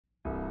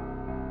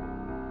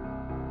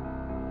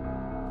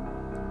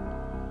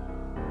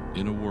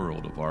In a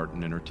world of art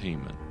and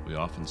entertainment, we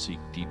often seek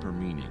deeper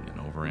meaning and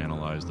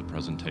overanalyze the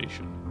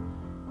presentation.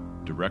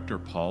 Director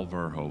Paul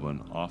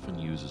Verhoeven often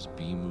uses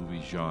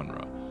B-movie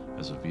genre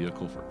as a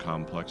vehicle for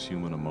complex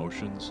human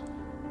emotions,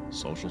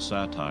 social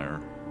satire,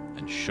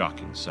 and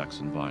shocking sex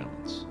and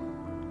violence.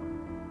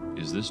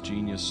 Is this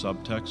genius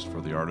subtext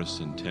for the artist's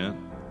intent,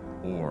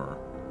 or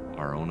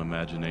our own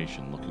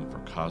imagination looking for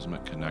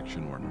cosmic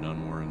connection where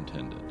none were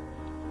intended?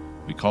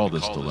 We call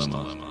this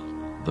dilemma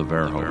the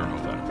Verhoeven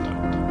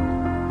effect.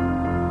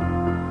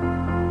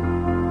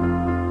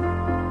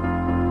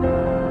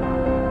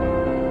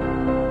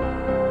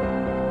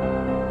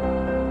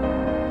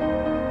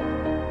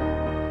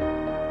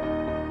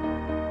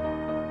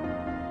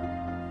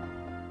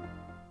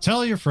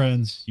 Tell your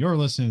friends you're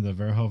listening to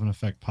the Verhoeven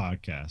Effect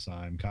podcast.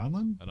 I'm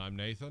Conlon. And I'm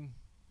Nathan.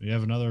 We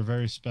have another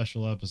very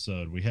special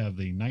episode. We have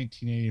the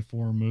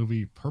 1984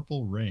 movie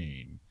Purple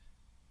Rain.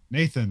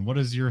 Nathan, what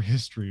is your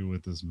history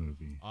with this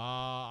movie?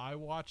 I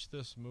watched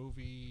this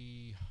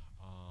movie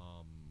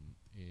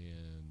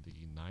in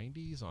the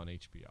 90s on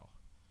HBO.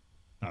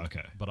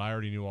 Okay. But I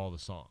already knew all the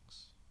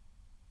songs.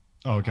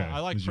 Oh, okay. I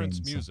like Prince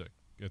music.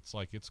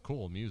 It's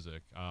cool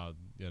music. And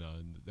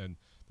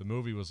the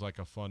movie was like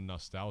a fun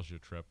nostalgia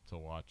trip to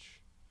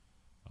watch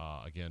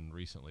again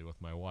recently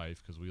with my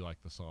wife because we like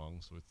the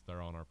songs.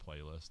 They're on our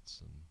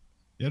playlists. And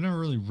I never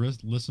really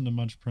listened to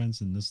much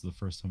Prince, and this is the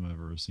first time I've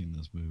ever seen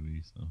this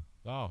movie. So.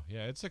 Oh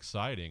yeah, it's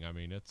exciting. I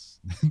mean, it's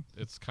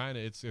kind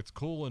of it's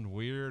cool and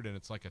weird, and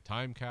it's like a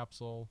time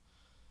capsule.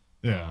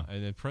 Yeah,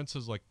 and then Prince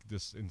is like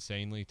this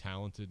insanely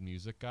talented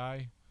music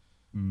guy.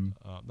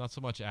 Not so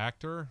much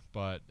actor,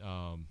 but.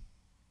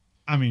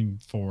 I mean,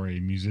 for a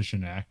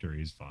musician actor,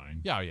 he's fine.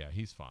 Yeah,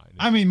 he's fine.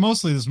 I mean,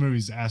 mostly this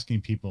movie's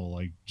asking people,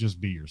 like,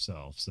 just be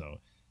yourself. So,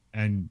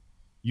 and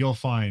you'll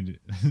find,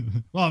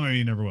 well, maybe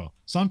you never will.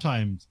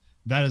 Sometimes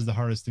that is the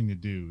hardest thing to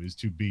do, is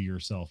to be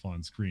yourself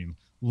on screen,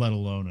 let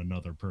alone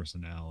another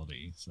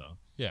personality. So,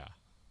 yeah.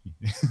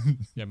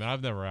 Yeah, I mean,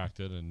 I've never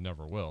acted and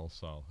never will.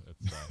 So,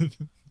 it's.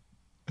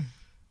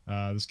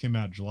 This came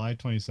out July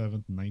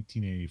 27th,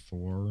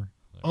 1984.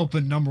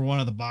 Opened number one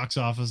at the box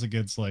office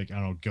against, like, I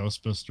don't know,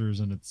 Ghostbusters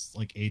in its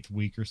like 8th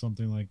week or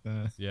something like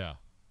that. Yeah.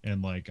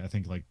 And like I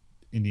think like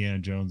Indiana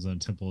Jones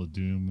and Temple of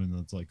Doom and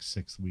it's like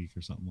 6th week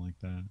or something like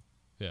that.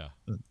 Yeah.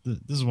 This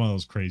is one of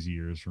those crazy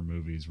years for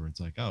movies where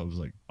it's like, oh, it was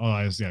like, oh,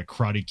 I just got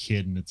Karate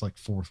Kid and it's like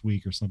 4th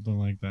week or something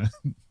like that.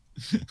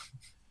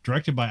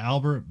 Directed by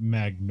Albert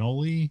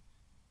Magnoli,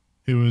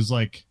 who was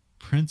like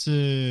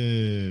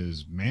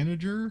Prince's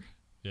manager.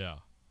 Yeah.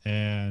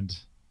 And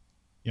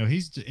you know,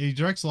 he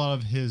directs a lot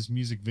of his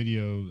music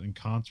video and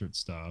concert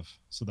stuff,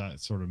 so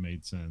that sort of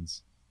made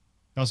sense.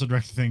 He also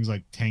directed things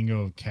like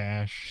Tango of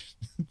Cash,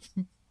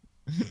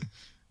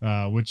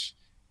 which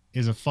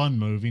is a fun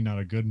movie, not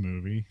a good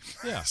movie.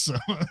 Yeah. So,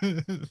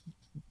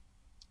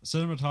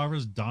 cinematographer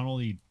is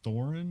Donald E.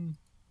 Thorin,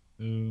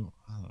 who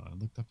I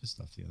looked up his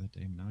stuff the other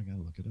day. Now I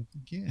gotta look it up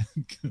again.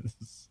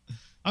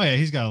 Oh yeah,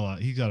 he's got a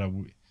lot.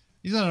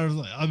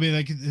 I mean,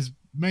 like his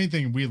main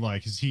thing we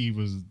like is he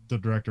was the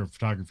director of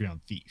photography on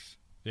Thief.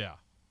 Yeah.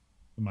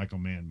 The Michael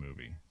Mann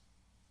movie.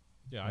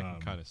 Yeah, I can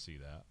kind of see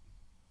that.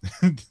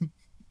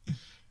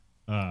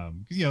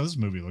 Yeah, this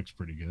movie looks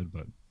pretty good,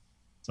 but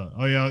so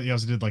he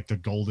also did like The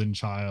Golden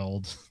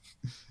Child.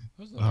 That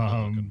was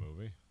another good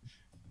movie.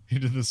 He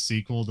did the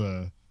sequel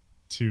to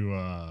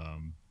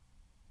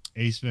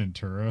Ace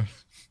Ventura.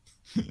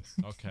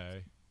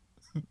 Okay.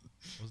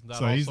 Wasn't that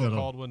also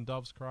called When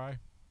Doves Cry?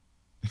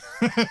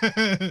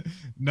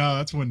 No,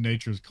 that's When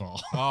Nature's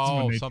Call.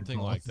 Oh, something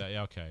like that.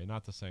 Yeah, okay,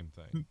 not the same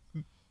thing.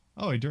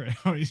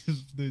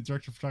 He's the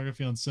director of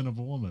photography on Sin of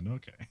a Woman.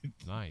 Okay,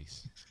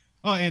 nice.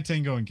 Oh, and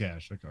Tango and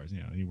Cash, of course.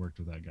 Yeah, he worked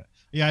with that guy.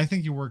 Yeah, I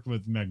think he worked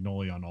with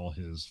Magnoli on all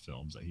his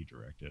films that he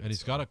directed. And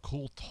he's got a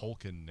cool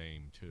Tolkien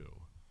name too.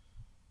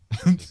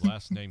 His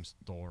last name's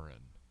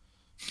Thorin.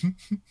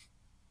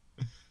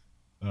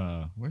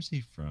 Where's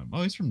he from?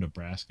 Oh, he's from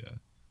Nebraska.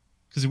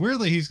 Because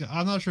weirdly,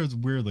 I'm not sure it's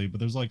weirdly, but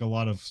there's like a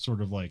lot of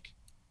sort of like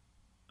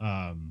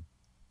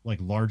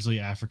largely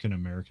African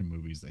American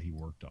movies that he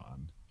worked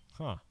on.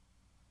 Huh.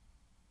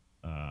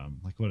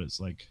 Like what it's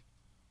like,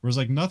 whereas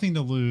like Nothing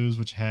to Lose,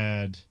 which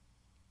had,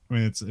 I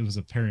mean, it was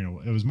a pairing.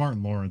 It was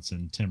Martin Lawrence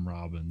and Tim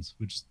Robbins,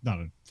 which is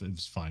it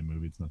was a fine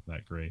movie. It's not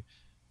that great.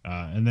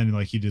 And then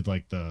like he did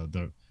like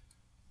the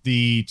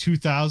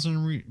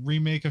 2000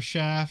 remake of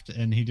Shaft,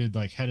 and he did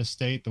like Head of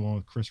State, the one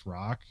with Chris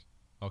Rock.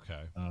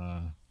 Okay.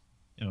 A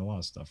lot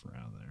of stuff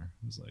around there.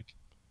 It was like,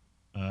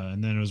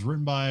 and then it was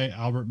written by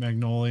Albert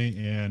Magnoli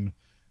and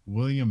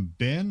William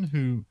Ben,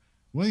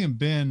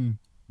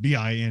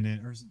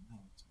 B-I-N-N, or is it, no,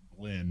 it's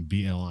Blinn,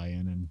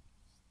 B-L-I-N-N.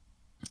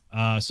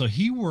 So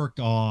he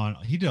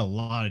did a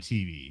lot of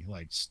TV,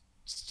 like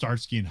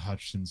Starsky and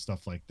Hutch and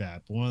stuff like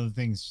that. But one of the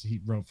things he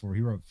wrote for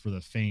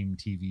the Fame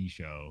TV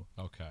show.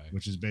 Okay.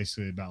 Which is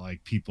basically about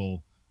like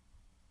people,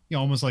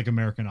 almost like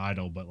American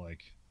Idol, but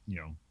like,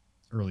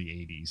 early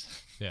 80s.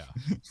 Yeah.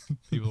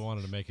 People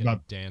wanted to make it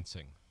about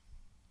dancing.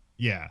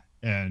 Yeah.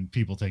 And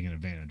people taking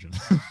advantage of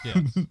them.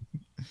 Yes.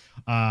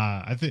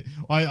 I think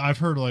I've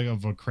heard like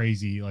of a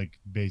crazy like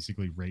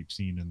basically rape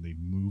scene in the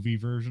movie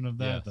version of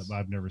that Yes. that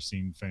I've never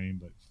seen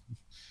Fame, but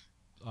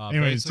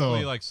anyway,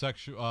 Basically, so like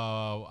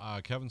sexual.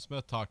 Kevin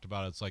Smith talked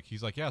about it. It's like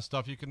he's like, yeah,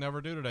 stuff you can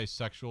never do today.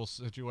 Sexual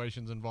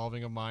situations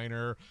involving a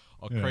minor,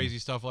 yeah. crazy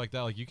stuff like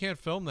that. Like you can't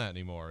film that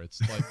anymore.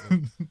 It's like,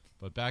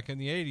 but back in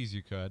the '80s,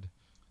 you could.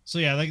 So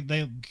yeah,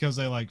 they because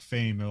they like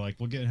Fame, they're like,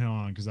 we'll get him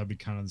on because that'd be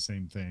kind of the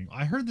same thing.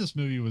 I heard this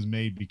movie was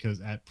made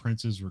because at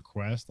Prince's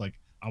request, like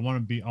I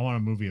want a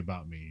movie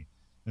about me,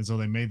 and so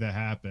they made that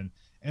happen.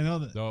 And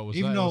No, it was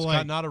even not, it though was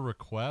like not a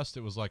request.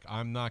 It was like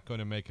I'm not going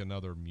to make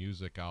another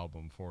music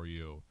album for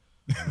you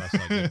unless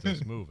I get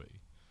this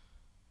movie.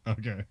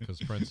 okay, Because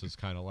Prince is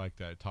kind of like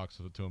that. He talks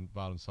to him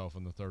about himself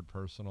in the third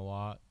person a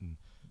lot, and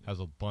has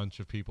a bunch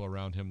of people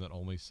around him that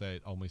only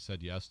said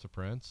yes to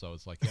Prince. So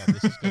it's like, yeah,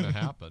 this is going to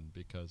happen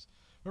because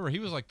remember he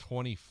was like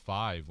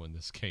 25 when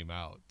this came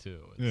out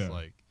too. It's yeah.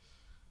 like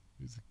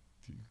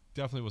he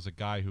definitely was a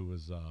guy who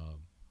was,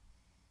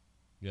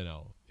 it's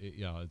I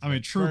mean,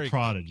 like true very,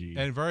 prodigy.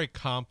 and very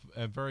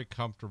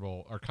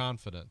comfortable or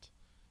confident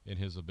in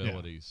his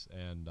abilities,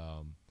 and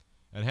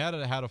had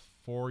a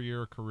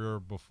 4-year career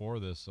before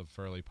this of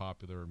fairly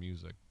popular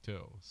music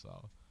too.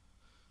 So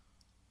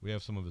we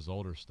have some of his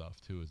older stuff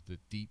too, is the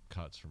deep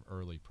cuts from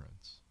early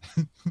Prince,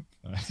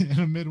 And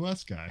a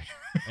Midwest guy.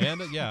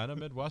 and and a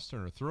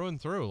Midwesterner through and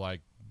through.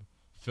 Like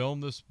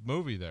filmed this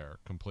movie there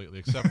completely,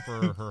 except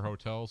for her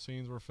hotel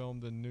scenes were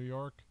filmed in New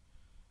York.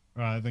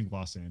 I think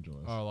Los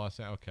Angeles. Oh, Los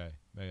Angeles. Okay,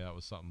 maybe that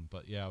was something.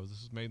 But yeah, this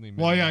is mainly.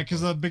 Well, yeah,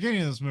 because the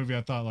beginning of this movie,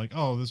 I thought like,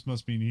 oh, this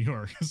must be New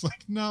York. It's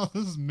like, no,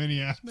 this is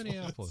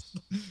Minneapolis.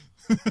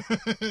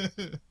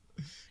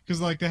 Because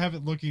like they have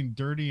it looking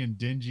dirty and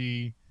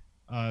dingy,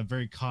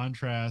 very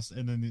contrast,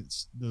 and then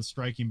it's the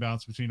striking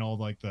balance between all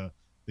like the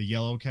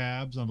yellow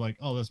cabs. I'm like,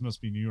 oh, this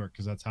must be New York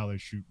because that's how they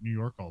shoot New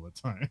York all the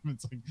time.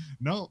 It's like,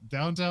 no,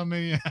 downtown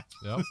Minneapolis.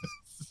 Yep.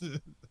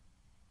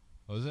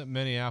 Well, isn't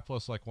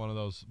Minneapolis like one of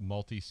those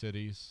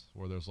multi-cities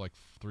where there's like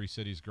 3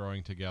 cities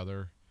growing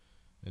together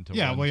into one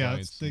giant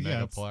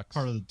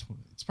megaplex?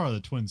 It's part of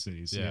the Twin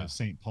Cities. So Yeah. you have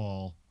St.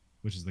 Paul,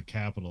 which is the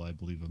capital, I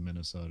believe, of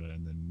Minnesota,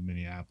 and then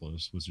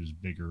Minneapolis, which is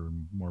bigger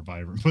and more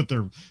vibrant. But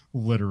they're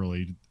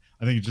literally,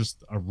 I think,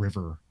 just a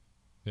river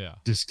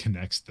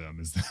disconnects them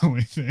is the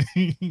only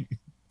thing.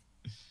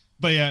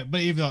 But yeah,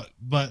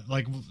 but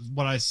like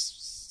what I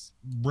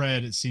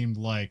read, it seemed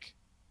like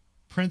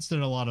Prince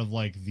did a lot of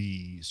like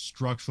the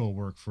structural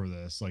work for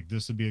this. Like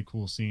this would be a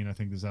cool scene. I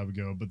think this is how it would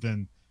go. But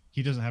then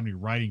he doesn't have any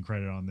writing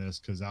credit on this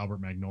because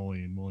Albert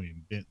Magnoli and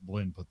William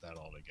Blinn put that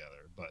all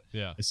together. But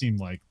yeah, it seemed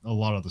like a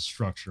lot of the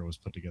structure was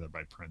put together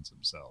by Prince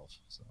himself.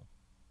 So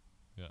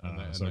yeah,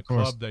 and the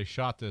club they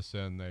shot this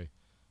in, they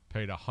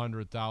paid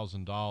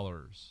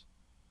 $100,000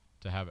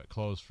 to have it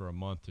closed for a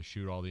month to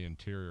shoot all the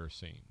interior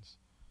scenes.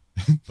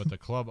 But the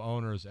club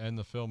owners and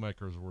the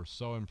filmmakers were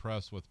so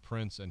impressed with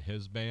Prince and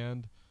his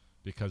band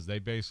because they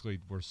basically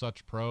were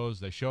such pros.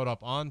 They showed up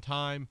on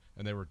time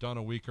and they were done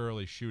a week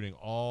early shooting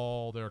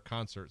all their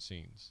concert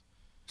scenes.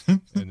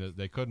 And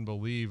they couldn't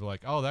believe,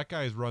 like, oh, that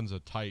guy runs a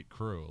tight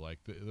crew. Like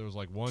there was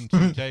like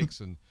 1-2 takes,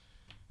 and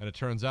it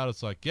turns out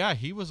it's like, yeah,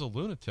 he was a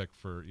lunatic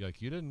for,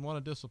 like, you didn't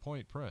want to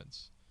disappoint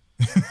Prince.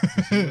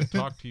 He would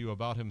talk to you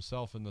about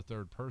himself in the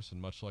third person,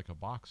 much like a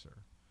boxer.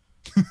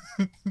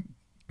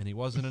 And he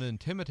wasn't an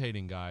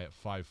intimidating guy at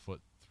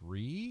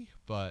 5'3",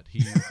 but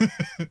he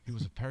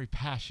was a very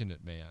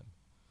passionate man.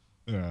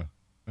 Yeah.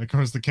 Of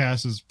course, the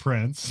cast is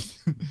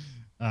Prince,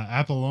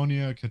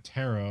 Apollonia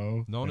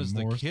Catero, known as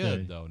the Morris Kid,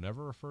 Day. though,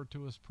 never referred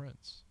to as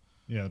Prince.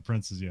 Yeah, the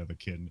Prince is the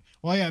kid.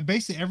 Well, yeah,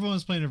 basically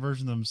everyone's playing a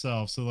version of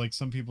themselves. So like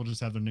some people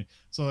just have their name.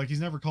 So like he's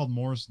never called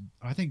Morris.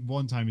 I think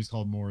one time he's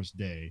called Morris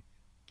Day,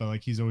 but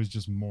like he's always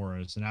just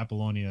Morris. And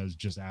Apollonia is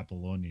just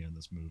Apollonia in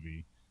this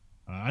movie.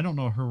 I don't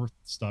know her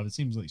stuff. It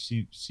seems like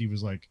she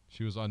was like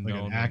she was unknown,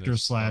 like an actor /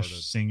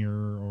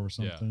 singer or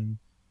something.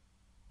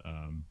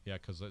 Yeah,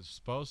 because it's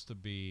supposed to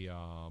be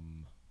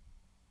who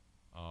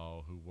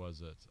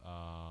was it?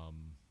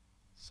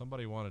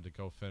 Somebody wanted to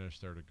go finish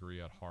their degree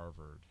at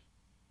Harvard,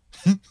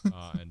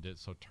 and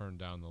turned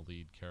down the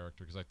lead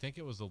character because I think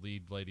it was the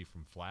lead lady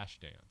from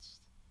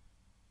Flashdance.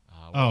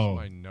 Where's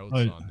my notes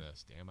on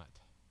this? Damn it!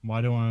 Why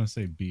do I want to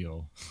say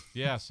Beale?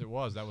 Yes, it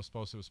was. It was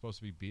supposed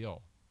to be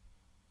Beale.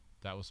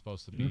 That was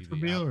supposed to be Jennifer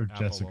Beale or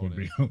Jessica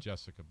Biel?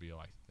 Jessica Biel,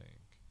 I think.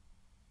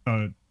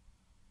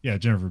 Yeah,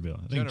 Jennifer Beale. I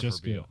think Jennifer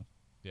Jessica Biel.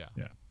 Yeah.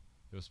 Yeah.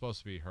 It was supposed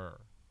to be her.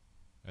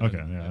 And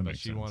then, that but makes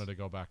she sense. wanted to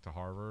go back to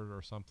Harvard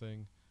or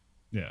something.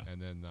 Yeah.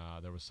 And then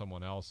there was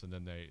someone else, and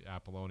then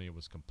Apollonia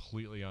was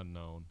completely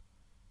unknown,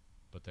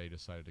 but they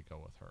decided to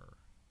go with her.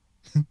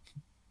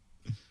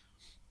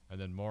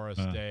 And then Morris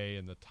Day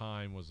and the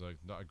Time was a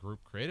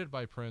group created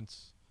by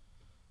Prince,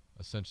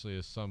 essentially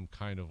as some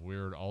kind of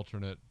weird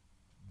alternate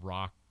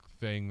rock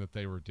thing that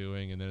they were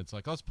doing, and then it's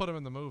like, let's put him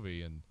in the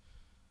movie, and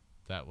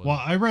that was.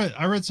 Well, I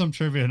read some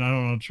trivia, and I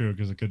don't know true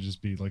because it could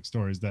just be like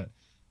stories that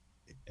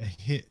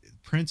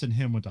Prince and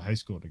him went to high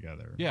school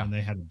together. Yeah, and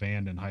they had a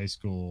band in high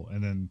school,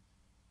 and then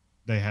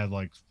they had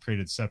like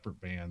created separate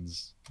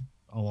bands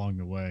along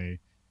the way.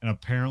 and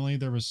apparently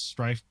there was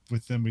strife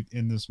with them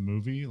in this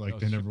movie. Like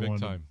they never big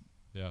wanted. time.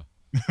 Yeah.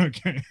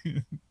 Okay.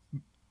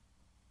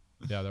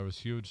 Yeah, there was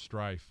huge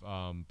strife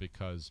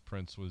because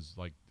Prince was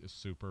like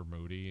super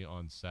moody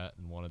on set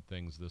and wanted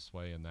things this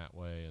way and that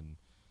way,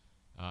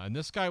 and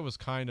this guy was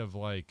kind of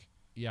like,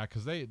 yeah,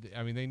 because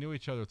they knew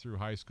each other through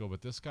high school,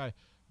 but this guy,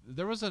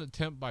 there was an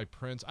attempt by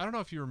Prince. I don't know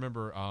if you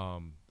remember,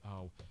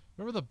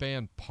 remember the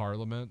band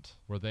Parliament,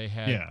 where they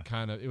had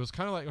it was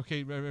kind of like,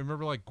 okay,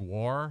 remember like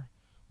Gwar,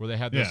 where they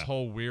had this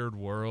whole weird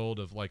world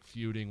of like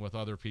feuding with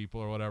other people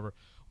or whatever.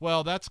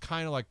 Well, that's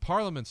kind of like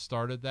Parliament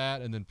started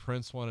that, and then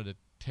Prince wanted to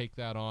take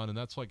that on, and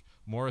that's like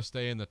Morris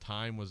Day and the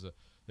Time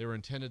they were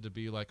intended to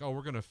be like, oh,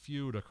 we're going to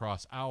feud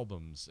across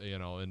albums,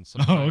 and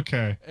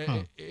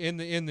in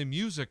the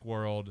music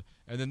world,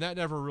 and then that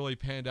never really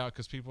panned out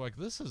because people were like,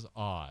 this is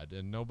odd,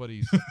 and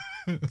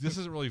this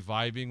isn't really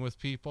vibing with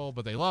people,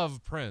 but they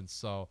love Prince,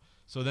 so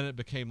then it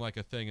became like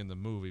a thing in the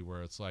movie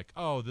where it's like,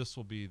 oh, this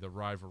will be the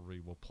rivalry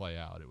will play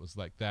out. It was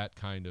like that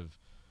kind of,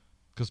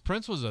 because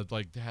Prince was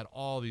had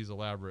all these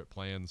elaborate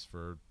plans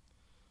for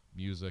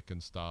music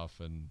and stuff,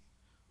 and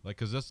like,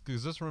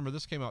 remember,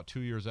 this came out 2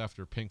 years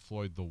after Pink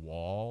Floyd The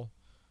Wall,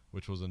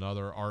 which was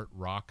another art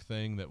rock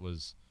thing that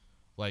was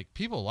like,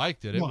 people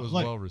liked it. It was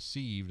well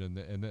received, and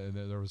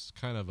there was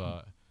kind of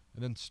a,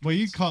 and then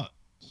Streets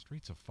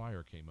of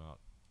Fire came out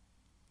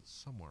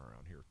somewhere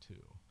around here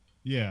too.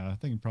 Yeah, I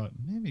think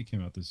maybe it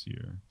came out this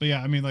year. But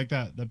yeah, I mean, like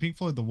that Pink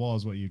Floyd The Wall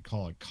is what you'd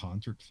call a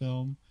concert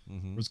film.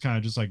 Mm-hmm. It's kind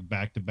of just like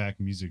back-to-back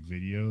music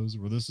videos,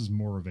 where this is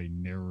more of a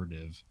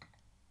narrative,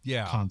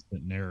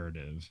 constant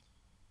narrative.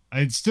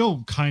 It's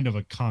still kind of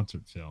a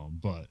concert film,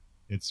 but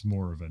it's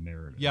more of a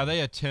narrative. Yeah, they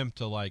attempt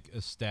to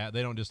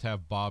they don't just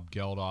have Bob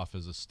Geldof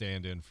as a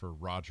stand-in for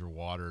Roger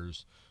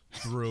Waters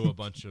through a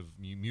bunch of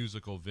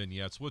musical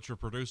vignettes, which are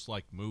produced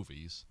like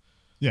movies.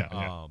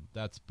 Yeah.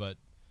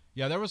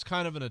 There was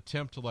kind of an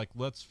attempt to like,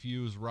 let's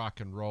fuse rock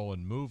and roll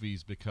and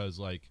movies, because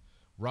like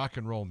rock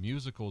and roll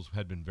musicals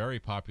had been very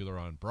popular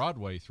on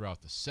Broadway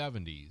throughout the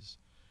 70s,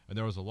 and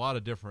there was a lot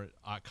of different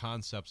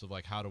concepts of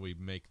like, how do we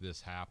make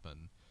this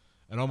happen?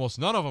 And almost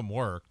none of them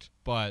worked,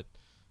 but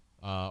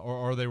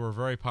or they were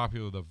very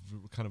popular with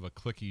kind of a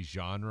cliquey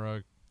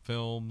genre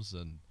films,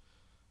 and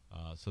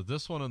so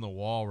this one and The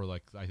Wall were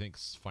like, I think,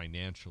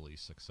 financially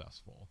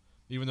successful,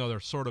 even though they're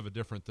sort of a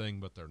different thing,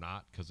 but they're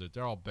not, because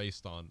they're all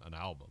based on an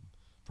album.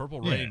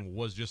 Purple Rain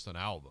was just an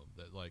album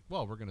that, like,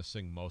 well, we're going to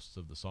sing most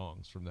of the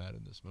songs from that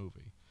in this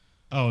movie.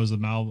 Oh, was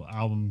the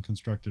album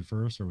constructed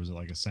first, or was it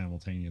like a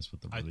simultaneous with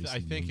the release?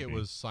 I think it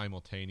was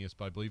simultaneous,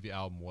 but I believe the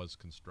album was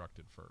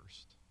constructed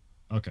first.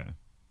 Okay.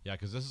 Yeah,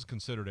 because this is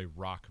considered a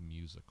rock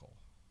musical.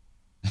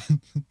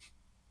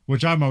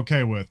 Which I'm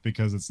okay with,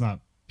 because it's not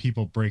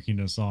people breaking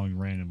a song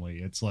randomly.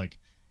 It's like,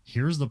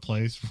 here's the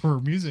place where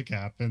music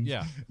happens.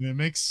 Yeah. And it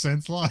makes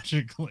sense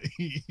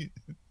logically.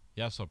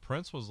 Yeah, so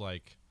Prince was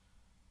like,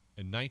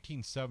 in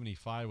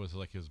 1975 was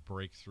like his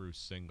breakthrough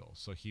single.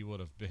 So he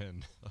would have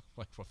been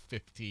like, what,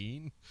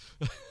 15?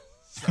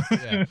 So,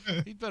 yeah,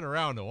 he'd been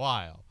around a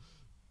while.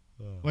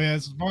 Well, yeah,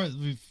 as far as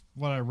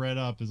what I read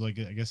up is like,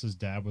 I guess his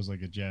dad was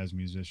like a jazz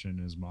musician,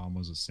 his mom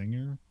was a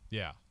singer.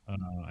 Yeah,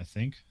 I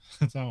think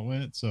that's how it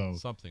went. So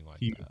something like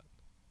that.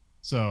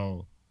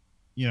 So,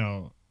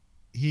 so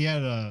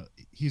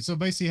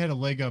basically had a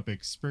leg up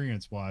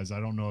experience wise.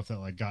 I don't know if that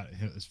like got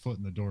his foot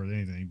in the door or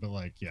anything, but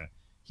like, yeah,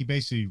 he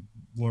basically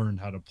learned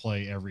how to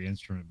play every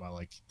instrument by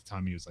like the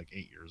time he was like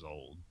 8 years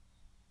old.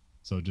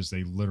 So just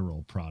a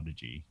literal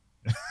prodigy.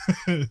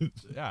 Yeah,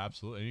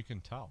 absolutely, and you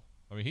can tell.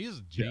 I mean, he's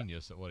a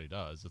genius at what he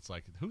does. It's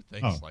like, who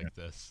thinks like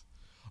this?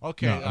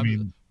 Okay, no, I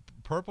mean,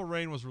 Purple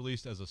Rain was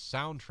released as a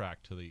soundtrack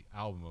to the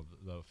album of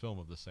the film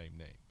of the same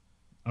name.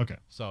 Okay.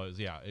 So,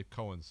 it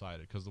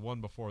coincided, because the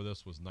one before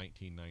this was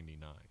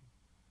 1999.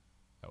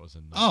 That was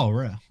in...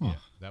 right. Huh. Yeah,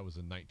 that was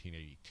in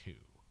 1982.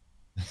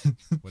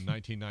 When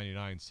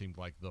 1999 seemed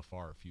like the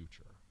far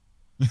future.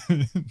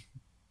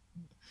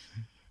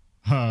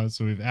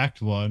 So we've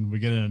Act 1. We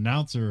get an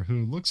announcer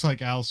who looks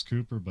like Alice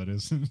Cooper, but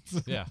isn't.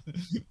 Yeah.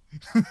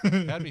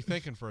 Had me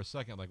thinking for a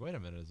second, like, wait a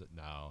minute, is it?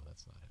 No,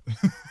 that's not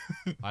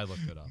him. I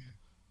looked it up.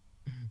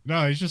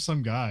 No, he's just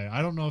some guy.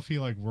 I don't know if he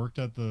like worked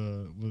at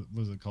the, what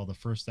was it called, the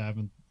First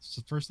Avenue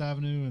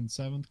and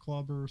 7th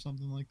Club or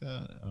something like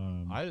that.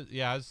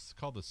 It's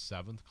called the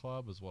 7th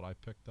Club is what I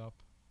picked up.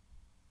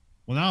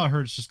 Well, now I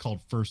heard it's just called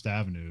First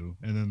Avenue,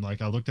 and then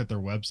like I looked at their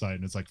website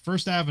and it's like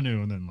First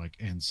Avenue and then like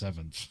and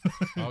 7th.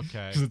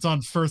 Okay. Because it's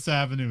on First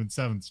Avenue and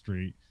 7th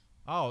Street.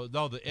 Oh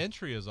no, the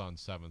entry is on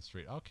 7th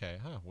Street. Okay,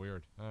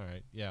 weird. All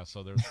right, yeah.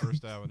 So there's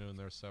First Avenue and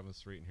there's 7th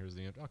Street, and here's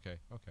the entry. Okay.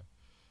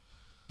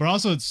 But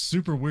also, it's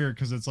super weird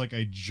because it's like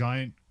a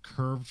giant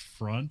curved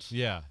front.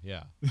 Yeah.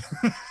 Yeah,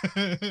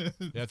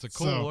 it's a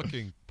cool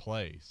looking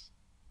place.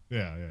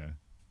 Yeah.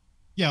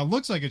 Yeah, it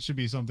looks like it should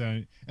be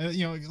something.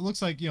 It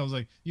looks like, it's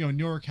like, New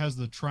York has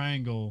the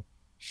triangle,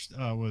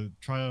 was it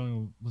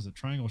Triangle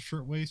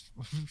Shirtwaist?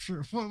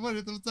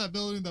 What's that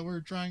building, that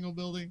weird triangle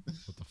building?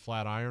 With the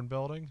Flatiron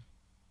Building?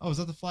 Oh, is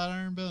that the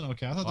Flatiron Building?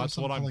 Okay, I thought Well, there was that's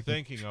what something I'm called,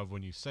 like, thinking of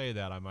when you say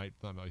that. I might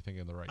be thinking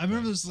of the right I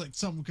remember thing. there's like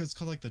something because it's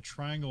called like the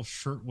Triangle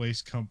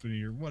Shirtwaist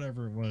Company or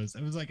whatever it was.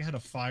 It was like it had a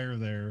fire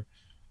there.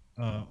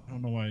 I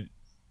don't know why.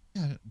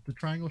 Yeah, the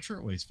Triangle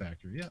Shirtwaist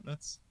Factory. Yeah,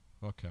 that's.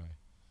 Okay.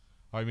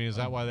 I mean, is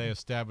that Oh. why they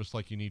established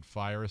like you need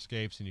fire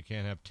escapes and you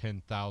can't have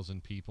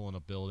 10,000 people in a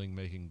building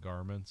making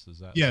garments? Is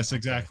that Yes, okay?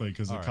 exactly,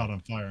 because All it right. caught on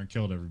fire and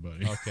killed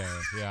everybody. Okay.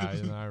 Yeah,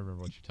 I remember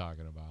what you're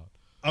talking about.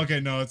 Okay,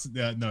 no, it's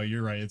no,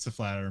 you're right. It's a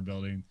Flatiron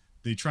Building.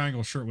 The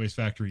Triangle Shirtwaist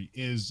Factory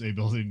is a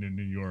building in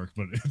New York,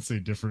 but it's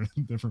a different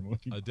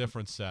looking. A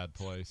different sad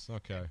place.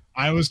 Okay.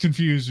 I was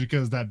confused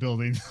because that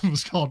building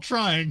was called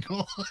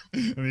Triangle,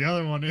 and the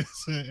other one is,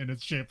 and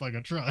it's shaped like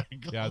a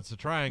triangle. Yeah, it's a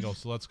triangle,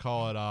 so let's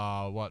call it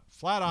what?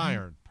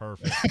 Flatiron.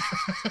 Perfect.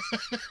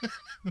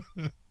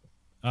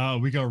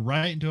 We go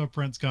right into a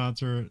Prince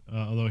concert.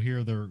 Although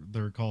here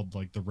they're called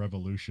like the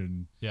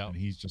Revolution, Yeah. and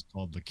he's just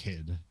called the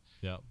Kid.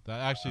 Yeah, that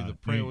actually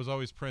it was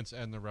always Prince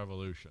and the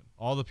Revolution.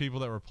 All the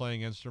people that were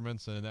playing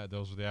instruments and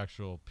those were the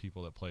actual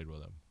people that played with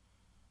him.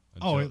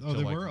 Until,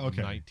 they like were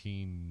okay.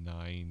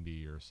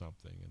 1990 or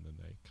something, and then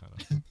they kind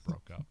of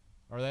broke up.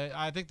 Or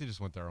I think they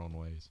just went their own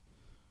ways.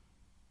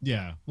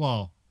 Yeah,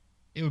 well,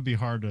 it would be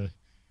hard to.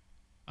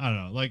 I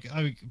don't know. Like,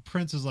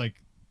 Prince is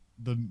like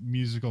the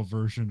musical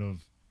version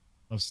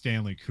of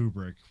Stanley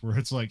Kubrick, where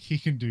it's like he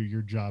can do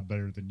your job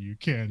better than you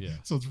can. Yeah.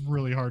 So it's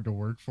really hard to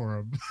work for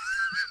him.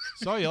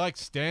 So you like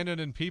standing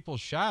in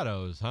people's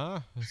shadows, huh?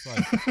 It's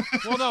like,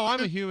 well, no,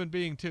 I'm a human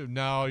being too.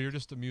 No, you're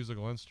just a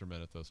musical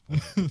instrument at this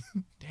point.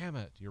 Damn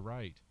it, you're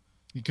right.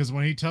 Because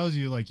when he tells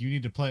you like you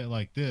need to play it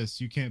like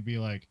this, you can't be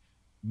like,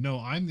 no,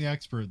 I'm the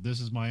expert. This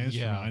is my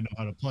instrument. Yeah. I know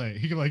how to play it.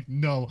 He can like,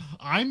 no,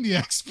 I'm the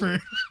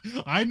expert.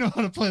 I know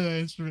how to play that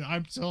instrument.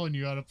 I'm telling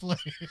you how to play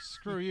it.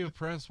 Screw you,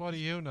 Prince. What do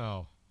you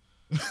know?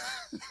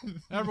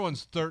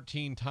 Everyone's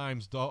 13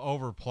 times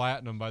over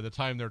platinum by the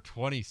time they're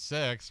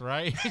 26,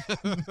 right?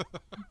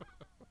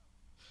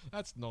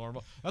 That's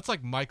normal. That's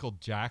like Michael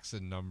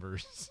Jackson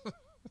numbers.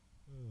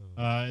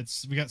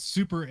 We got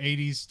super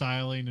 80s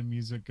styling and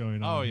music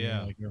going on. Oh,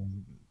 here. yeah.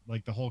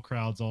 Like the whole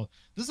crowd's all.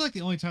 This is like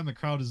the only time the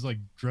crowd is like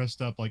dressed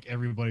up like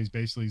everybody's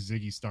basically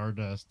Ziggy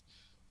Stardust.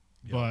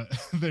 Yep.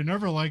 But they're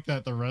never like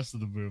that the rest of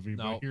the movie.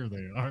 No. But here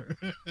they are.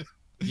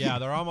 Yeah,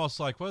 they're almost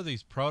like, what are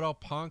these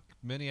proto-punk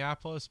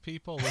Minneapolis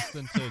people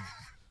listening to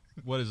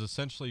what is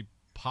essentially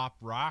pop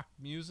rock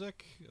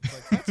music? It's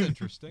like, that's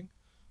interesting.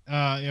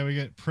 Yeah, we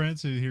get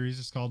Prince, who here he's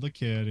just called the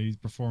Kid. He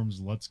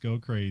performs "Let's Go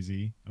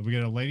Crazy." We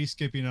get a lady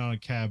skipping on a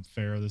cab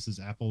fare. This is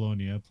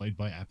Apollonia, played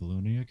by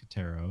Apollonia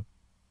Katera.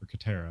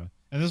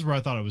 And this is where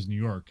I thought it was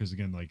New York, because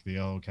again, like the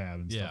yellow cab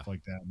and stuff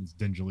like that, and it's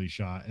dingily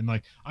shot. And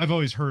like I've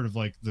always heard of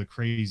like the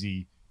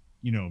crazy,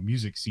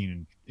 music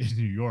scene in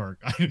New York.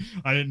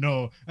 I didn't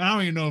know. I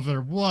don't even know if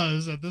there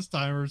was at this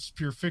time, or it's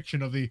pure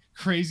fiction of the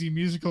crazy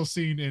musical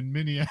scene in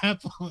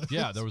Minneapolis.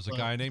 Yeah, there was a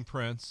guy named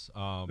Prince,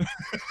 and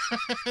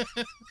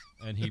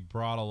he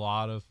brought a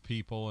lot of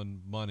people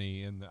and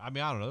money. And I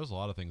mean, I don't know. There's a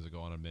lot of things that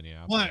go on in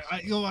Minneapolis.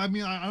 Well, I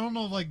don't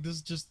know if like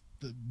this just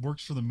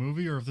works for the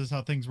movie, or if this is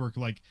how things work.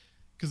 Like,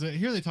 because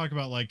here they talk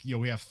about like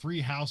we have 3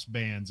 house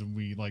bands, and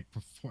we like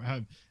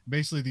have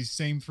basically these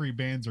same 3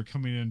 bands are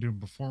coming in and doing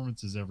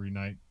performances every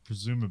night,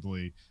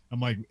 presumably. I'm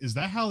like, is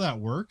that how that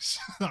works?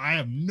 I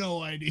have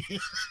no idea.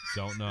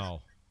 Don't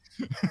know.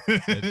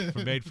 It's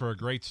made for a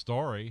great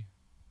story.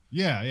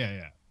 Yeah.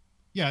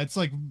 It's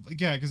like,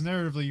 because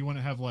narratively you want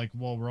to have like,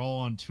 well, we're all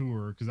on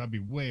tour, because that'd be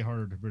way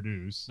harder to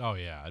produce. Oh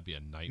yeah, it'd be a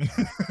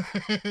nightmare.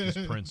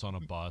 Just Prince on a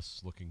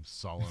bus, looking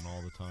sullen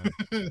all the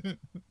time.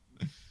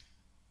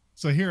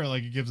 So here,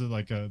 like, it gives it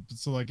like I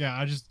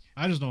just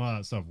know how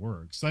that stuff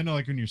works. I know,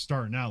 like, when you're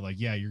starting out, like,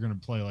 yeah, you're gonna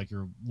play like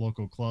your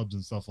local clubs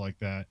and stuff like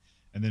that,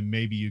 and then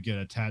maybe you get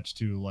attached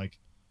to like,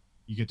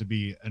 you get to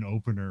be an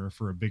opener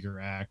for a bigger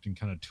act and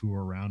kind of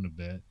tour around a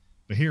bit.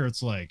 But here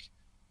it's like,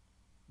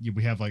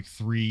 we have like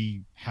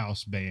 3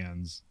 house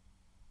bands,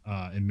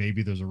 and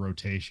maybe there's a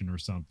rotation or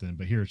something.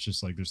 But here it's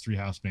just like there's 3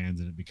 house bands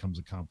and it becomes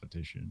a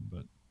competition.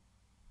 But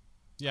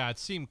yeah, it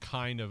seemed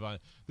kind of.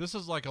 This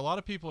is like a lot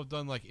of people have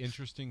done like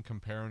interesting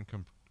compare and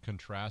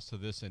contrast to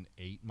this in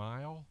 8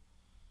 Mile,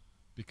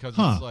 because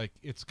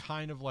it's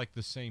kind of like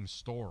the same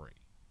story.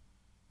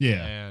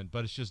 Yeah,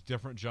 but it's just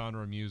different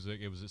genre music.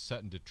 It was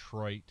set in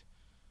Detroit,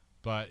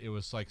 but it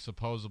was like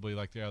supposedly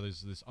like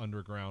there's this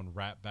underground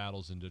rap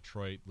battles in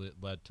Detroit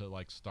led to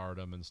like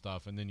stardom and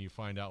stuff, and then you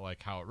find out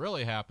like how it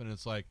really happened.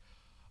 It's like,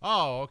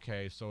 oh,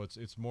 okay, so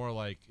it's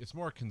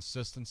more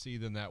consistency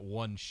than that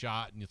one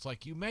shot, and it's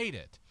like you made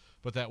it.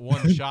 But that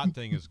one shot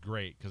thing is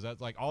great, because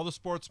that's like all the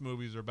sports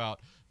movies are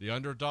about the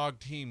underdog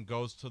team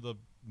goes to the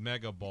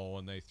Mega Bowl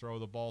and they throw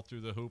the ball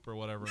through the hoop or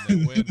whatever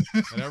and they win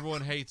and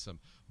everyone hates them.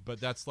 But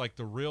that's like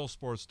the real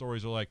sports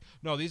stories are like,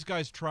 no, these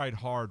guys tried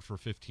hard for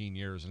 15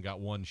 years and got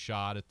one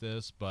shot at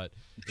this, but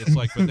it's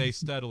like, but they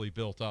steadily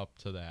built up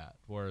to that.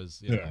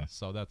 Whereas,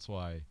 so that's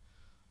why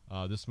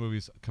this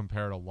movie's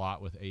compared a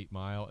lot with 8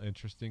 Mile,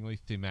 interestingly,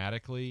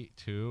 thematically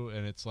too.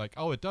 And it's like,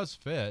 oh, it does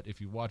fit if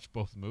you watch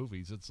both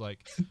movies. It's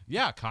like,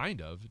 yeah,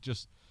 kind of.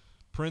 Just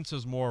Prince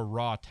is more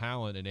raw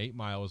talent, and 8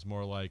 Mile is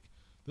more like,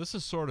 this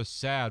is sort of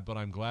sad, but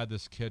I'm glad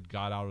this kid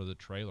got out of the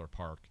trailer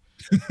park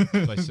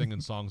by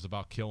singing songs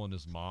about killing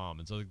his mom,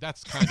 and so like,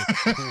 that's kind of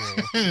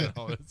cool. You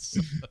know,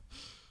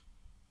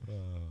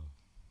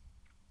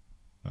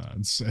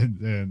 it's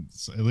and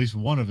at least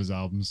one of his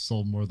albums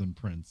sold more than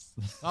Prince.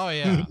 oh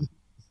yeah.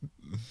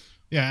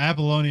 Yeah,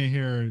 Apollonia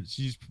here,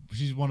 she's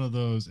one of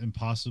those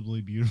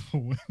impossibly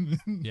beautiful women.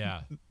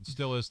 Yeah, it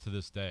still is to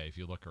this day. If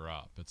you look her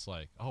up, it's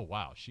like, oh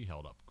wow, she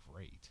held up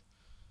great.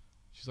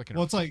 She's like in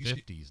her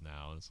 50s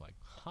now, and it's like,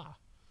 huh.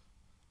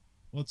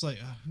 Well, it's like,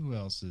 who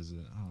else is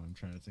it? Oh, I'm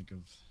trying to think of.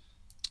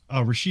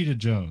 Oh, Rashida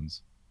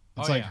Jones.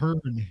 It's like her.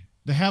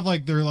 They have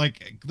like they're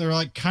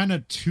like kind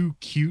of too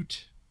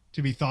cute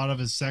to be thought of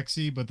as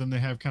sexy, but then they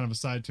have kind of a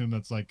side to them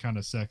that's like kind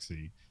of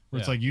sexy. Where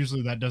it's like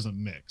usually that doesn't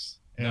mix.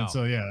 And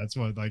so yeah, that's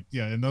what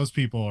and those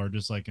people are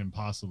just like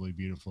impossibly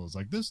beautiful. It's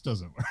like, this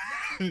doesn't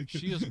work.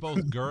 She is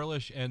both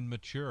girlish and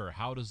mature.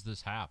 How does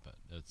this happen?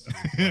 It's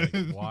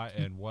like, why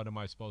and what am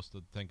I supposed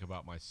to think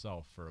about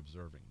myself for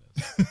observing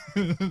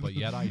this? But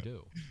yet I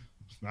do.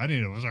 I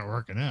need to start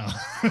working out.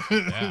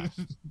 Yeah.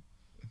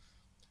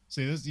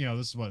 See, this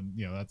this is what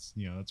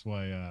that's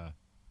why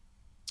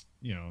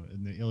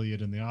in the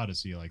Iliad and the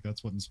Odyssey, like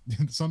that's what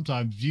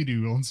sometimes beauty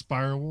will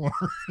inspire wars.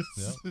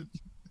 Yep.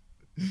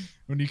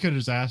 When you could have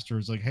just asked her,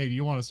 it's like, hey, do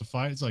you want us to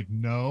fight? It's like,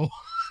 no.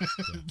 Yeah.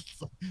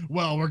 Like,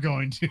 well, we're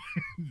going to.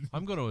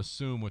 I'm going to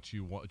assume what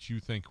you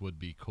think would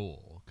be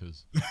cool,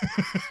 because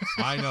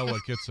I know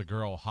what gets a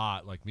girl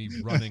hot, like me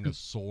running a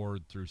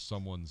sword through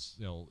someone's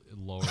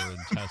lower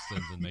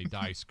intestines and they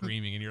die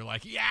screaming, and you're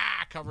like,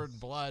 yeah, covered in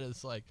blood.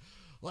 It's like,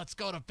 let's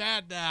go to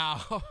bed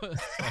now. Like,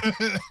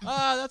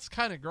 that's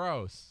kind of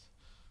gross.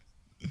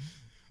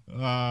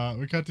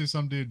 We cut to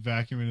some dude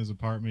vacuuming his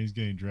apartment. He's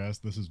getting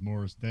dressed. This is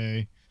Morris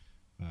Day.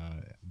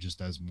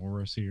 Just as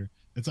Morris here.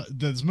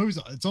 This movie's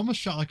it's almost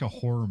shot like a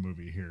horror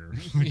movie here.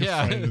 Like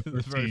yeah,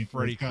 it's very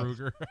Freddy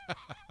Krueger.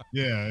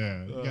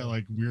 Yeah. You got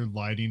like weird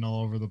lighting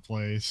all over the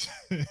place,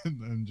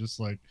 and just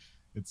like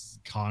it's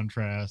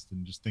contrast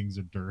and just things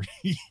are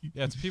dirty.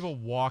 Yeah, it's people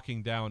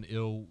walking down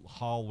ill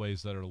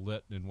hallways that are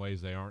lit in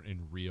ways they aren't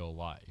in real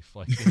life.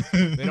 Like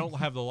they don't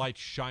have the lights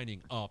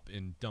shining up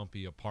in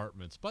dumpy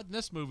apartments, but in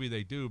this movie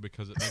they do,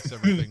 because it makes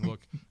everything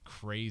look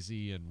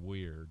crazy and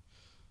weird.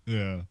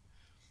 Yeah.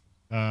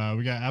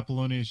 We got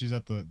Apollonia. She's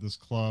at this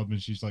club,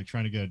 and she's like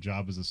trying to get a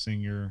job as a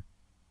singer.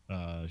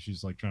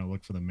 She's like trying to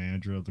look for the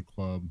manager of the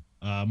club.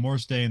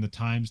 Morris Day and the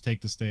Times take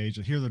the stage.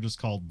 Here they're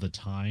just called The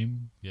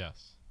Time.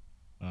 Yes.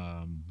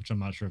 Which I'm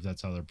not sure if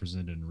that's how they're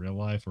presented in real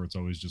life, or it's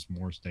always just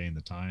Morris Day and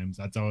the Times.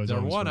 That's always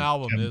their one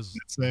album Kevin is.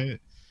 Say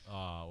it.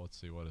 Let's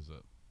see, what is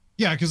it?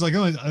 Yeah, because like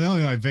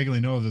I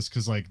vaguely know of this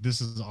because like this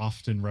is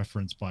often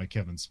referenced by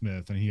Kevin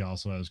Smith, and he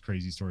also has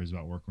crazy stories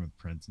about working with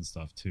Prince and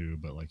stuff too.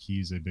 But like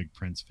he's a big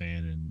Prince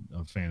fan and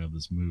a fan of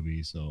this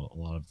movie, so a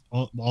lot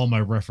of all my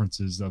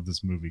references of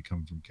this movie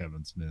come from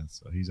Kevin Smith.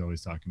 So he's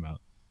always talking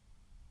about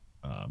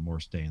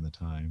Morris Day and the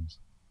Times.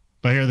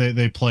 But here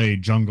they play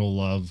Jungle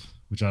Love,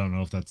 which I don't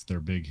know if that's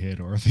their big hit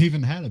or if they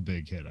even had a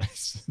big hit.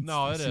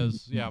 No, it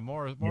is. Yeah,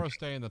 Morris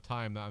Day and the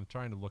Time. I'm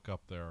trying to look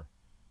up there.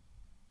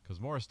 Because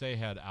Morris Day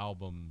had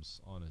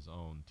albums on his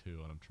own,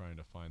 too, and I'm trying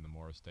to find the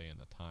Morris Day and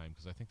the Time,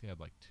 because I think they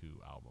had, like, 2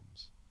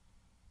 albums.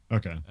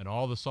 Okay. And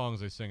all the songs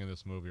they sing in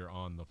this movie are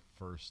on the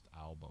first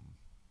album.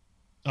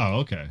 Oh,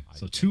 okay.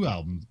 So 2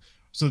 albums.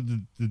 So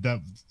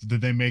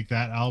did they make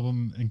that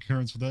album in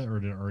concurrence with that, or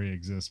did it already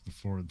exist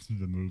before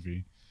the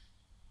movie?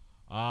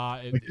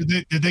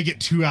 Did they get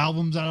 2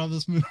 albums out of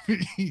this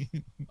movie?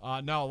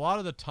 No, a lot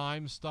of the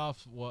Time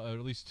stuff, well,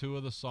 at least 2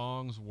 of the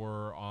songs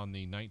were on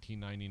the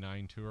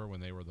 1999 tour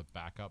when they were the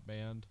backup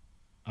band.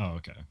 Oh,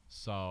 okay.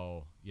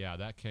 So, yeah,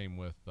 that came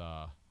with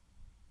the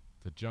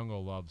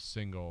Jungle Love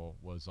single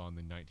was on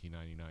the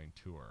 1999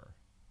 tour.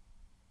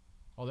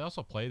 Oh, they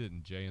also played it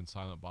in Jay and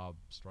Silent Bob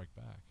Strike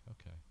Back.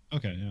 Okay.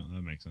 Okay, yeah,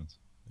 that makes sense.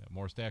 Yeah,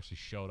 Morris Day actually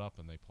showed up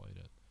and they played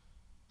it.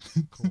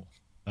 Cool.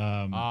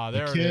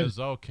 There it is.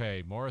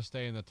 Okay, Morris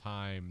Day and the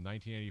Time,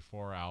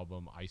 1984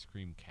 album, Ice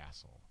Cream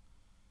Castle.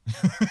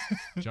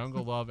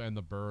 Jungle Love and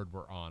the Bird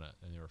were on it,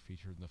 and they were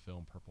featured in the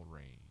film Purple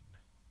Rain.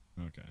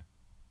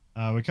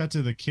 Okay. We cut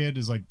to the kid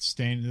is like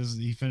staying.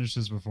 He finished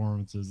his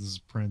performances. This is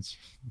Prince,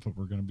 but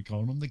we're gonna be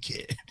calling him the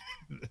kid.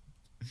 And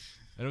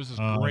it was this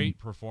great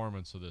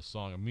performance of this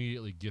song.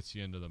 Immediately gets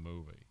you into the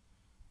movie.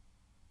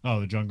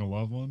 Oh, the Jungle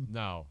Love one?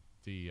 No,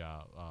 the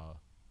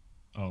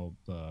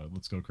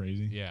Let's Go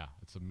Crazy. Yeah,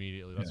 it's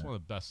immediately. That's one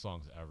of the best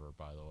songs ever,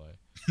 by the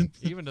way.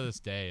 Even to this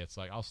day, it's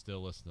like I'll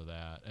still listen to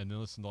that, and then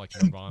listen to like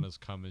Nirvana's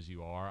 "Come as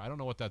You Are." I don't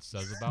know what that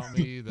says about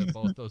me that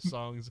both those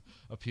songs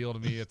appeal to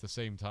me at the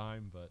same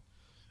time, but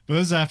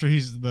this is after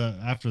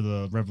after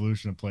the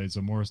Revolution had played,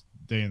 so Morris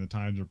Day and the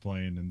Times are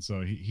playing, and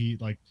so he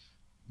like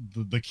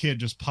the kid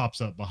just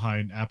pops up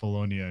behind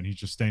Apollonia, and he's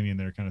just standing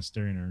there, kind of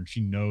staring at her, and she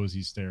knows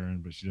he's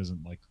staring, but she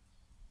doesn't like.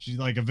 She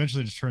like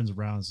eventually just turns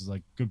around and says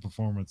like good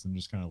performance and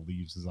just kind of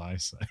leaves his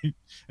eyesight. And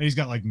he's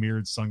got like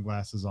mirrored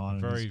sunglasses on.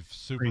 Very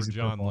super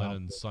John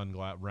Lennon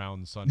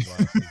round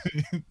sunglasses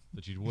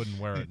that you wouldn't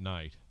wear at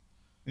night.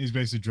 He's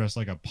basically dressed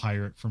like a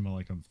pirate from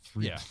a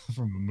freak Yeah.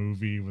 from a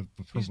movie with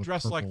He's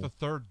dressed purple. like the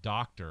third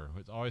Doctor.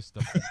 It's always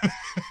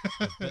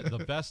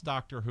the best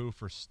Doctor Who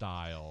for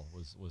style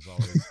was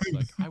always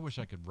like, I wish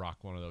I could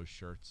rock one of those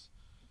shirts.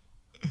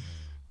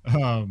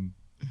 Um,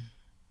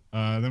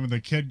 then when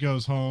the kid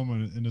goes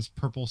home in his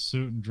purple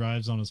suit and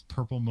drives on his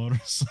purple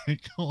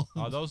motorcycle.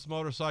 Those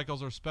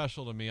motorcycles are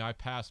special to me. I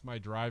passed my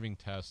driving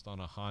test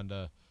on a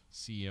Honda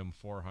CM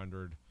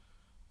 400.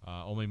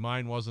 Only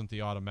mine wasn't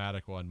the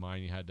automatic one.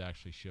 Mine, you had to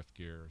actually shift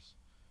gears.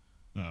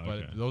 Oh, But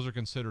okay. those are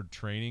considered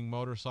training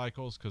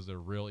motorcycles because they're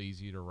real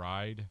easy to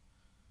ride.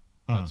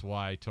 Huh. That's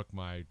why I took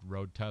my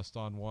road test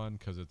on one,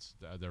 because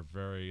they're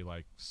very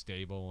like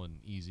stable and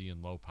easy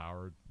and low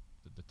powered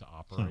to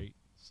operate.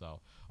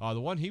 So the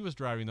one he was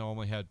driving though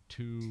only had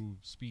 2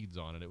 speeds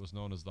on it. It was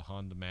known as the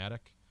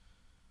Honda-matic.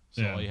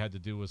 So Yeah. all you had to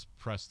do was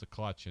press the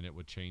clutch and it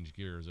would change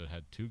gears. It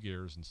had 2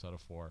 gears instead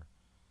of 4.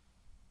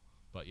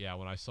 But yeah,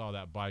 when I saw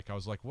that bike, I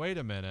was like, wait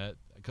a minute.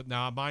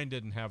 Now mine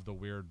didn't have the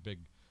weird big.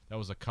 That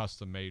was a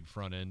custom made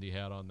front end he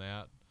had on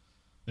that.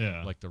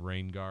 Yeah. Like the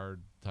rain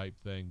guard type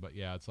thing. But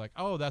yeah, it's like,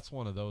 oh, that's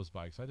one of those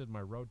bikes. I did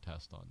my road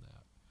test on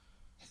that.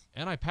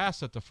 And I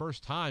passed it the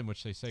first time,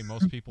 which they say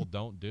most people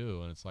don't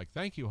do. And it's like,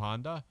 thank you,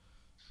 Honda.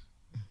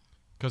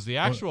 Because the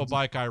actual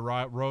bike I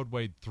rode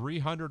weighed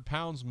 300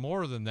 pounds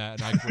more than that,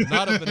 and I would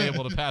not have been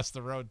able to pass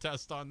the road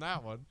test on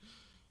that one.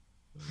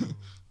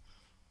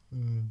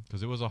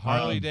 Because it was a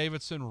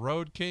Harley-Davidson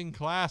Road King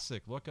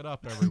Classic. Look it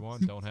up,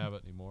 everyone. Don't have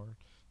it anymore.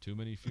 Too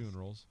many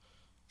funerals.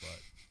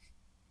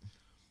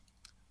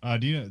 But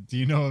do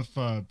you know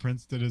if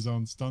Prince did his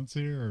own stunts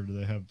here, or do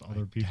they have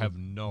other people? I have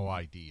no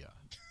idea.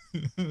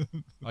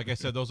 Like I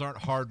said, those aren't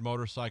hard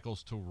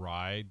motorcycles to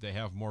ride. They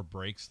have more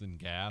brakes than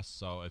gas,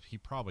 so if he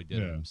probably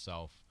did it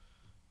himself,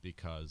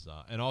 because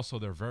and also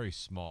they're very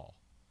small.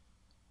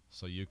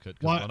 So you could,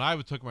 because when I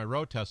took my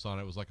road test on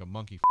it, it was like a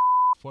monkey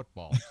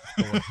football.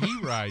 But when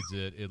he rides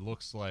it, it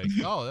looks like,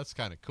 oh, that's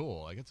kind of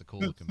cool. Like it's a cool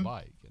looking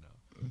bike, you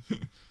know.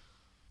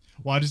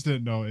 Well, I just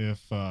didn't know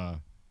if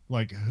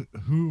like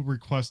who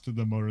requested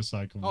the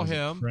motorcycle. Oh, Was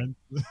him. Prince?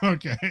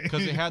 Okay,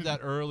 because he had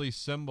that early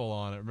symbol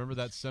on it. Remember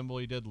that symbol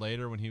he did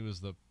later when he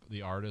was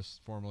the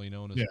artist formerly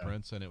known as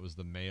Prince, and it was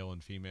the male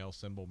and female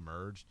symbol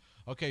merged.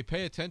 Okay,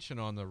 pay attention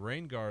on the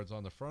rain guards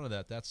on the front of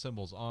that. That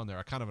symbol's on there,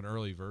 a kind of an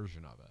early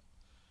version of it.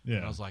 Yeah,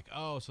 and I was like,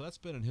 oh, so that's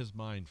been in his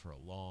mind for a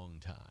long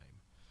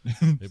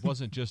time. It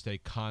wasn't just a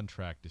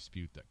contract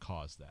dispute that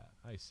caused that.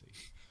 I see.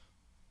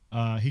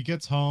 He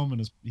gets home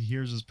and he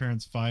hears his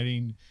parents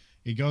fighting.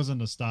 He goes in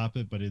to stop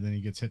it, but then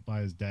he gets hit by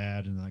his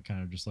dad, and that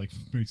kind of just like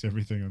makes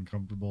everything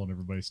uncomfortable, and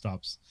everybody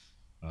stops,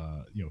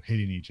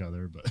 hitting each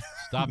other. But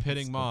stop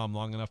hitting mom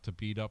long enough to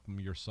beat up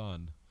your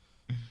son.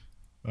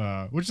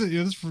 Which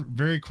this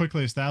very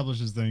quickly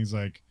establishes things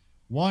like,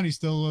 1, he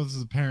still lives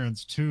with his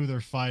parents. 2, they're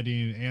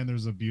fighting, and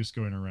there's abuse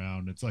going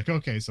around. It's like,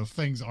 okay, so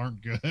things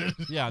aren't good.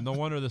 Yeah, no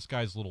wonder this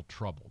guy's a little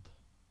troubled.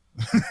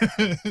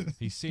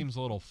 He seems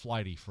a little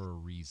flighty for a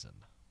reason.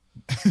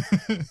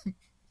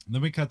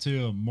 Then we cut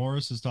to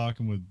Morris is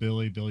talking with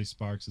Billy. Billy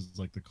Sparks is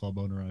like the club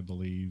owner, I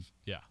believe.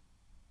 Yeah.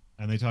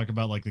 And they talk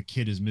about like the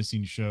kid is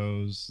missing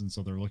shows, and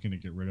so they're looking to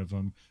get rid of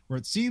him. Where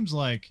it seems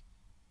like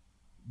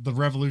the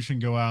Revolution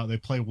go out, they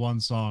play one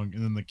song,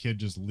 and then the kid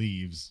just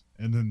leaves,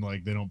 and then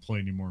like they don't play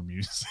any more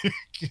music.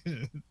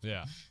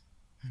 Yeah.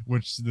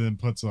 Which then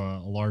puts a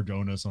large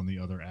onus on the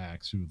other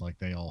acts, who like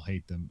they all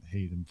hate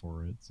him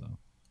for it. So,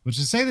 which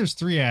is say there's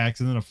 3 acts,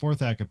 and then a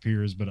 4th act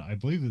appears, but I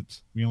believe that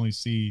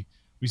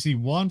we see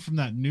one from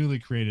that newly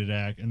created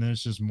act, and then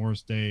it's just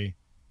Morris Day,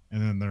 and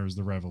then there's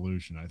the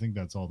Revolution. I think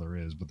that's all there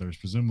is, but there's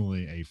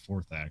presumably a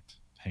 4th act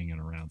hanging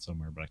around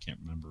somewhere, but I can't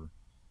remember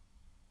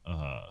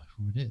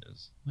who it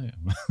is. Yeah.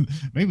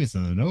 Maybe it's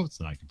in the notes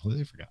and I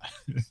completely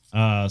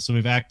forgot. So we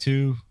have Act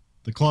 2,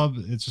 the club.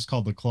 It's just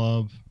called the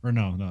Club, or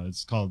no,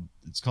 it's called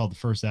the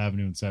First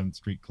Avenue and 7th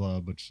Street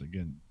Club, which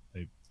again,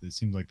 it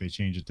seems like they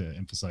changed it to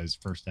emphasize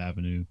First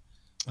Avenue.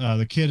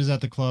 The kid is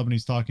at the club and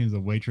he's talking to the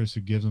waitress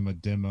who gives him a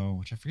demo,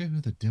 which I forget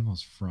who the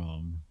demo's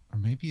from, or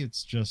maybe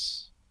it's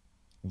just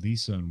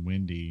Lisa and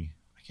Wendy.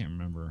 I can't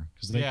remember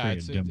because they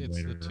created a demo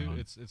later on.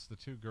 It's the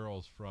 2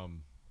 girls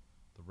from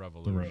the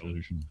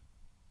Revolution.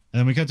 And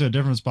then we cut to a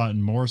different spot,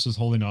 and Morris is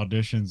holding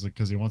auditions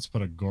because he wants to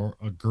put a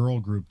girl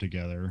group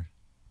together,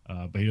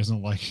 but he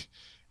doesn't like.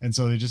 And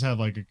so they just have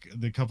like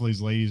the couple of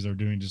these ladies are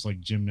doing just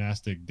like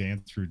gymnastic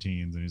dance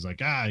routines. And he's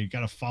like, you got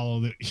to follow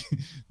the,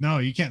 no,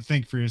 you can't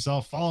think for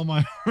yourself. Follow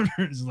my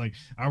orders. And like,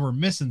 we're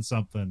missing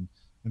something.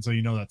 And so,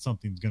 that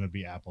something's going to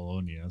be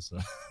Apollonia. So,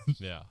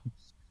 yeah.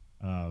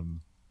 But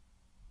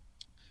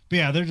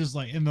yeah, they're just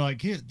like, and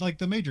like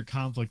the major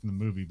conflict in the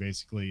movie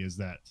basically is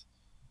that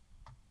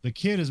the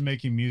kid is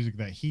making music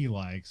that he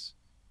likes,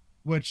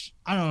 which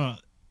I don't know.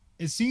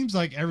 It seems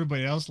like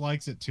everybody else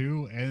likes it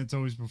too, and it's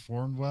always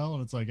performed well.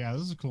 And it's like,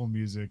 this is cool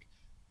music,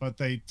 but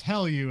they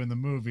tell you in the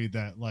movie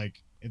that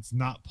like it's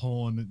not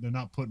they're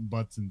not putting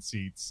butts in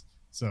seats,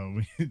 so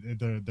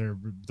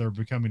they're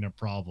becoming a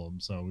problem.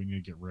 So we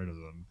need to get rid of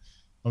them.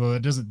 Although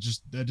that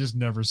just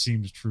never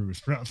seems true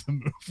throughout the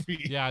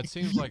movie. Yeah, it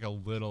seems like a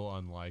little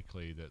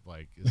unlikely that,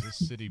 like, is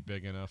this city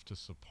big enough to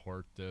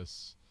support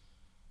this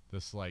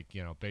like,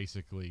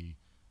 basically,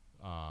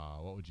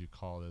 what would you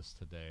call this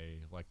today?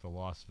 Like the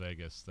Las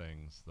Vegas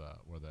things,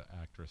 where the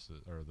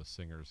actresses or the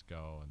singers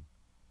go, and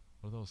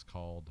what are those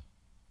called? Oh,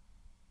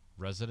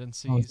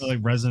 Residencies. so like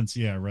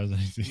residency, yeah,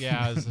 residency.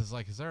 Yeah,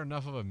 is there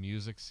enough of a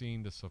music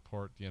scene to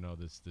support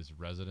this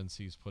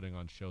residencies putting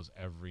on shows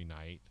every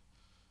night?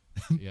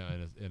 Yeah,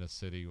 in a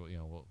city, what I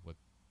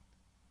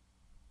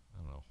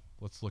don't know.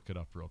 Let's look it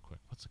up real quick.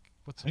 What's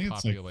the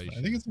population?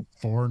 I think it's like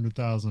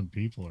 400,000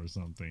 people or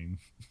something.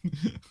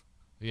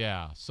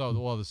 Yeah. So,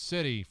 well, the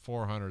city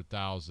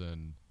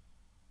 400,000,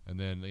 and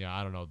then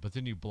I don't know. But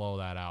then you blow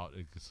that out,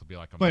 it'll be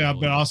like a But yeah,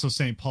 million. but also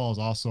St. Paul is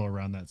also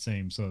around that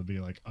same, so it'd be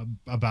like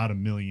about a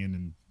million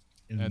in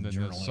And then the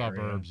general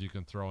suburbs, area. you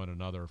can throw in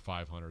another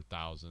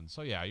 500,000.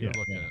 So yeah, you're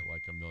looking at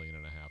like 1.5 million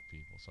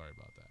people. Sorry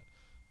about that.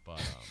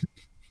 But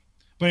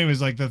But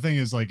anyways, like the thing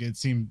is, like it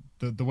seemed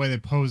the way they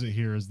pose it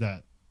here is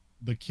that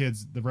the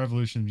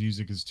Revolution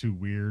music is too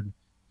weird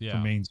for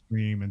yeah,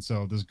 mainstream, and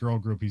so this girl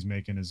group he's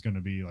making is going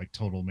to be like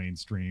total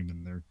mainstream,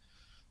 and they're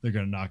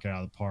going to knock it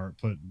out of the park,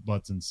 put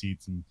butts in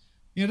seats, and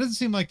it doesn't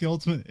seem like the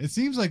ultimate. It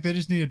seems like they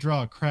just need to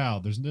draw a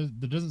crowd. There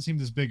doesn't seem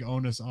this big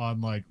onus on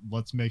like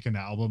let's make an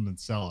album and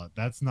sell it.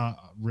 That's not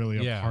really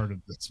a yeah. part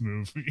of this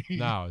movie.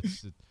 No,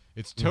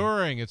 it's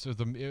touring.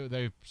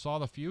 They saw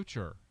the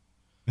future.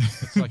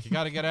 It's like you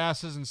got to get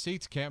asses and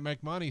seats. Can't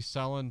make money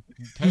selling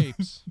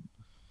tapes,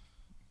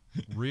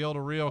 reel to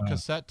reel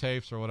cassette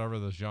tapes or whatever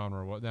the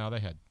genre was. Now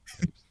they had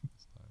tapes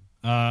this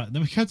time.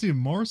 Then we got to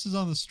Morris is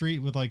on the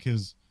street with like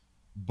his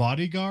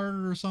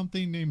bodyguard or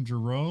something named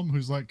Jerome,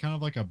 who's like kind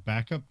of like a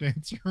backup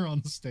dancer on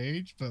the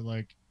stage, but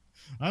like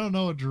I don't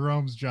know what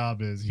Jerome's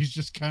job is. He's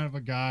just kind of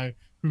a guy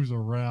who's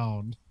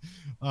around.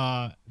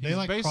 They He's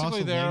like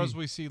basically there, as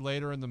we see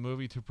later in the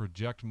movie, to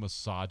project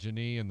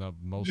misogyny in the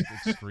most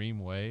extreme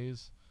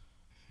ways.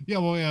 Yeah,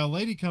 well, yeah, a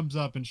lady comes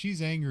up and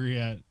she's angry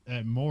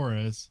at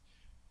Morris,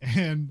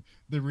 and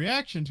the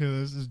reaction to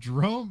this is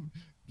Jerome,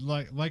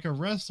 like a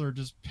wrestler,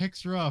 just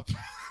picks her up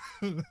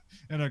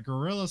in a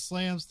gorilla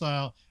slam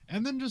style,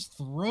 and then just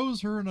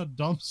throws her in a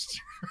dumpster.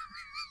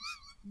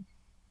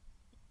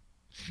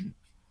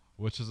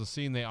 Which is a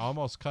scene they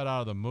almost cut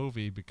out of the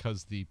movie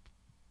because the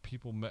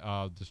people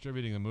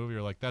distributing the movie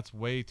are like, that's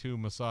way too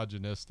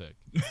misogynistic.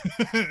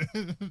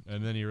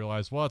 And then you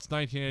realize, well, it's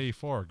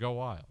 1984. Go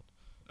wild.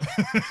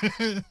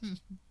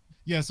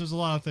 Yes, there's a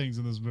lot of things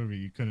in this movie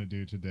you couldn't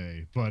do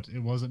today, but it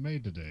wasn't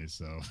made today,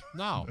 so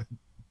No.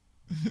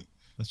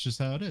 that's just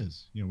how it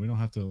is. We don't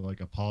have to like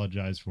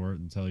apologize for it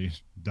and tell you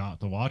not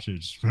to watch it.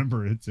 Just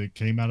remember it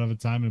came out of a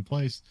time and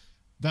place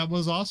that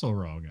was also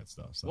wrong at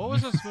stuff. So. What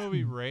was this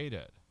movie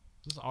rated?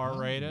 Is this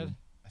R-rated?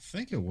 I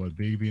think it would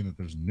be, being that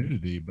there's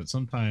nudity, but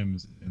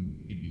sometimes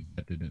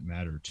that didn't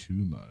matter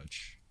too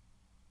much.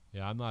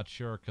 Yeah, I'm not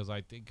sure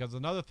because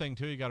another thing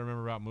too you got to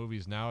remember about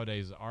movies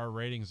nowadays, R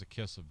rating's a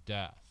kiss of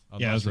death.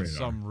 Unless it's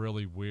some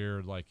really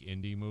weird like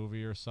indie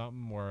movie or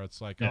something where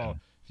it's like, oh,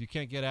 if you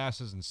can't get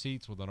asses and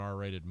seats with an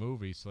R-rated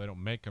movie, so they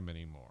don't make them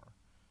anymore.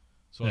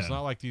 So it's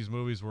not like these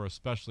movies were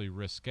especially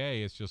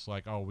risque. It's just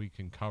like, oh, we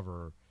can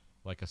cover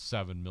like a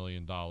 $7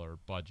 million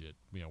budget.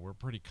 We're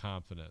pretty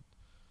confident.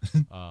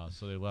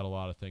 So they let a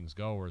lot of things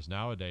go. Whereas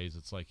nowadays,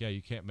 it's like, yeah,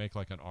 you can't make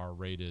like an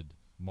R-rated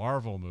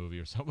Marvel movie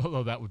or something,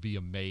 although that would be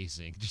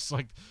amazing. Just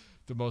like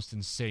the most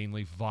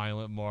insanely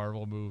violent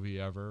Marvel movie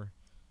ever.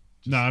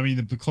 No, I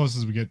mean, the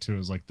closest we get to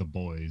is like The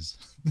Boys.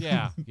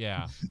 Yeah.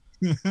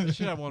 They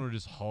should have one where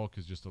just Hulk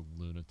is just a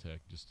lunatic,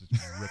 just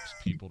rips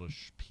people to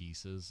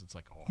pieces. It's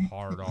like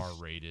hard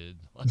R-rated.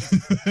 Like,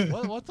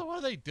 what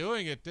are they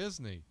doing at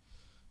Disney?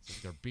 It's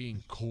like they're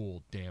being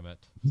cool, damn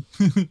it.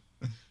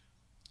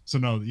 So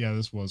no, yeah,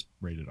 this was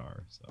rated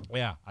R. So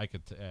yeah, I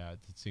could. It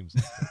seems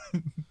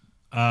like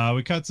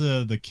we cut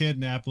to the kid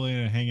and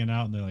Appleton hanging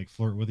out, and they like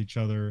flirt with each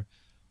other.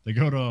 They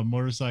go to a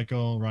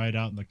motorcycle ride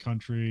out in the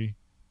country.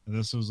 And I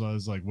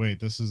was like, wait,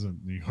 this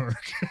isn't New York.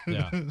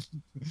 Yeah.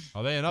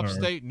 Are they in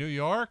upstate New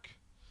York?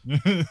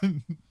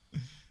 Find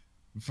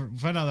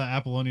out that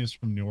Apollonia is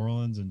from New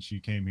Orleans, and she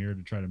came here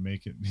to try to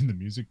make it in the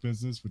music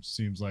business, which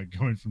seems like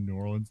going from New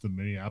Orleans to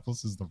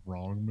Minneapolis is the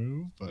wrong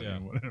move. But yeah.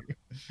 Whatever.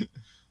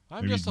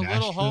 I'm just a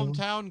little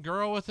hometown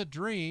girl with a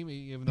dream,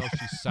 even though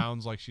she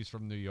sounds like she's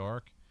from New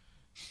York.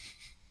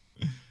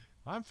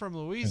 I'm from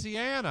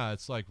Louisiana.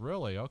 It's like,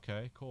 really?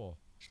 Okay, cool.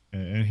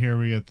 And here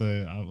we get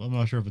I'm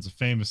not sure if it's a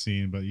famous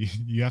scene, but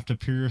you have to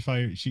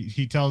purify.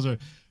 He tells her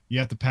you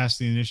have to pass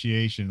the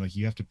initiation. Like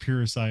you have to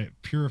purify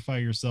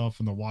yourself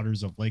in the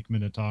waters of Lake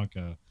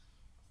Minnetonka.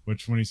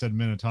 Which when he said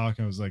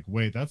Minnetonka, I was like,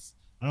 wait, that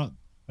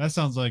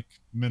sounds like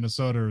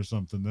Minnesota or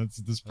something.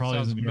 This probably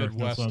isn't New York.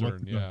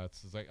 Midwestern. Yeah,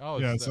 it's like, oh,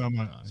 yeah,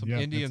 some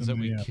Indians that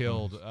we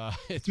killed.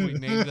 We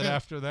named it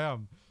after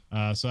them.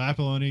 So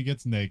Apollonia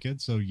gets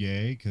naked, so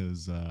yay,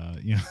 because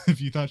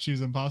if you thought she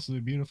was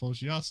impossibly beautiful,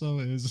 she also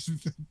is.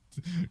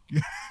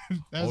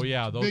 Oh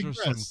yeah, those are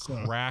some breasts,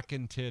 so.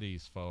 cracking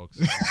titties, folks.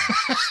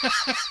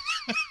 Just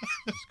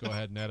go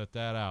ahead and edit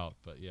that out.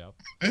 But yeah,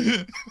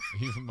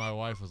 even my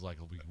wife was like,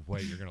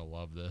 "Wait, you're gonna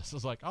love this." I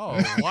was like,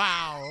 "Oh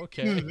wow,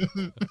 okay,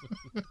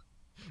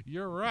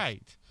 you're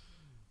right."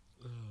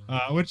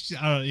 Which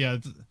yeah,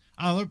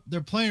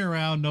 they're playing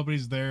around.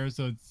 Nobody's there,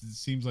 so it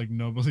seems like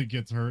nobody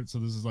gets hurt. So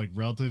this is like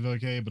relatively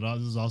okay, but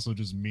this is also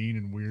just mean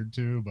and weird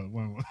too. But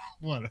what?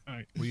 Well,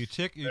 you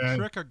trick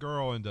a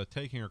girl into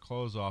taking her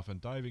clothes off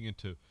and diving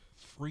into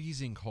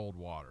freezing cold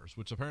waters,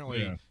 which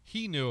apparently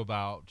he knew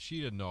about.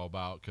 She didn't know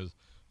about because,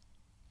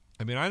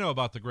 I mean, I know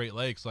about the Great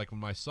Lakes. Like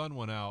when my son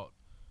went out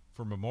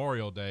for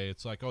Memorial Day,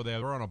 it's like, oh,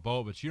 they're on a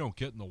boat, but you don't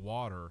get in the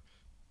water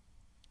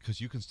because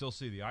you can still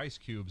see the ice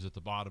cubes at the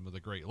bottom of the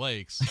Great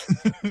Lakes,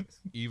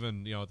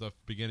 even at the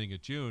beginning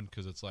of June,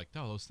 because it's like,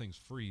 no, those things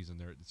freeze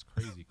and it's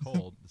crazy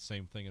cold. The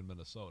same thing in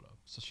Minnesota.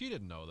 So she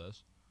didn't know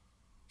this.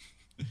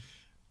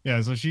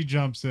 Yeah, so she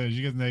jumps in,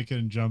 she gets naked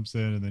and jumps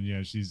in, and then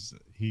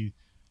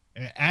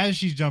as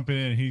she's jumping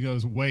in, he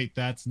goes, "Wait,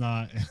 that's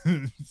not."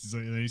 So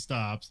then he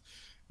stops,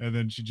 and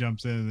then she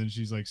jumps in, and then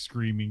she's like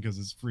screaming because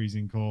it's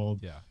freezing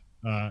cold. Yeah.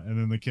 And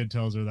then the kid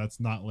tells her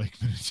that's not Lake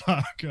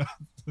Minnetonka.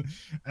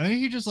 I think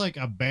he just like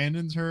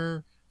abandons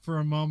her for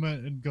a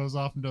moment and goes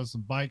off and does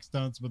some bike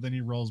stunts, but then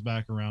he rolls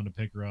back around to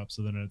pick her up,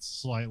 so then it's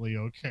slightly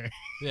okay.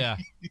 Yeah.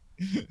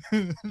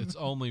 It's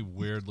only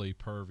weirdly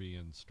pervy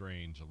and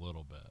strange a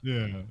little bit.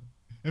 Yeah.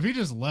 If he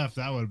just left,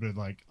 that would have been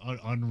like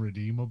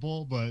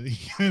unredeemable, but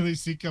at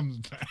least he comes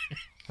back.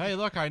 Hey,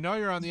 look, I know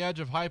you're on the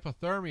edge of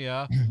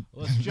hypothermia.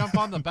 Let's jump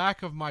on the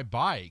back of my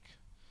bike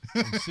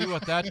and see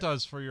what that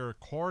does for your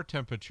core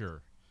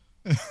temperature.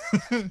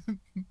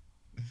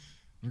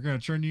 We're going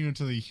to turn you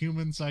into the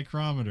human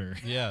psychrometer.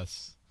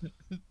 Yes.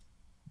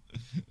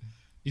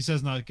 He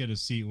says not to get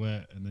his seat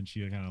wet, and then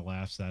she kind of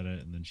laughs at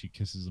it, and then she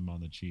kisses him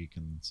on the cheek,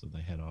 and so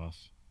they head off.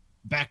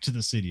 Back to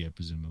the city,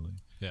 presumably.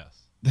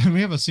 Yes. Then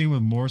we have a scene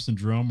with Morse and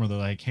Jerome where they're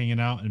like hanging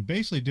out and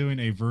basically doing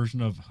a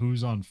version of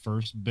Who's on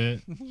First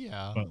bit.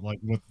 Yeah. But like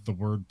with the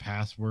word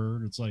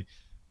password. It's like,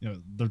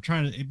 they're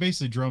trying to,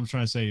 basically Jerome's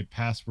trying to say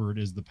password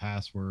is the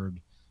password,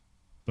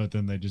 but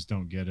then they just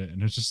don't get it.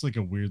 And it's just like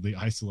a weirdly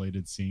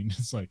isolated scene.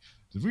 It's like,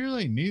 do we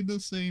really need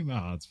this scene?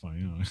 Oh, it's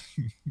fine.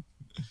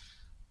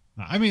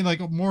 I mean, like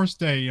Morse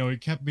Day, he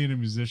kept being a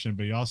musician,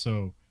 but he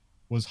also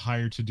was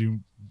hired to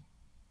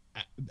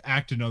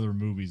act in other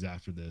movies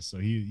after this. So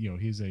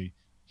he's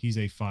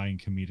a fine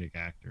comedic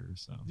actor.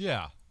 So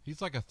yeah,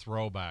 he's like a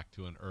throwback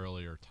to an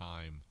earlier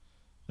time.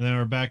 And then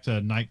we're back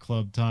to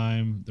nightclub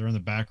time. They're in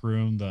the back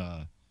room.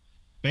 The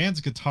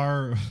band's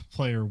guitar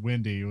player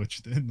Wendy,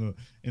 which in the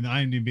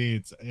IMDb,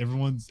 it's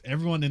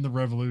everyone in the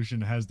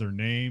Revolution has their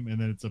name,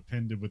 and then it's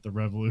appended with the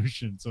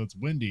Revolution. So it's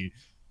Wendy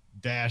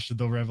dash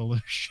the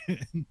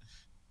Revolution.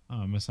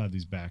 Oh, I must have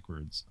these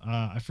backwards.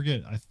 I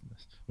forget.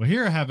 Well,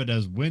 here I have it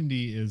as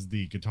Wendy is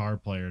the guitar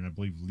player, and I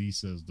believe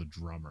Lisa is the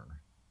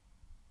drummer.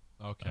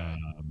 Okay.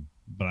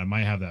 But I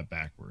might have that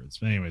backwards.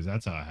 But anyways,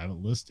 that's how I have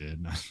it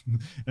listed. And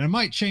it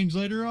might change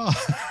later on.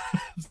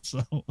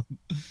 So,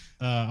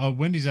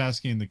 Wendy's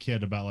asking the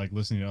kid about like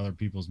listening to other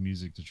people's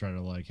music to try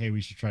to like, hey, we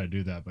should try to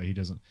do that. But he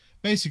doesn't.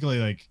 Basically,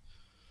 like,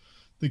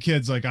 the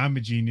kid's like, I'm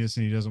a genius,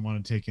 and he doesn't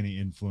want to take any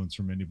influence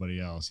from anybody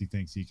else. He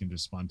thinks he can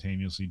just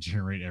spontaneously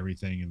generate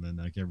everything, and then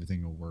like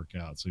everything will work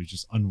out. So he's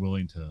just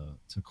unwilling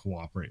to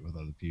cooperate with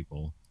other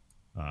people.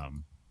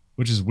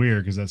 Which is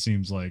weird because it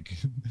seems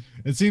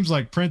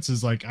like Prince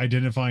is like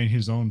identifying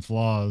his own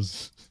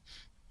flaws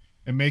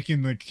and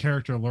making the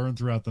character learn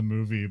throughout the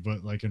movie,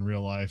 but like in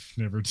real life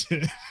never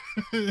did.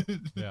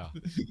 Yeah.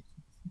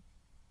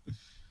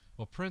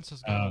 Well, Prince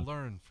is going to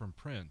learn from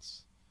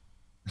Prince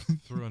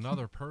through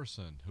another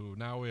person who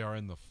now we are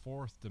in the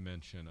fourth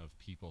dimension of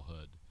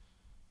peoplehood.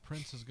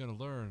 Prince is going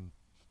to learn,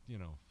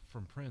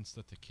 from Prince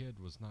that the kid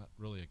was not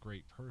really a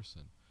great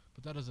person.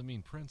 But that doesn't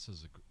mean Prince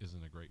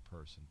isn't a great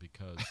person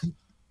because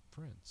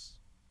Prince.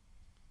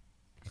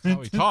 That's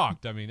how he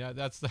talked. I mean,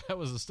 that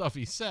was the stuff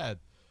he said.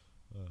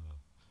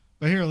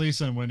 But here,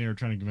 Lisa and Wendy are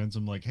trying to convince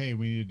him, like, hey,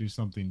 we need to do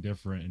something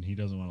different, and he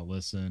doesn't want to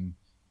listen.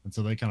 And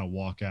so they kind of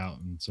walk out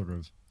and sort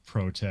of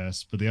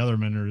protest. But the other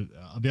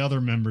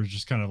members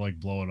just kind of like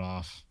blow it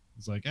off.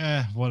 It's like,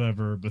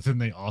 whatever. But then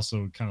they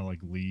also kind of like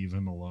leave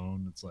him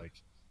alone. It's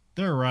like,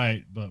 they're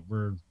right, but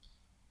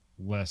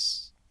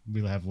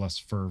we have less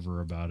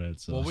fervor about it.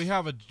 So. Well,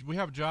 we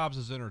have jobs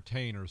as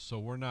entertainers, so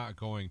we're not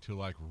going to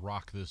like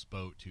rock this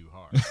boat too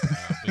hard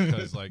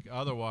because like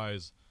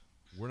otherwise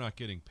we're not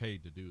getting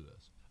paid to do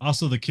this.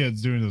 Also, the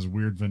kid's doing this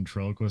weird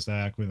ventriloquist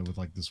act with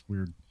like this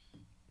weird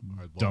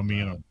dummy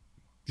and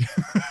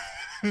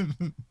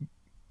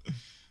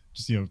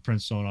just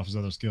Prince showing off his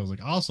other skills.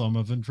 Like, also, I'm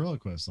a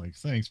ventriloquist. Like,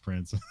 thanks,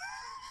 Prince.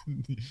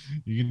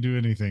 You can do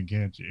anything,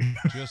 can't you?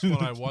 Just when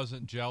I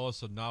wasn't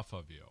jealous enough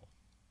of you.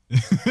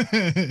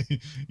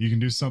 You can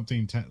do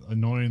something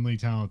annoyingly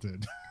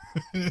talented.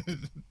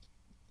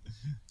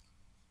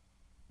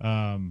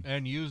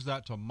 And use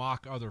that to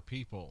mock other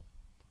people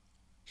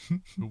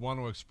who want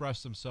to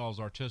express themselves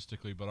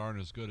artistically but aren't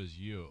as good as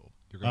you.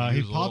 You're going to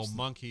use a little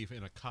monkey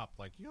in a cup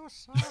like, you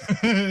suck.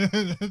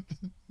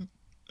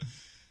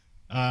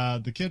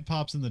 The kid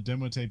pops in the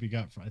demo tape he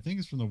got from, I think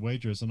it's from the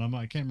waitress, and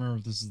I can't remember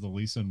if this is the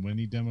Lisa and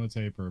Wendy demo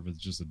tape or if it's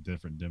just a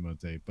different demo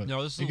tape. But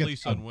no, this is the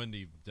Lisa and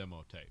Wendy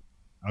demo tape.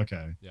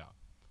 Okay. Yeah.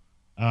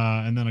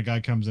 And then a guy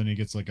comes in, he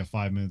gets like a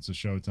 5 minutes of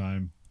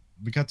showtime.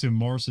 We cut to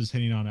Morris is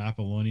hitting on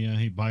Apollonia.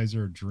 He buys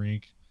her a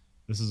drink.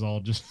 This is all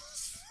just...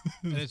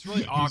 And it's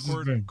really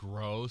awkward and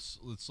gross.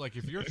 It's like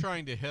if you're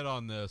trying to hit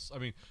on this, I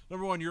mean,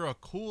 number one, you're a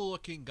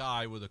cool-looking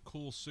guy with a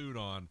cool suit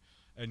on,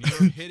 and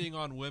your hitting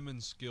on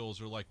women's skills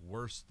are like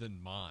worse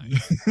than mine.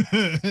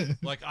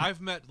 Like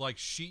I've met like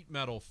sheet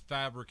metal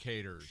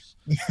fabricators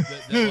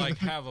that like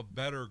have a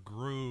better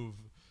groove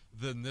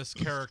than this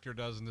character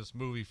does in this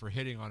movie for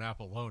hitting on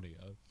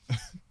Apollonia.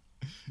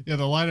 Yeah,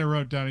 the line I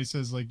wrote down, he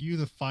says like, "You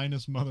the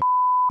finest mother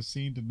I've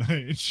seen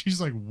tonight," and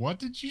she's like, "What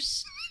did you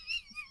say?"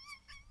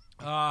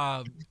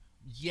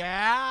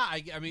 Yeah,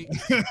 I mean,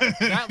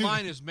 that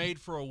line is made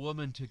for a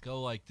woman to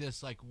go like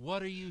this, like,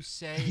 "What are you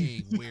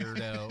saying,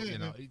 weirdo?" You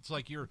know, it's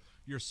like you're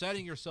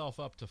setting yourself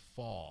up to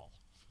fall.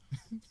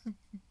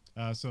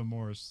 So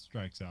Morris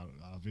strikes out,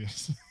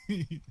 obviously.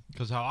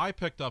 Because how I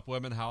picked up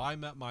women, how I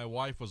met my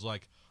wife was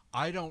like,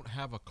 "I don't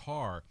have a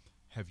car.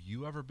 Have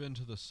you ever been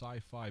to the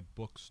sci-fi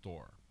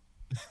bookstore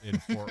in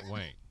Fort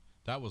Wayne?"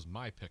 That was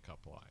my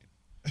pickup line.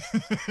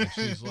 And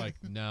she's like,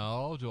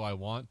 "No, do I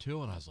want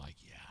to?" And I was like,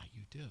 "Yeah,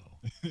 you do."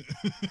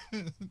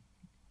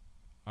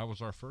 I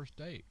was our first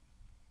date.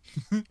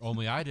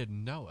 Only I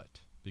didn't know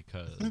it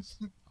because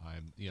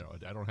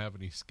I don't have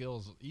any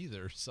skills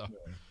either. So,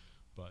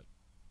 but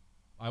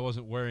I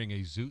wasn't wearing a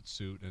zoot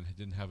suit and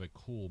didn't have a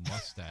cool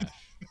mustache.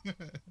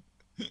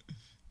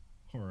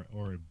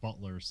 Or a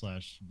butler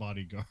 /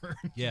 bodyguard.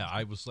 Yeah,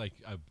 I was like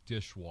a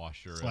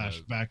dishwasher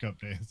 / backup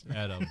dancer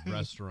at a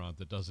restaurant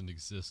that doesn't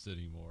exist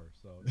anymore.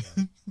 So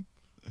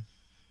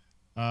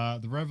yeah.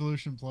 The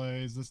Revolution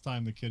plays. This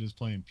time the kid is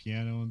playing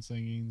piano and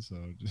singing. So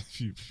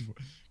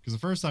because the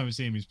first time we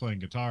see him, he's playing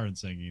guitar and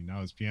singing.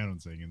 Now it's piano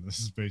and singing. This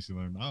is basically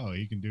learning. Oh,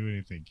 he can do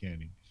anything, can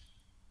he?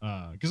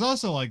 Because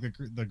also like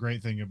the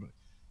great thing about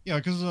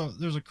because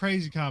there's a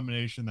crazy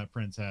combination that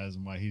Prince has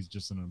and why he's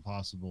just an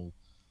impossible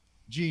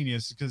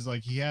genius, because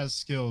like he has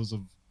skills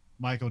of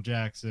Michael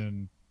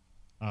Jackson,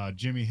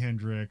 Jimi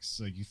Hendrix.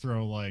 Like you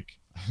throw like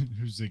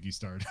who's Ziggy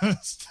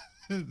Stardust?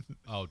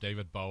 Oh,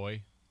 David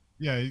Bowie.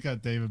 Yeah, he's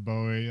got David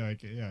Bowie.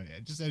 Like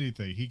just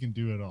anything, he can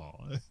do it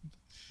all.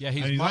 Yeah,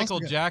 he's Michael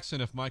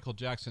Jackson if Michael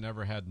Jackson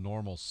ever had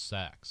normal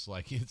sex.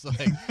 Like it's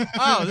like,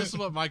 oh, this is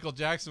what Michael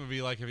Jackson would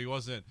be like if he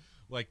wasn't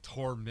like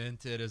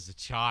tormented as a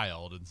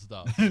child and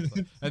stuff.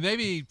 And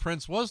maybe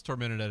Prince was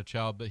tormented as a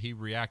child, but he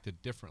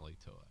reacted differently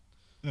to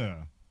it.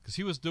 Yeah. Because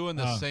he was doing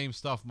the same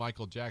stuff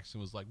Michael Jackson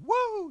was like,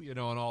 woo, and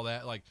all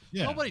that. Like,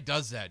 nobody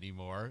does that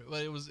anymore.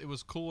 But it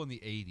was cool in the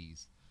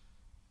 80s.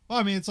 Well,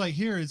 I mean, it's like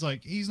here, it's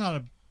like he's not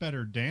a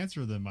better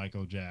dancer than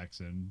Michael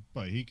Jackson,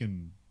 but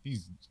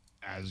he's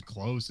as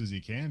close as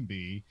he can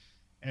be.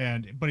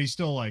 But he's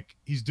still like,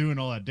 he's doing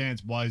all that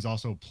dance while he's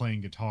also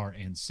playing guitar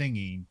and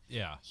singing.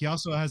 Yeah. He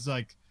also has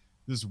like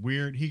this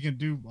weird, he can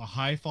do a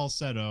high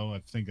falsetto. I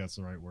think that's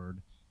the right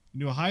word. He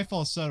can do a high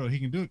falsetto. He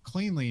can do it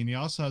cleanly. And he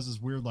also has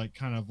this weird, like,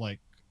 kind of like,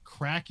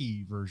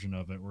 cracky version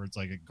of it where it's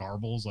like it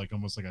garbles like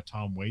almost like a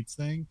Tom Waits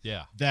thing.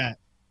 Yeah, that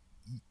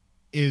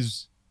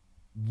is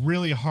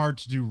really hard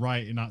to do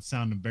right and not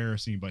sound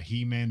embarrassing, but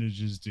he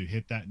manages to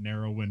hit that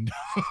narrow window.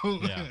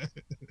 Yeah.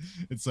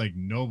 It's like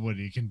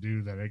nobody can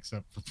do that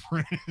except for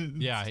Prince.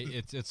 Yeah,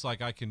 it's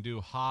like I can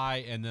do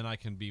high and then I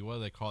can be, what do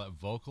they call it,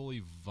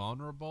 vocally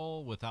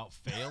vulnerable without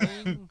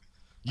failing.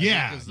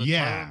 Yeah.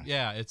 Term.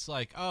 Yeah, it's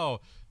like,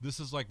 oh, this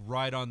is like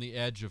right on the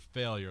edge of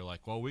failure.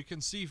 Like, well, we can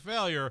see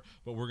failure,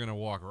 but we're going to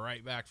walk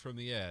right back from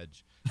the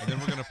edge. And then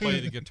we're going to play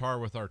the guitar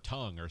with our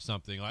tongue or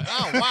something. Like,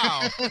 oh,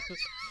 wow.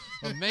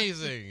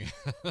 Amazing.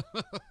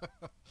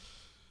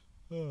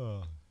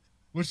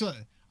 Which, I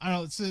don't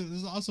know,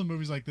 there's also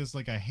movies like this,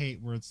 like I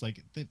hate, where it's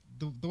like,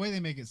 the way they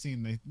make it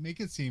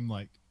seem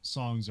like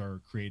songs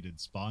are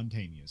created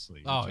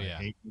spontaneously. Oh, I yeah.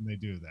 hate when they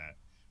do that.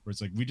 Where it's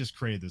like, we just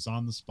created this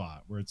on the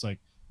spot. Where it's like,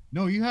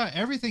 no, you have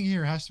everything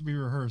here has to be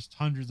rehearsed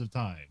hundreds of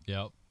times.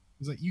 Yep.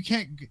 It's like you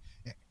can't.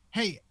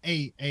 Hey,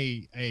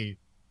 a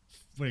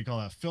what do you call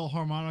that?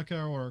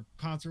 Philharmonica or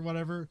concert,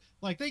 whatever.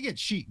 Like they get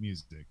sheet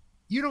music.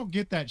 You don't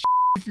get that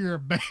if you're a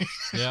band.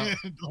 Yeah.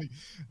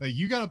 like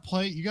you gotta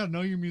play. You gotta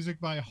know your music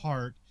by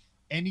heart,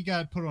 and you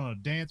gotta put on a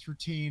dance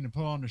routine and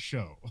put on a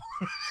show.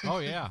 Oh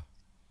yeah.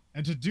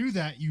 And to do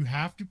that, you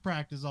have to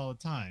practice all the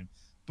time.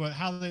 But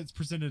how it's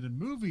presented in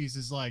movies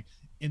is like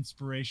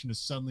inspiration is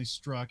suddenly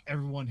struck,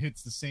 everyone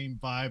hits the same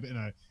vibe,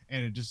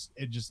 and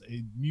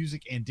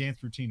music and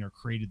dance routine are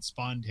created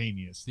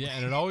spontaneously. Yeah,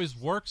 and it always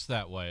works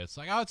that way. It's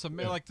like, oh, it's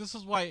like this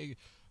is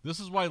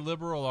why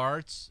liberal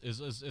arts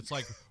is it's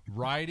like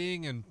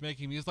writing and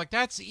making music. Like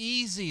that's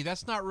easy.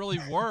 That's not really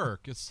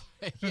work. It's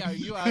like, yeah, are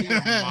you out of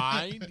your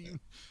mind? Do you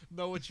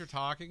know what you're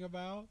talking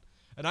about?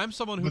 And I'm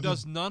someone who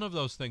does none of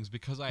those things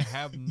because I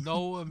have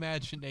no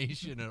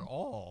imagination at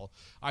all.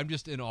 I'm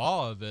just in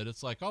awe of it.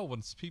 It's like, oh,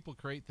 when people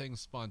create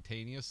things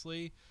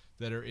spontaneously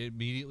that are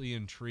immediately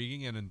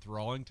intriguing and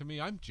enthralling to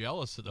me, I'm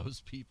jealous of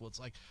those people. It's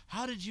like,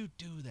 how did you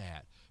do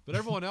that? But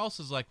everyone else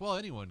is like, well,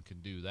 anyone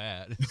can do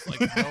that. It's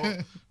like,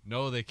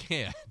 no, they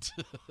can't.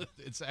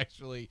 It's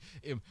actually,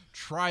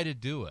 try to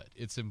do it.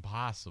 It's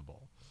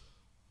impossible.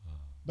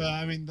 But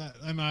I mean,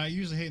 I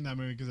usually hate in that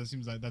movie because it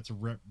seems like that's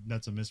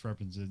a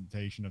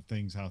misrepresentation of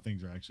how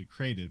things are actually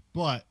created.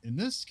 But in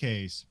this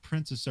case,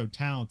 Prince is so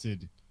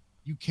talented,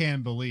 you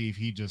can believe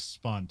he just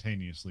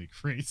spontaneously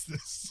creates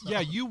this stuff. Yeah,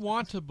 you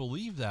want to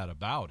believe that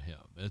about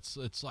him.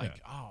 It's like,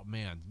 oh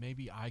man,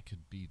 maybe I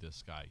could be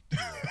this guy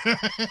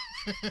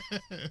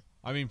too.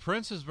 I mean,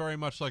 Prince is very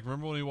much like,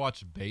 remember when we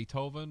watched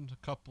Beethoven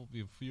a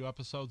few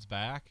episodes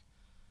back?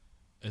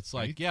 It's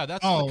like, yeah,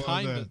 that's the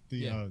kind of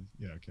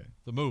okay,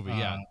 the movie,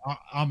 yeah,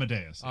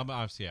 Amadeus,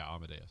 Amadeus,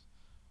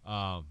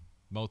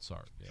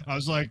 Mozart. Yeah. I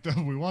was like,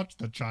 we watched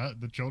the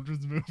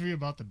children's movie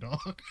about the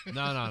dog.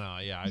 No,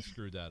 yeah, I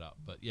screwed that up,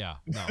 but yeah,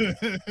 no,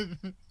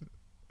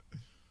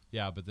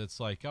 yeah, but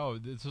it's like, oh,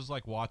 this is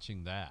like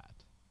watching that.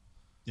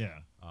 Yeah,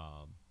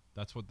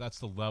 that's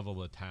the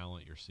level of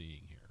talent you're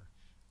seeing here.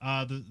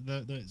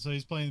 So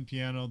he's playing the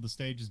piano. The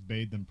stage is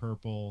bathed in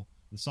purple.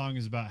 The song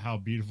is about how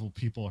beautiful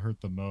people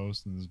hurt the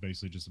most, and it's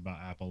basically just about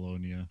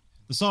Apollonia.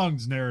 The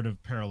song's narrative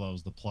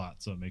parallels the plot,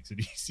 so it makes it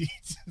easy.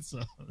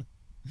 So,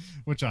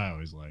 which I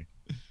always like.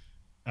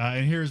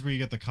 And here's where you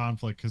get the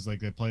conflict, because like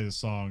they play the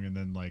song, and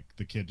then like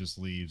the kid just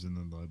leaves, and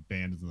then the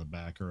band is in the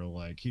back are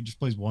like, he just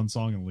plays one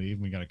song and leave,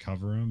 and we got to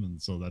cover him,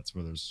 and so that's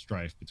where there's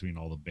strife between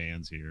all the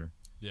bands here.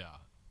 Yeah.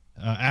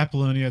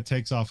 Apollonia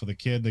takes off with the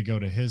kid. They go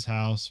to his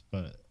house,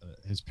 but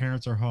his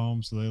parents are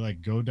home, so they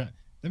like go down.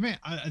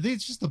 I think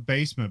it's just the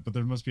basement, but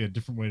there must be a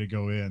different way to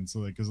go in.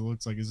 So, because it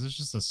looks like, is this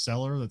just a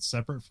cellar that's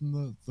separate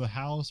from the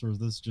house, or is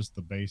this just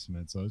the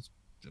basement? So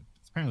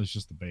apparently it's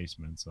just the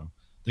basement. So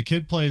the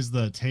kid plays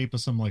the tape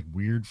of some like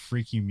weird,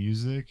 freaky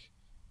music,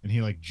 and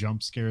he like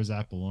jump scares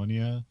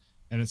Apollonia,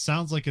 and it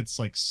sounds like it's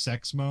like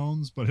sex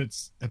moans, but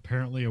it's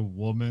apparently a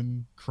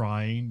woman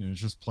crying, and it's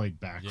just played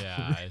backwards.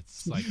 Yeah,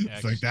 it's like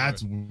it's like,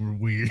 that's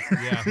weird.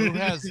 Yeah, who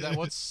has that?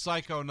 What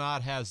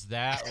psychonaut has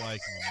that like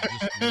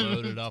just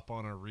loaded up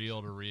on a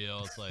reel to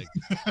reel? It's like,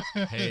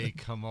 hey,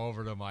 come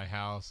over to my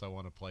house. I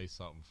want to play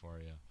something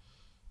for you.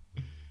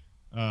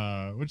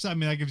 Which, I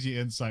mean, that gives you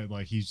insight,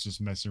 like he's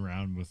just messing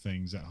around with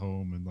things at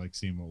home and like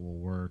seeing what will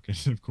work.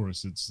 And of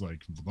course it's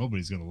like,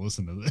 nobody's gonna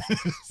listen to this.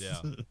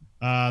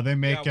 Yeah. They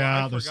make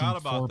out. I forgot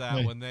about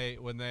that when they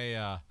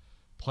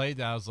played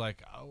that. I was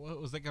like,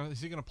 what was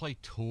is he gonna play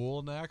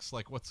Tool next?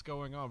 Like, what's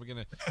going on? We're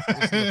gonna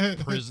listen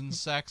to prison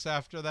sex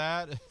after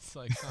that? It's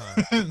like,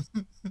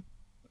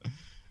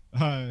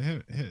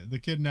 the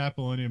kid and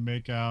Apollonia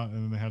make out,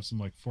 and then they have some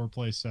like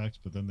foreplay sex,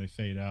 but then they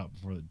fade out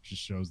before it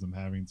just shows them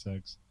having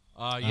sex.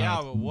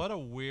 But what a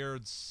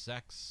weird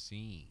sex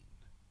scene.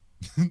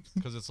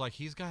 Because it's like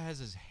has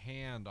his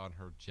hand on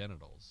her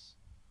genitals.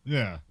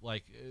 Yeah.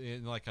 Like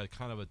in like a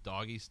kind of a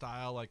doggy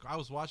style. Like I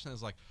was watching it, I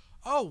was like,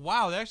 oh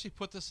wow, they actually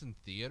put this in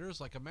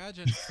theaters. Like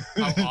imagine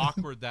how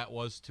awkward that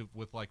was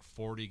with like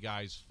 40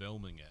 guys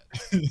filming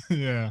it.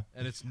 Yeah.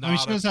 And it's not. I mean,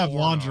 she does have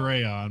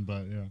lingerie on,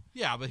 but yeah.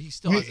 Yeah, but he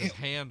still has his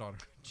hand on her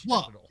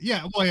genital.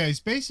 Well, yeah, he's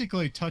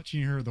basically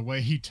touching her the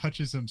way he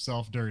touches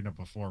himself during a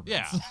performance.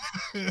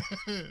 Yeah.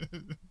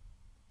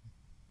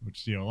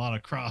 Which, a lot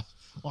of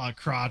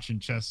crotch and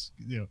chest,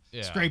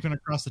 scraping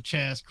across the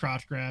chest,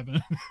 crotch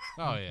grabbing.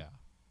 Oh yeah.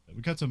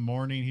 We cut to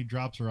morning. He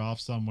drops her off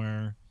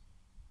somewhere.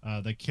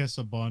 They kiss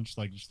a bunch,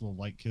 like just little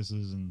light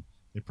kisses, and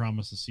they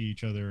promise to see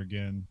each other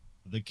again.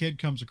 The kid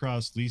comes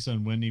across Lisa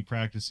and Wendy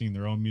practicing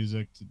their own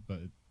music, but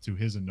to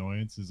his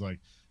annoyance, is like,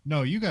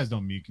 "No, you guys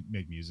don't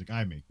make music.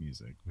 I make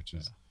music," which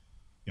is,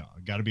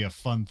 got to be a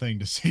fun thing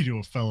to say to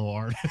a fellow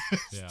artist.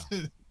 Yeah.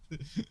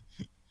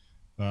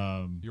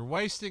 You're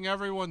wasting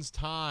everyone's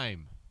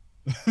time,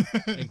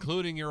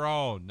 including your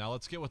own. Now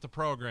let's get with the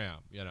program.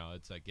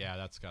 It's like, yeah,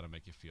 that's got to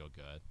make you feel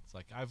good. It's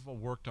like, I've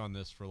worked on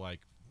this for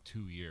like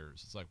 2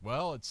 years. It's like,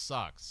 well, it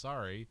sucks.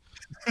 Sorry.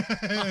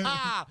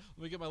 Let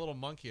me get my little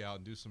monkey out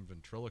and do some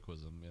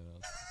ventriloquism.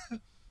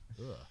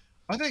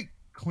 I think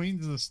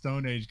Queens of the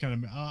Stone Age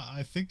kind of.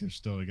 I think they're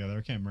still together.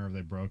 I can't remember if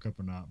they broke up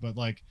or not. But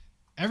like,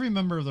 every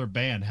member of their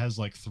band has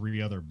like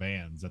 3 other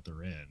bands that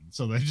they're in,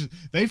 so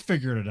they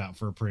figured it out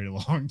for a pretty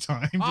long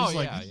time.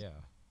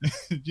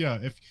 Yeah.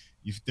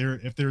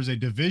 If there's a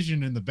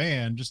division in the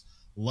band, just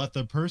let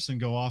the person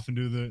go off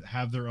and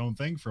have their own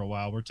thing for a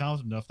while. We're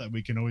talented enough that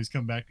we can always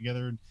come back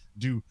together and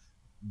do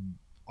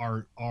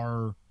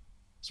our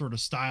sort of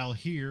style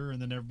here,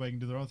 and then everybody can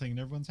do their own thing, and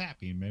everyone's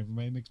happy, and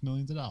everybody makes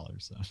millions of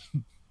dollars.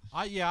 So.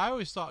 I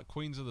always thought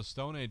Queens of the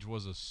Stone Age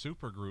was a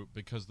super group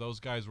because those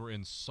guys were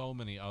in so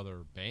many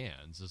other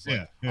bands. It's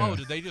like, oh,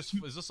 did they just?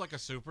 Is this like a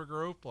super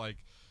group? Like,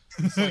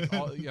 it's like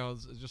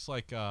it's just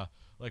like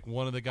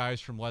one of the guys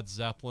from Led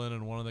Zeppelin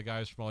and one of the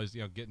guys from all these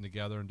getting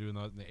together and doing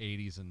that in the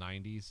 80s and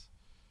 90s.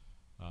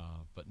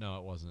 But no,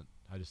 it wasn't.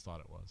 I just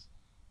thought it was.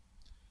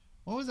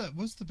 what was that?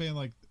 What's the band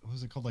like? What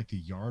was it called? Like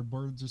the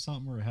Yardbirds or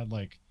something? Where it had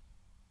like,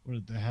 what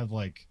did they have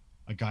like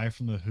a guy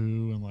from the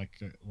Who and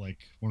like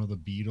one of the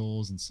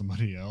Beatles and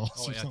somebody else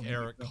Oh, or like something.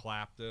 Eric Like that?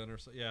 Clapton or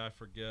so. Yeah, I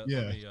forget. Let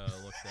Yeah. me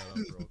look that up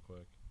real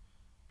quick.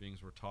 Being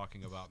we're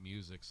talking about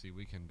music, see,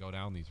 we can go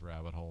down these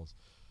rabbit holes.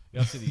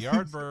 Yeah, see, the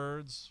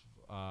Yardbirds,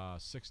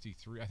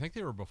 63. I think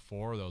they were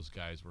before those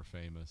guys were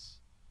famous.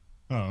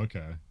 Oh,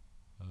 okay.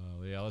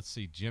 Yeah, let's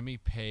see. Jimmy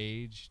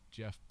Page,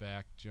 Jeff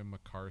Beck, Jim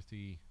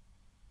McCarthy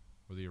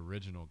were the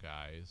original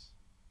guys.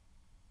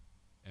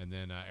 And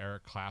then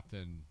Eric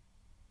Clapton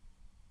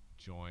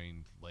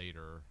joined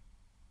later.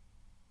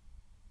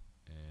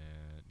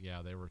 And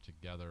yeah, they were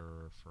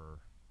together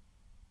for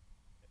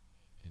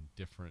in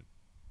different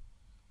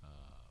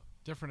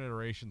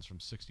iterations from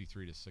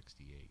 63 to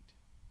 68.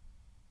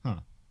 Huh.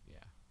 Yeah.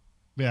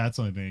 Yeah, that's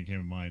the only thing that came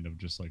to mind of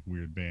just like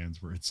weird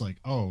bands where it's like,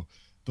 oh,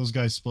 those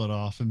guys split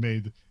off and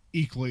made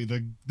equally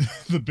the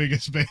the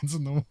biggest bands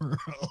in the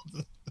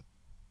world.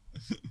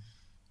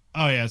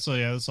 Oh yeah, so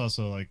yeah, it's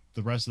also like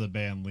the rest of the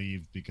band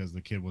leave because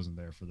the kid wasn't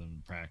there for them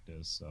in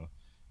practice. So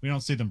we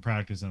don't see them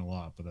practicing a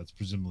lot, but that's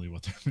presumably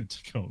what they're meant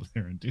to go over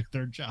there and do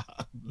their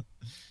job.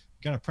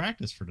 Got to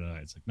practice for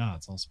tonight. It's like, nah,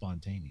 it's all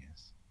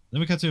spontaneous. Then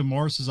we cut to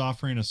Morris is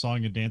offering a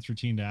song and dance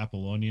routine to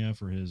Apollonia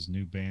for his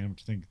new band,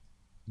 which I think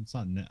it's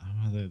not.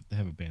 I don't know. They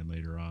have a band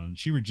later on.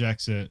 She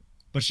rejects it,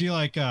 but she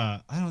like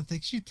I don't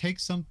think she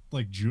takes some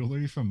like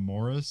jewelry from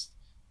Morris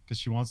because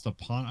she wants to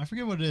pawn. I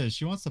forget what it is.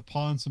 She wants to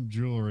pawn some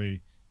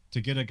jewelry to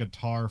get a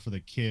guitar for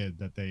the kid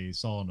that they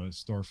saw in a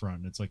storefront.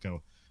 And it's like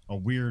a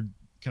weird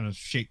kind of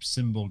shaped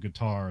cymbal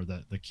guitar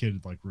that the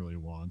kid like really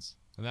wants.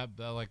 And that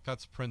like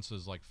that's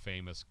Prince's like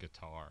famous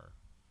guitar.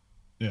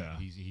 Yeah.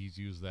 He's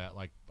used that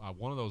like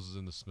one of those is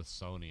in the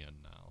Smithsonian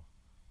now.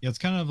 Yeah, it's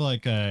kind of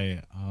like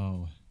a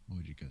what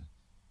would you go?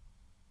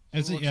 So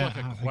it looks yeah, like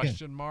a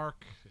question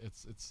mark.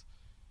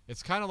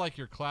 It's kind of like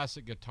your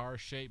classic guitar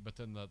shape, but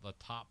then the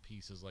top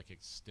piece is like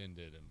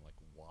extended and like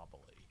wobbly.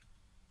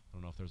 I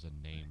don't know if there's a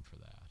name for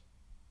that.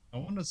 I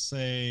want to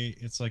say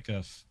it's like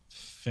a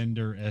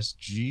Fender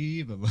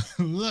SG, but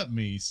let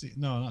me see.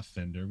 No, not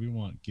Fender. We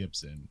want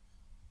Gibson.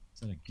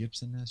 Is that a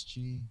Gibson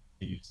SG?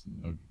 I used to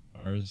know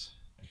guitars.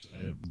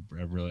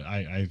 Actually,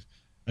 I've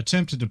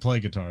attempted to play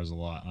guitars a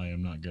lot. I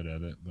am not good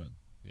at it, but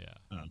yeah,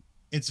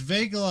 it's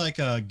vaguely like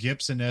a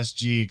Gibson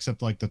SG,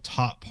 except like the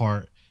top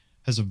part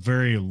has a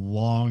very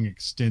long,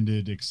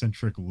 extended,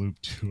 eccentric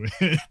loop to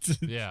it.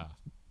 yeah,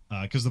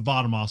 because the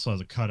bottom also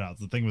has a cutout.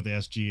 The thing with the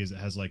SG is it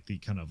has like the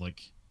kind of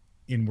like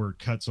inward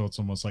cut, so it's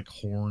almost like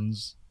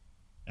horns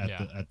at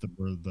the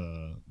where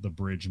the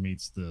bridge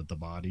meets the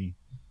body.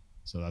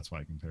 So that's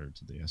why I compared it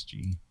to the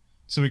SG.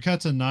 So we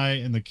cut to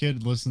night, and the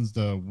kid listens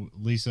to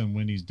Lisa and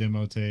Wendy's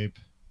demo tape,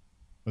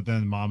 but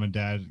then mom and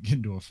dad get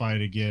into a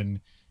fight again.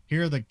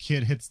 Here, the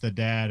kid hits the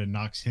dad and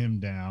knocks him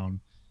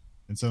down,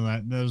 and so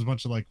there's a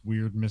bunch of like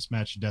weird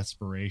mismatched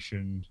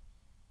desperation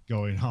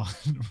going on.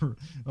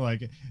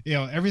 Like, you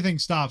know, everything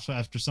stops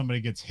after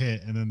somebody gets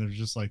hit, and then there's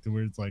just like the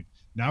weird like,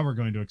 now we're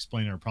going to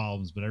explain our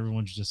problems, but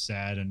everyone's just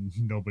sad and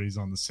nobody's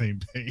on the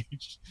same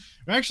page.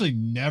 We actually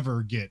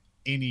never get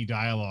any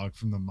dialogue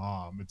from the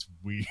mom. It's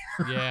weird.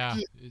 yeah.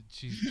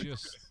 She's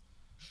just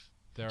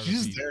there.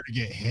 She's just there to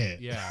get hit.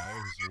 Yeah, it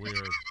was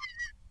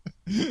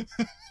weird.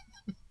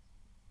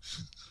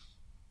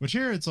 Which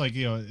here it's like,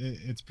 you know,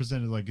 it's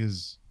presented like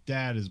his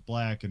dad is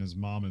black and his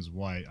mom is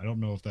white. I don't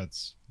know if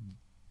that's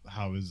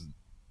how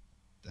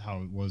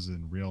it was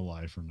in real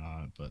life or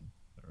not, but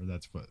or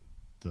that's what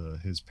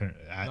his parent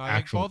No, I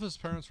think both his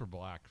parents were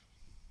black.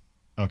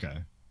 Okay.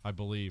 I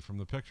believe from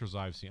the pictures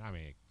I've seen. I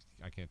mean,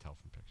 I can't tell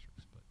from pictures,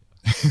 but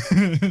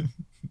yeah.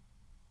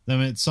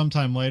 Then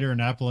sometime later,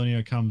 and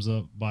Apollonia comes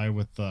up by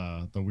with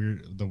the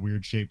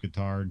weird shaped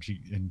guitar,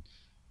 and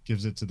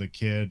gives it to the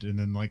kid, and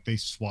then like they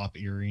swap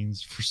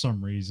earrings for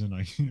some reason.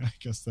 I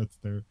guess that's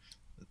their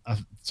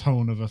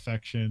tone of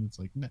affection. It's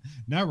like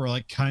now we're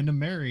like kind of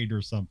married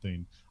or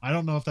something. I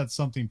don't know if that's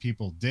something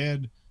people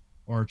did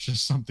or it's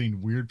just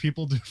something weird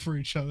people do for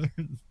each other.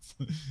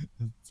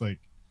 It's like,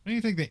 when do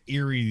you think the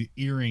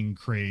earring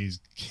craze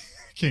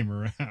came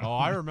around? Oh,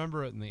 I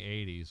remember it in the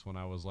 80s when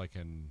I was like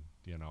in,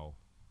 you know,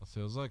 let's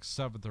say it was like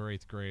 7th or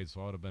 8th grade,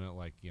 so I would have been at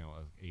like, you know,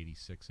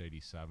 86,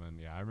 87.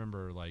 Yeah, I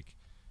remember like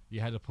you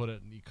had to put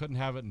it, you couldn't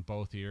have it in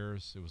both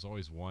ears. It was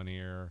always one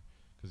ear,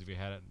 because if you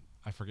had it,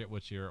 I forget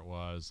which ear it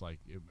was, like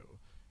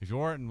if you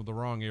wore it in the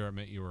wrong ear, it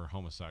meant you were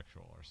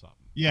homosexual or something.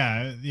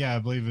 Yeah, I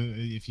believe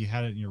if you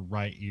had it in your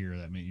right ear,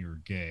 that meant you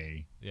were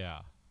gay. Yeah.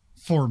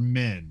 For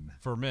men.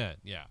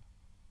 Yeah.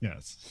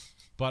 Yes.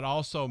 But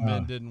also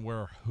men didn't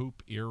wear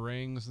hoop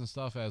earrings and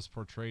stuff as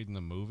portrayed in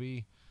the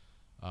movie.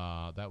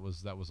 That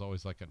was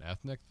always like an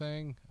ethnic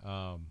thing.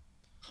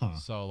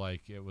 So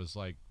like it was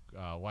like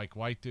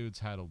white dudes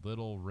had a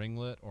little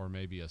ringlet or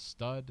maybe a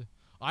stud.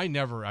 I've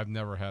never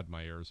had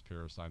my ears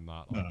pierced. I'm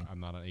not an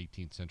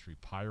 18th century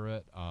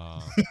pirate.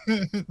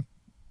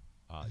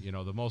 You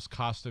know, the most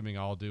costuming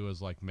I'll do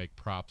is like make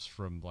props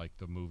from like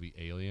the movie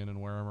Alien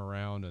and wear them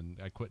around, and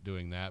I quit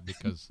doing that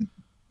because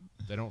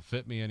They don't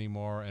fit me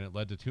anymore, and it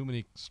led to too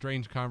many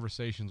strange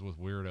conversations with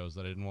weirdos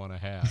that I didn't want to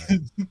have.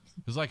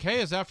 It's like,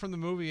 hey, is that from the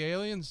movie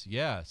Aliens?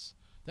 Yes.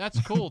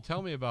 That's cool.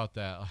 Tell me about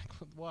that. Like,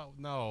 well,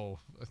 no.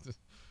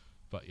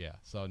 But yeah,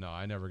 so no,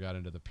 I never got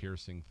into the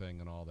piercing thing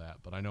and all that.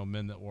 But I know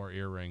men that wore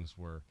earrings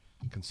were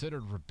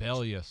considered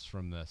rebellious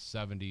from the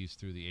 70s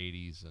through the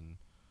 80s. And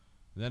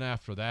then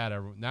after that,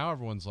 now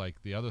everyone's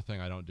like, the other thing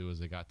I don't do is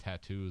they got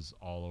tattoos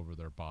all over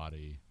their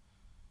body.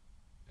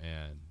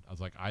 And I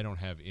was like, I don't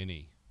have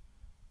any,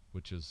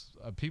 which is,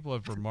 people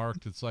have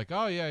remarked, it's like,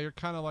 oh yeah, you're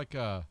kind of like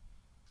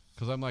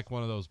because I'm like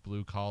one of those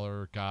blue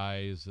collar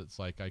guys. It's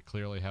like I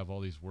clearly have all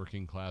these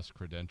working class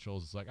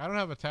credentials. It's like, I don't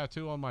have a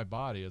tattoo on my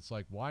body. It's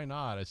like, why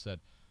not? I said,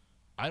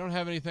 I don't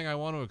have anything I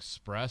want to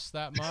express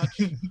that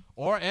much,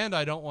 and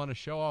I don't want to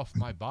show off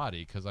my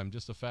body because I'm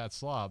just a fat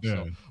slob. Yeah.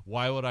 So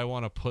why would I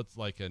want to put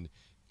like an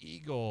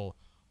eagle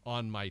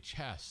on my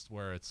chest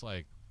where it's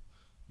like,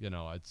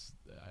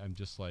 I'm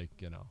just like,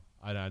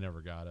 I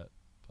never got it,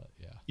 but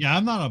yeah. Yeah,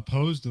 I'm not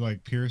opposed to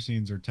like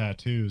piercings or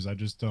tattoos. I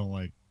just don't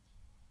like.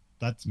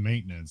 That's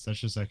maintenance. That's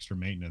just extra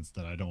maintenance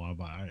that I don't want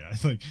to buy.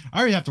 I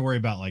already have to worry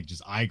about like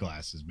just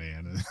eyeglasses,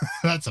 man.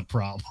 That's a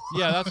problem.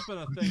 Yeah, that's been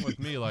a thing with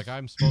me. Like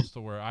I'm supposed to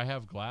wear. I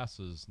have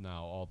glasses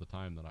now all the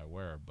time that I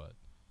wear, but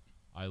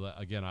I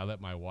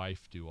let my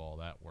wife do all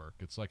that work.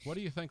 It's like, what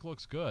do you think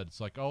looks good? It's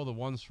like, oh, the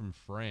ones from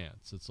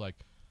France. It's like,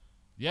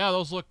 yeah,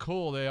 those look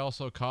cool. They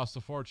also cost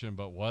a fortune,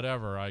 but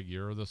whatever.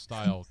 You're the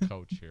style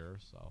coach here,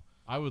 so.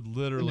 I would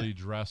literally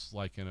dress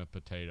like in a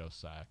potato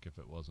sack if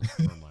it wasn't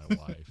for my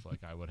wife. Like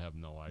I would have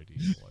no idea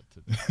what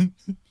to do.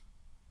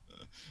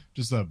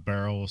 Just a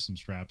barrel with some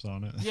straps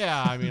on it.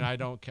 Yeah, I mean, I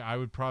don't care. I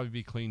would probably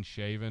be clean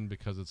shaven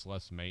because it's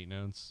less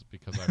maintenance.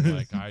 Because I'm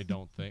like, I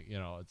don't think,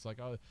 it's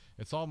like, oh,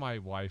 it's all my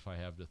wife I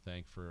have to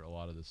thank for a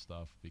lot of this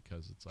stuff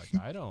because it's like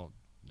I don't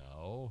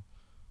know.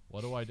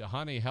 What do I do?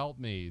 Honey, help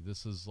me.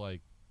 This is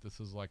like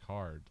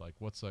hard. Like,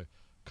 what's a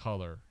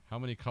color? How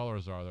many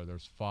colors are there?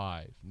 There's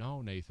 5.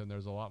 No, Nathan,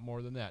 there's a lot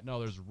more than that. No,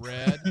 there's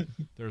red,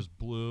 there's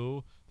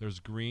blue, there's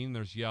green,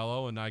 there's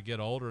yellow, and I get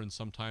older and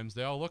sometimes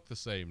they all look the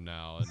same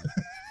now.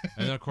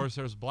 And then of course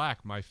there's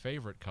black, my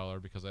favorite color,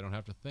 because I don't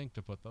have to think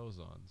to put those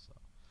on.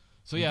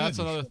 So yeah, that's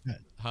another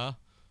huh?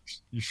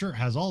 Your shirt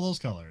has all those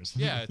colors.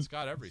 Yeah, it's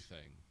got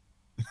everything.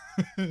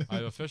 I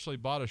officially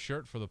bought a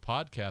shirt for the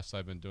podcast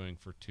I've been doing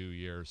for 2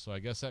 years, so I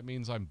guess that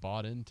means I'm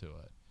bought into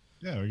it.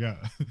 Yeah, we got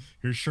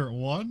here's shirt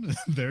 1,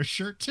 there's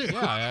shirt 2.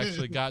 Yeah, I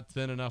actually got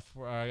thin enough.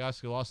 I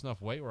actually lost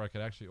enough weight where I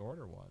could actually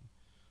order one.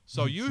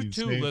 So you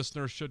too,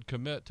 listeners, should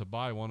commit to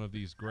buy one of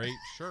these great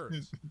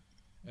shirts,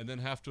 and then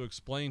have to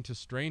explain to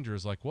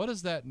strangers like, what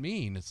does that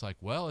mean? It's like,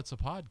 well, it's a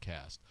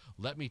podcast.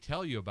 Let me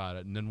tell you about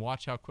it, and then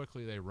watch how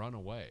quickly they run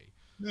away.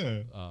 Yeah,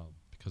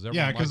 because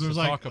everyone likes to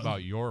talk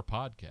about your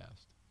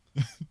podcast.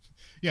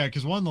 Yeah,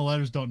 because one, the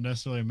letters don't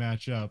necessarily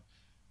match up.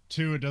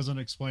 2, it doesn't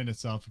explain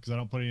itself because I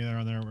don't put anything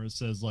on there where it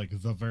says like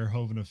the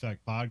Verhoeven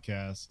Effect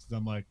podcast. Cause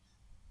I'm like,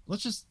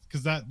 let's just,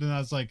 because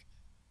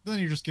then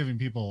you're just giving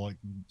people like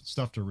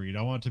stuff to read.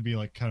 I want it to be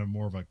like kind of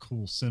more of a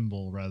cool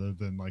symbol rather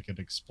than like it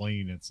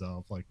explain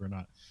itself. Like we're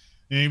not,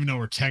 even though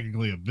we're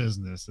technically a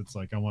business, it's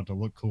like I want it to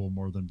look cool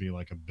more than be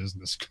like a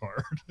business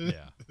card.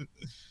 Yeah.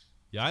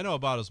 Yeah, I know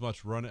about as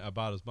much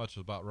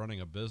about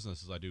running a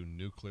business as I do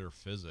nuclear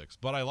physics,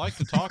 but I like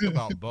to talk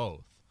about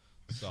both.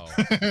 So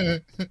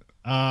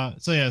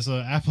so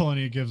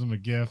Apollonia gives him a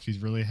gift. He's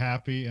really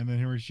happy, and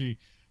then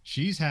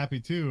she's happy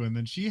too, and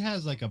then she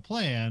has like a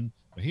plan,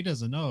 but he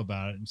doesn't know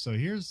about it. And so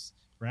here's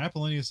where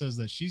Apollonia says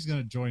that she's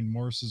going to join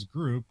Morse's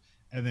group,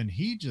 and then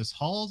he just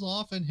hauls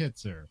off and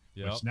hits her.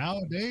 Yep. Which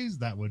nowadays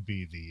that would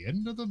be the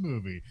end of the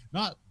movie.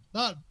 Not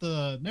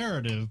the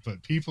narrative,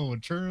 but people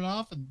would turn it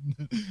off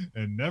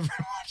and never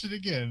watch it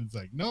again. It's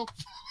like, nope,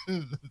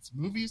 this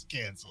movie's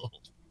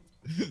canceled.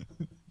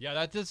 Yeah,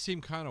 that did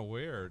seem kind of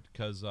weird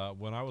because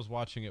when I was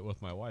watching it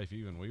with my wife,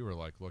 even we were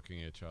like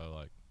looking at each other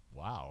like,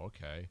 wow,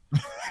 okay.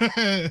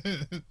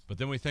 But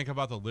then we think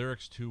about the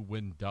lyrics to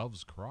When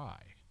Doves Cry.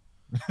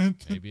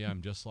 Maybe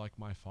I'm just like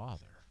my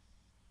father.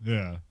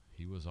 Yeah.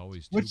 He was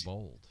always too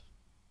bold.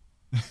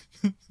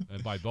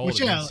 And by bold,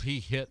 it means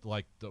he hit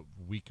like the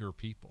weaker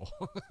people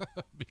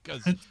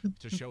because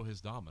to show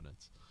his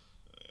dominance.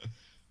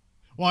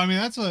 Well, I mean,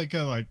 that's like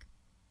I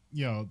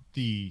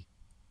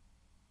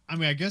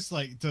guess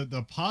like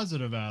the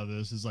positive out of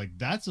this is like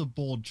that's a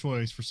bold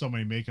choice for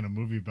somebody making a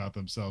movie about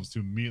themselves to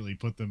immediately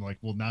put them like,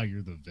 well, now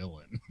you're the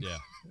villain. Yeah.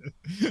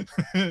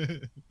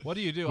 What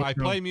do? I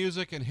play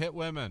music and hit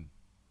women.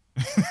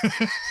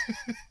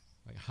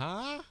 Like,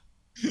 huh?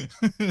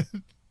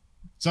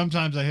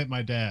 Sometimes I hit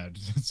my dad.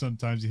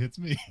 Sometimes he hits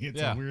me.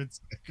 It's a weird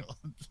cycle.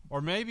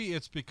 Or maybe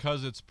it's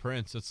because it's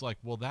Prince. It's like,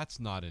 well, that's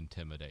not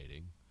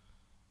intimidating.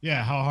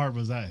 Yeah, how hard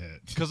was that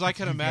hit? Because I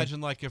can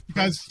imagine, like, if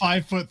Prince...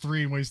 guy's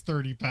 5'3" and weighs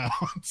 30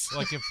 pounds.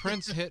 Like, if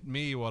Prince hit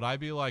me, would I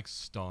be, like,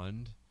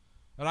 stunned?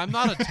 And I'm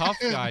not a tough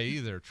guy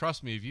either.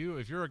 Trust me, if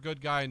you're a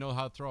good guy and know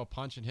how to throw a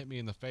punch and hit me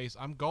in the face,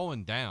 I'm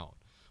going down.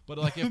 But,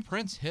 like, if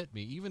Prince hit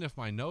me, even if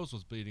my nose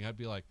was bleeding, I'd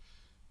be like,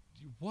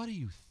 what are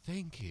you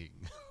thinking?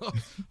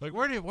 Like,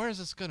 where is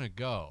this gonna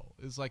go?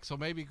 It's like, so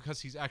maybe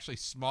because he's actually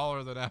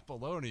smaller than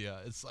Apollonia,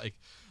 it's like,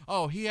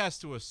 oh, he has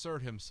to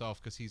assert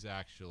himself because he's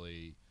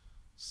actually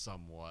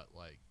somewhat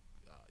like,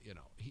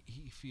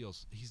 he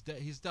feels he's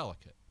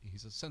delicate.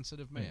 He's a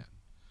sensitive man.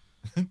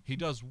 He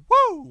does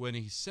woo when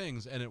he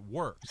sings, and it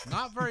works.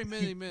 Not very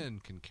many men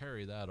can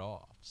carry that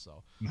off.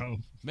 So No.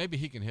 maybe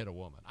he can hit a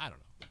woman. I don't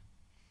know.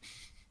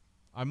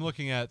 I'm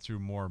looking at it through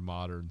more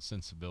modern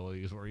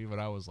sensibilities, where even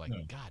I was like,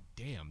 God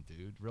damn,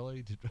 dude,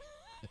 really?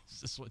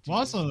 Is this what you Well,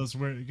 also that's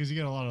weird because you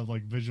get a lot of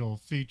like visual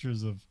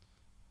features of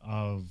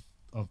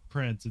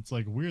Prince. It's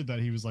like weird that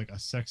he was like a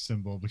sex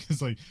symbol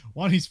because like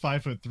one, he's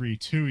 5'3",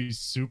 two, he's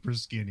super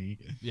skinny.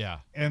 Yeah.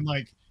 And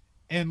like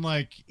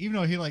even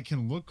though he like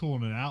can look cool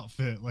in an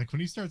outfit, like when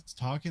he starts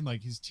talking,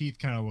 like his teeth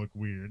kind of look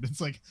weird. It's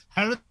like,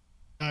 how did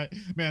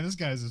man, this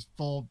guy's his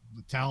full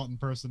talent and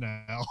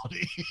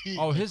personality.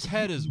 Oh, Like, his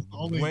head is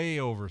way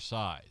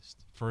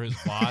oversized for his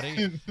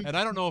body. And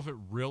I don't know if it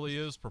really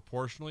is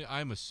proportionally.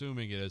 I'm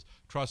assuming it is.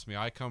 Trust me,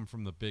 I come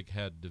from the big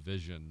head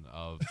division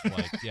of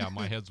like, yeah,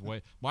 my head's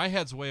way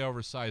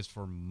oversized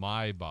for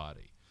my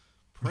body.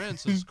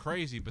 Prince is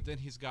crazy, but then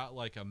he's got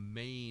like a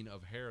mane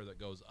of hair that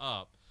goes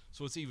up,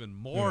 so it's even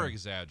more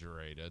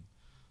exaggerated.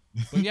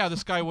 But yeah,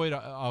 this guy weighed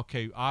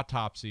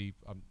autopsy.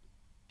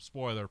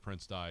 Spoiler: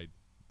 Prince died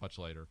much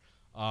later.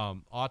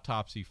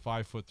 Autopsy: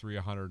 5'3",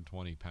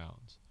 120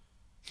 pounds.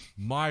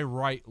 My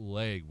right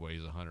leg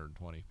weighs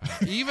 120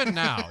 pounds. Even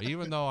now,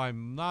 even though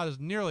I'm not as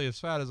nearly as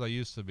fat as I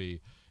used to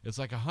be, it's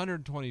like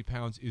 120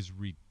 pounds is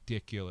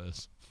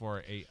ridiculous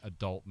for a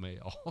adult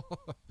male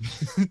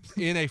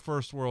in a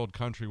first world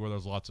country where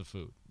there's lots of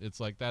food. It's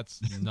like, that's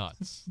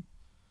nuts.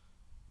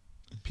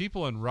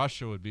 People in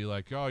Russia would be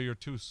like, "Oh, you're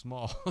too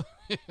small."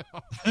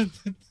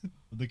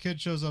 The kid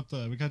shows up.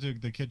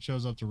 The kid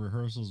shows up to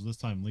rehearsals. This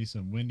time, Lisa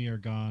and Wendy are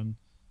gone.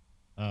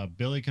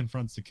 Billy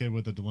confronts the kid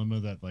with a dilemma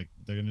that like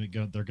they're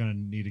gonna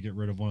need to get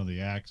rid of one of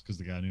the acts because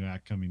they got a new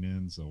act coming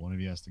in, so one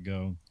of you has to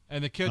go.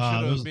 And the kid should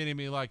have been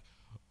me like,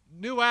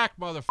 "New act,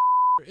 motherfucker!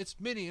 It's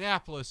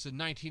Minneapolis in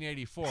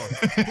 1984.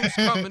 Who's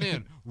coming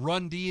in?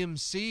 Run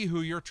DMC, who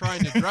you're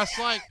trying to dress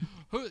like?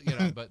 Who?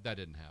 But that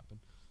didn't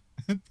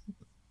happen."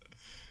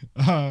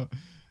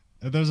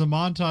 There's a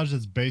montage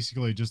that's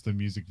basically just a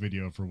music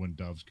video for When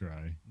Doves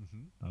Cry,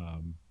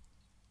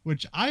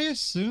 which I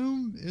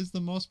assume is the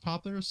most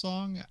popular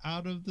song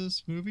out of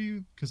this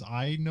movie because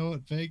I know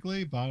it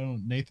vaguely, but I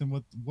don't. Nathan,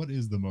 what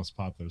is the most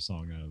popular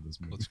song out of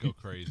this movie? Let's go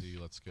crazy.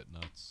 Let's get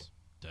nuts.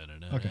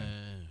 Okay.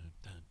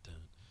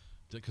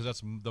 Because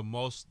that's the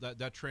most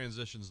that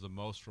transitions the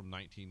most from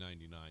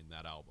 1999,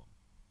 that album.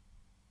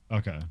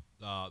 Okay.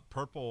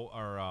 Purple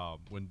or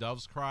When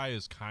Doves Cry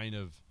is kind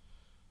of.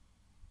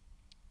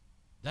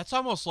 That's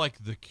almost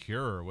like The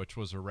Cure, which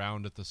was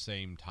around at the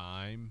same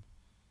time.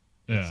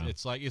 Yeah.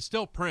 It's like, it's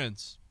still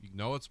Prince. You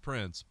know it's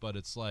Prince, but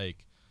it's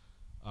like,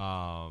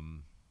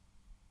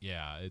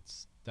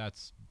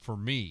 that's, for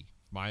me,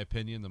 my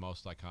opinion, the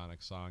most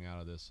iconic song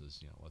out of this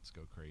is, Let's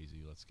Go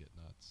Crazy, Let's Get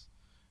Nuts.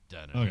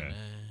 Okay.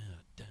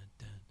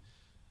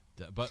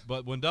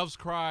 But When Doves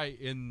Cry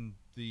in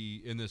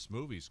this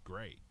movie is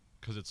great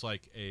because it's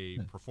like a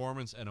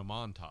performance and a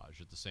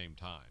montage at the same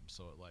time.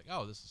 So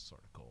this is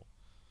sort of cool.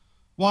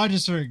 Well, I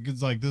just figured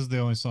it's like this is the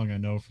only song I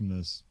know from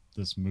this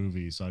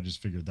movie, so I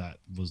just figured that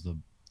was the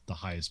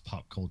highest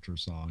pop culture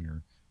song,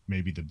 or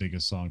maybe the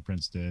biggest song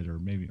Prince did, or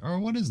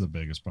what is the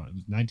biggest?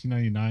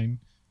 1999,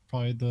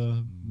 probably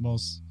the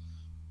most.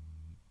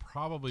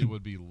 Probably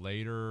would be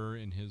later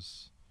in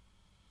his.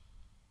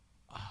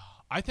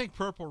 I think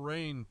Purple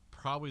Rain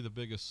probably the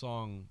biggest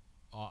song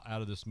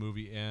out of this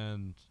movie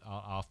and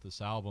off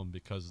this album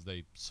because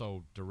they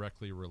so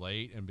directly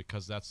relate, and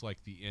because that's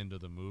like the end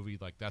of the movie,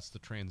 like that's the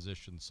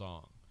transition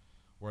song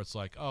where it's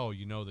like, oh,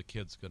 the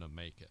kid's gonna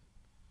make it.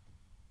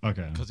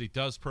 Okay. Because he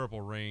does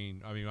Purple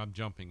Rain. I mean, I'm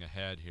jumping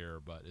ahead here,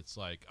 but it's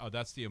like, oh,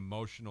 that's the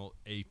emotional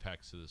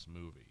apex of this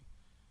movie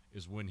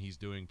is when he's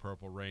doing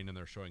Purple Rain and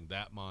they're showing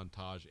that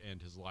montage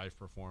and his live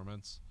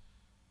performance.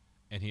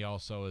 And he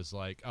also is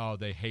like, oh,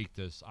 they hate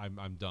this.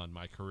 I'm done.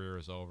 My career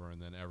is over.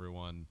 And then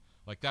everyone,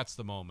 like, that's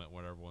the moment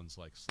when everyone's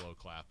like slow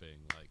clapping,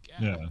 like,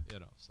 yeah.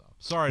 So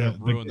sorry to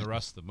ruin the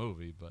rest of the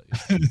movie, but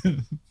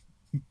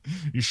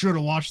you should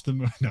have watched the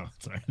movie. No,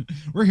 sorry.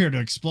 We're here to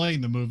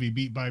explain the movie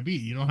beat by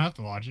beat. You don't have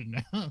to watch it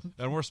now.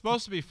 And we're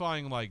supposed to be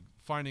finding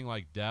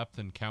depth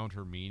and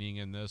counter meaning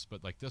in this,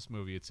 but like this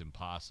movie, it's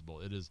impossible.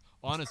 It is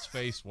on its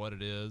face what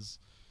it is.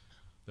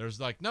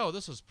 There's like, no,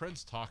 this is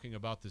Prince talking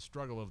about the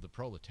struggle of the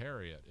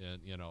proletariat,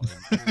 and and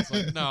it's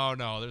like,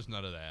 no, there's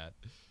none of that.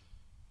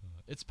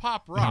 It's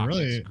pop rock. Yeah,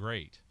 really, it's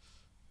great.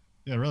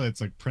 Yeah, really,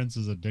 it's like Prince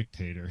is a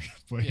dictator,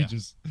 but he's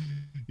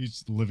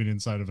just living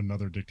inside of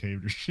another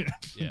dictatorship.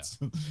 Yeah. It's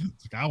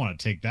like, I want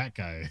to take that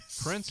guy.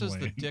 Prince is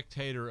the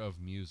dictator of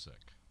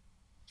music,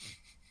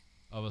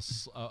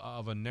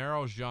 of a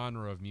narrow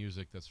genre of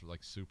music that's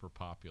like super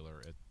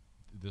popular at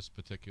this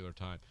particular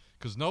time,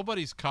 because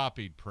nobody's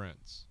copied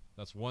Prince.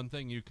 That's one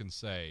thing you can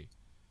say.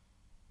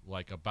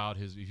 like about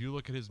his. If you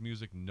look at his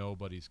music,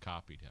 nobody's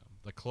copied him.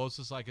 The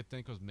closest I could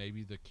think was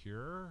maybe The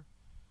Cure,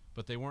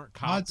 but they weren't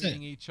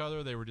copying each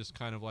other. They were just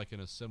kind of like in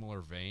a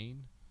similar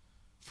vein.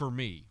 For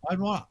me,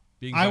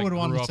 I would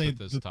want to say at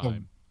this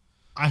time.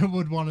 I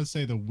would want to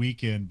say The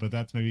Weeknd, but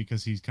that's maybe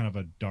because he's kind of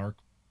a dark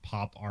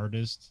pop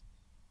artist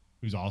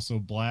who's also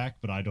black,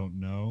 but I don't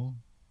know.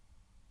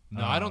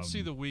 No, I don't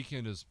see The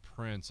Weeknd as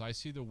Prince. I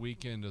see The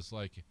Weeknd as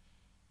like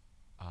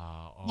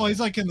well, he's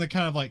like in the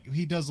kind of like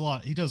he does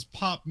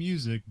pop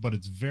music, but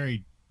it's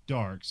very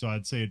dark. So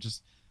I'd say it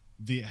just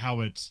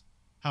how it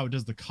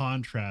does the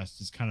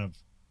contrast is kind of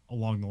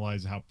along the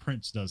lines of how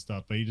Prince does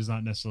stuff, but he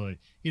doesn't necessarily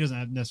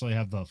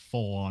have the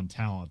full on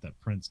talent that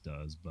Prince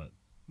does. But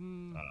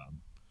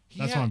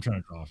that's what I'm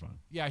trying to draw from.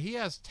 Yeah, he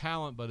has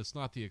talent, but it's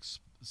not the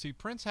see.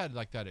 Prince had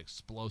like that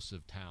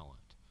explosive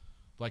talent,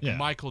 like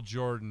Michael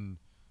Jordan,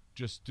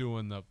 just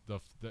doing the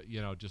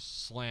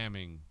just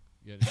slamming.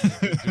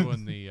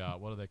 Doing the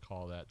what do they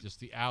call that? Just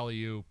the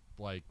alley-oop,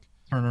 like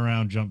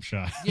turnaround jump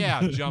shot.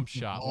 Yeah, jump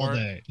shot all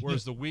day.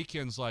 Whereas The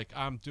Weeknd's like,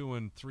 I'm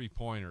doing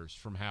 3-pointers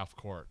from half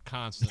court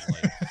constantly.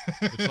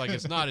 It's like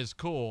it's not as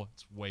cool.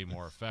 It's way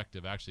more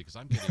effective actually because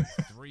I'm getting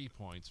 3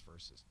 points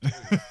versus 2.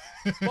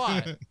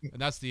 But and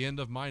that's the end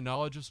of my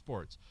knowledge of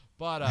sports.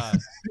 But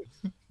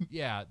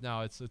yeah,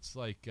 no, it's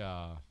like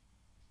no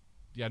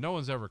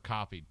one's ever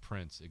copied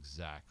Prince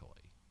exactly.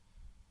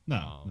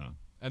 No.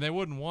 And they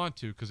wouldn't want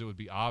to because it would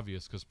be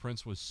obvious because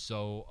Prince was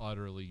so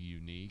utterly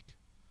unique.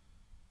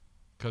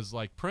 Because,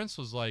 like, Prince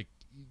was, like,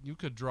 you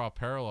could draw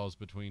parallels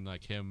between,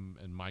 like, him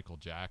and Michael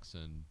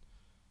Jackson.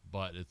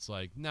 But it's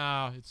like,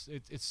 nah,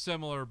 it's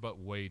similar but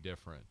way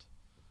different.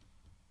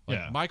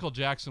 Like, Michael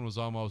Jackson was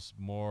almost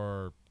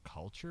more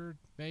cultured,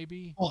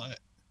 maybe? Well,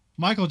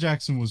 Michael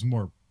Jackson was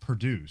more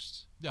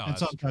produced. Yeah, and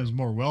sometimes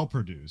more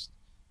well-produced.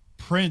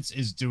 Prince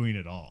is doing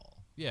it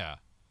all. Yeah.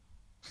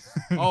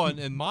 Oh,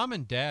 and Mom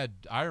and Dad,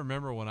 I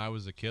remember when I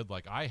was a kid,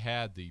 like I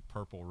had the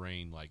Purple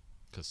Rain like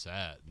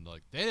cassette, and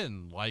like they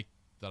didn't like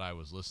that I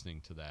was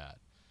listening to that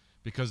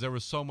because there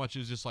was so much. It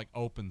was just like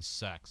open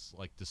sex,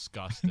 like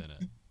disgust in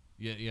it.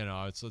 You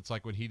know, it's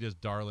like when he does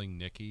 "Darling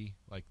Nikki,"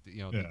 like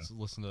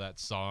listen to that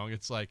song.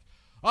 It's like,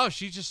 oh,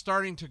 she's just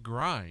starting to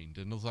grind,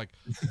 and it's like,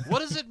 what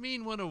does it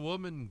mean when a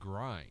woman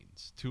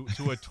grinds to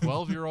a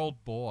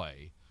 12-year-old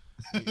boy?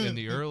 In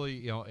the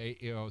early,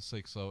 it's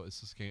like, so it's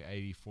just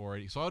 84,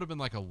 80. So I would have been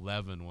like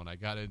 11 when I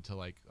got into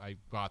I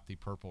bought the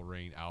Purple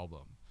Rain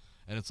album.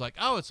 And it's like,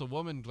 oh, it's a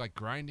woman like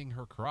grinding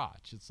her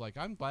crotch. It's like,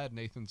 I'm glad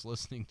Nathan's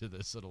listening to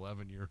this at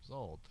 11 years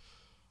old.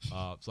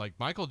 It's like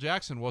Michael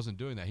Jackson wasn't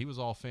doing that. He was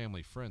all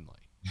family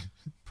friendly.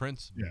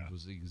 Prince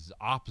was the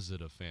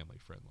opposite of family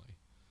friendly.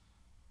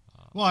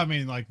 Well, I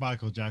mean, like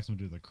Michael Jackson would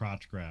do the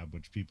crotch grab,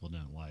 which people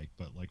didn't like,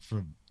 but like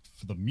for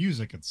the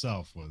music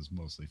itself was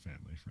mostly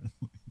family friendly.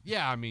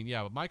 Yeah, I mean,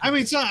 but Michael. I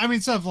mean,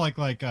 stuff like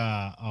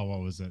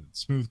what was it?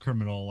 Smooth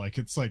Criminal. Like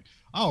it's like,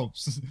 oh,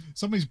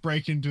 somebody's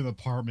breaking into the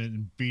apartment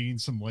and beating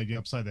some lady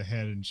upside the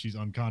head, and she's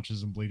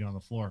unconscious and bleeding on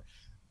the floor.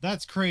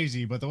 That's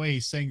crazy, but the way he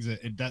sings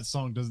that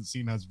song doesn't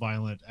seem as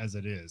violent as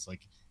it is.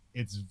 Like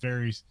it's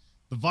very.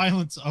 The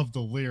violence of the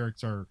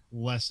lyrics are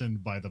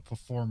lessened by the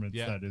performance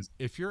that is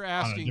if you're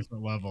asking on a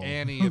different level.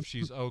 Annie if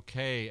she's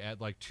okay at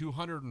like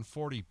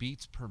 240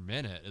 beats per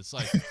minute, it's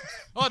like,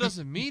 oh, it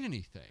doesn't mean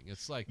anything.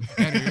 It's like,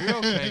 Annie, are you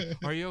okay?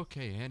 Are you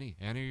okay, Annie?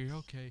 Annie, are you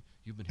okay?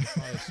 You've been hit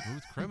by a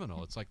smooth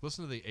criminal. It's like,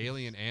 listen to the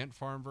Alien Ant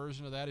Farm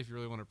version of that if you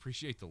really want to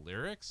appreciate the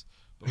lyrics,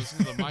 but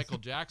listen to the Michael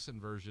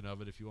Jackson version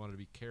of it if you want to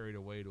be carried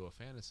away to a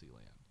fantasy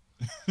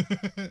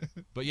land.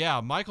 But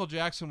yeah, Michael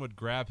Jackson would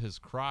grab his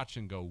crotch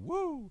and go,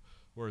 woo!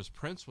 Whereas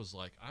Prince was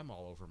like, I'm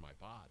all over my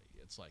body.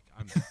 It's like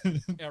I'm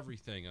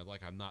everything.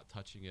 I'm not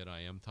touching it.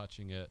 I am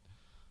touching it.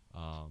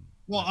 Well,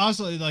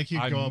 also like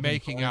I'm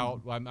making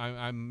out.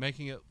 I'm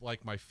making it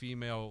like my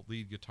female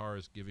lead guitar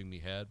is giving me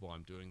head while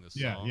I'm doing this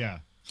song. Yeah.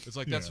 It's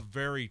like that's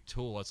very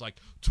Tool. It's like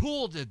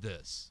Tool did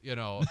this.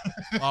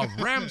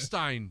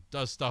 Rammstein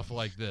does stuff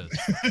like this.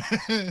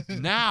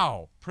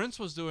 Now Prince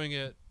was doing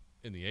it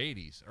in the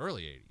 80s,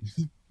 early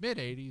 80s, mid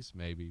 80s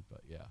maybe, but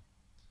yeah.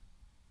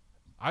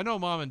 I know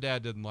Mom and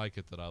Dad didn't like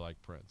it that I like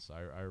Prince.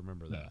 I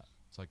remember that.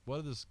 It's like,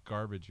 what is this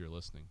garbage you're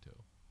listening to?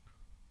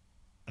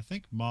 I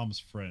think Mom's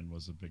friend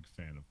was a big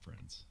fan of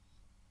Prince.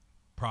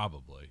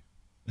 Probably.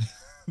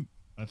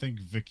 I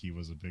think Vicky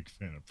was a big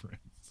fan of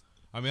Prince.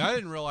 I mean, I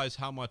didn't realize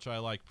how much I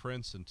like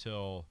Prince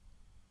until,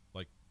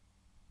 like,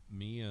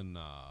 me and,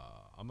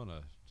 I'm going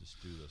to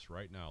just do this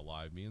right now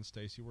live. Me and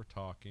Stacy were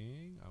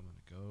talking. I'm going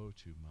to go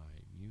to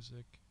my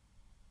music,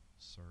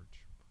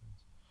 search.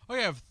 Okay,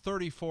 I have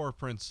 34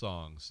 Prince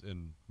songs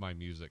in my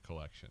music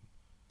collection.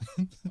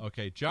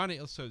 Okay,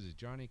 let's say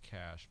Johnny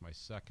Cash, my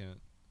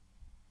second.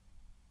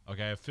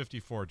 Okay, I have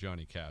 54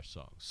 Johnny Cash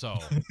songs. So,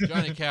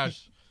 Johnny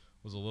Cash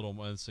was a little,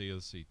 let's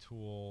see,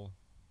 Tool,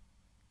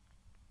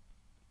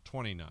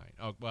 29.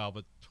 Oh, well,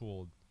 but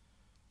Tool,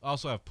 I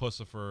also have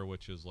Pussifer,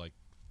 which is like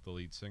the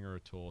lead singer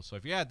of Tool. So,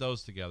 if you add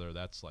those together,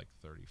 that's like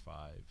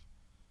 35.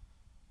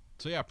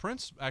 So, yeah,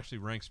 Prince actually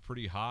ranks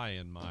pretty high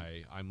in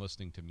my I'm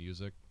listening to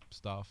music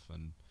stuff,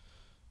 and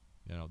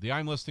You know, the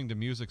I'm listening to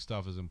music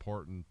stuff is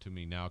important to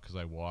me now because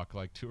I walk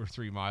like 2 or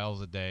 3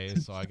 miles a day,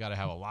 so I got to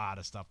have a lot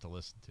of stuff to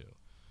listen to.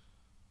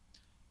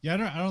 Yeah,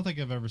 I don't think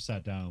I've ever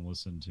sat down and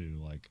listened to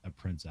like a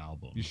Prince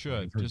album. You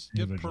should just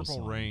get Purple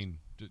songs. Rain.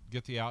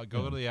 Get the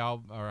go to the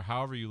album or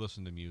however you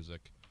listen to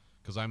music.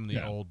 Because I'm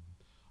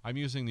I'm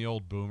using the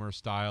old boomer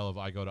style of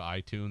I go to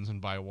iTunes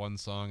and buy one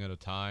song at a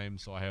time,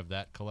 so I have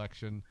that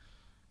collection.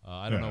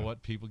 I don't know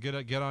what people get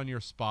on your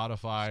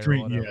Spotify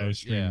or whatever.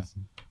 Yeah,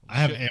 I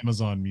have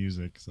Amazon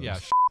Music. So. Yeah,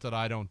 that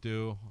I don't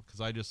do because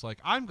I just like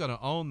I'm gonna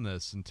own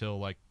this until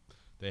like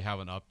they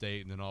have an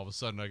update, and then all of a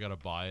sudden I gotta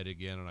buy it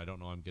again, and I don't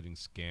know I'm getting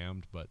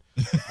scammed. But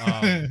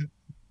I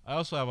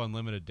also have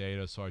unlimited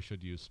data, so I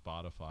should use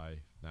Spotify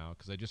now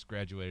because I just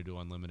graduated to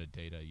unlimited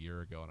data a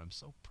year ago, and I'm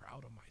so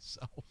proud of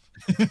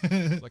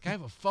myself. Like I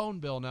have a phone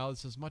bill now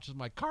that's as much as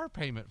my car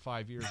payment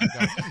 5 years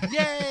ago.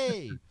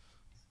 Yay!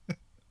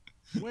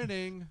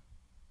 Winning.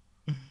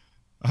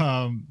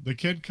 The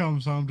kid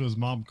comes home to his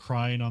mom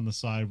crying on the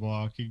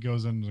sidewalk. He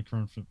goes in to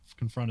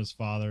confront his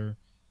father.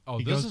 Oh,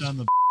 he this goes is down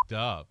the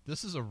up.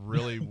 This is a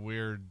really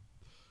weird.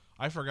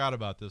 I forgot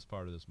about this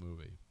part of this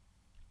movie.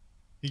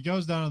 He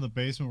goes down in the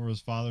basement where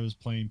his father is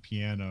playing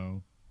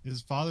piano.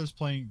 His father's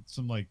playing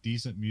some like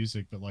decent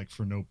music, but like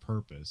for no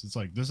purpose. It's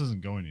like this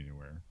isn't going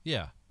anywhere.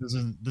 Yeah,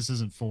 this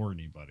isn't for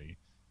anybody.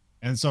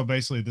 And so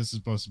basically, this is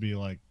supposed to be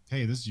like,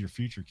 hey, this is your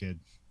future,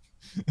 kid.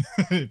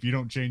 If you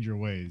don't change your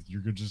ways,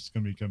 you're just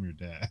gonna become your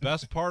dad.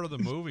 Best part of the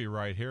movie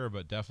right here,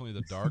 but definitely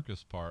the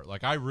darkest part.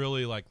 Like I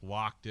really like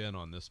locked in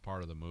on this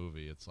part of the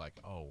movie. It's like,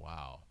 oh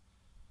wow,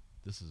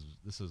 this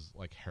is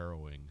like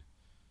harrowing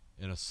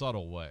in a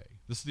subtle way.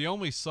 This is the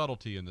only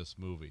subtlety in this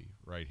movie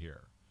right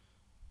here.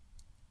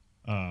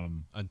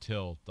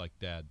 Until like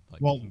dad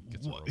like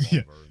gets a revolver.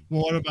 Yeah.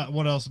 Well,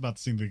 what else about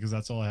the scene? Because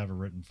that's all I have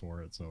written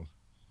for it. So,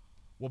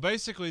 well,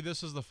 basically,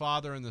 this is the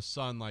father and the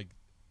son like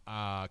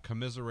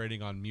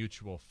commiserating on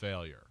mutual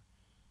failure.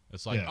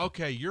 It's like,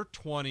 okay, you're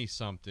 20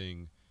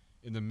 something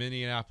in the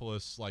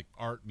Minneapolis like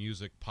art,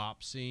 music,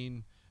 pop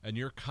scene, and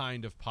you're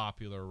kind of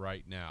popular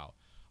right now.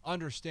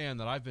 Understand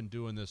that I've been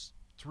doing this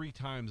 3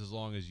 times as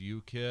long as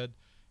you, kid,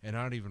 and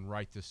I don't even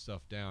write this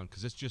stuff down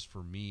because it's just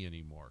for me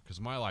anymore because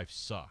my life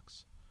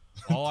sucks.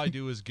 All I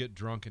do is get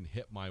drunk and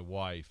hit my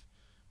wife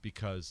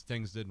because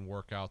things didn't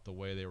work out the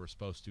way they were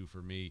supposed to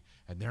for me,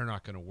 and they're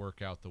not going to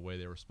work out the way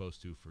they were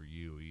supposed to for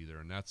you either.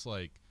 And that's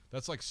like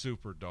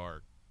super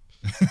dark.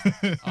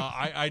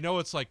 I know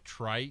it's like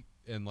trite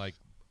and like,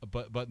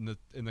 but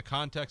in the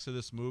context of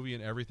this movie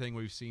and everything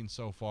we've seen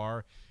so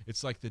far,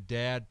 it's like the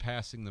dad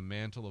passing the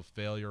mantle of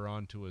failure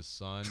on to his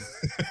son.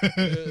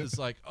 It's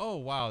like, oh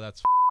wow,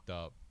 that's f***ed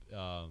up.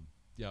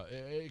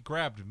 It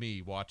grabbed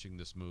me watching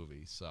this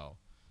movie. So.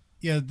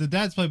 Yeah, the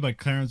dad's played by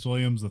Clarence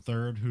Williams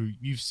III, who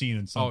you've seen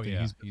in something.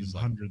 Oh, yeah. He's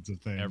like hundreds of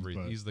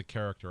things. He's the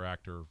character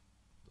actor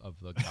of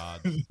the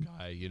God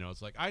guy. You know,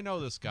 it's like I know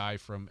this guy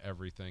from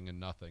everything and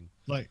nothing.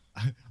 Like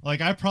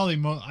I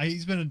probably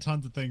he's been in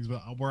tons of things,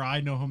 but where I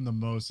know him the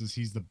most is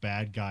he's the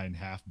bad guy in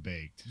Half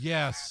Baked.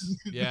 Yes.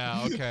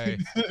 Yeah. Okay.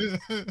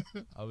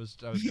 I was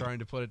trying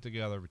to put it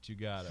together, but you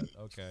got it.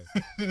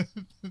 Okay.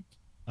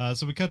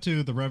 So we cut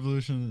to the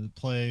revolution that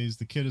plays.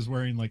 The kid is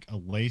wearing like a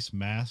lace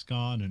mask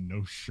on and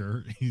no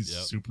shirt. He's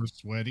super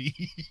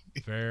sweaty.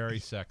 Very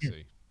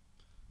sexy.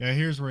 Yeah,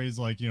 here's where he's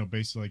like,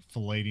 basically like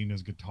filleting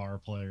his guitar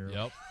player.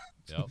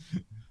 Yep.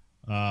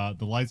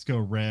 The lights go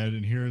red,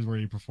 and here's where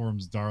he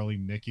performs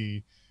 "Darling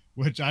Nikki,"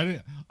 which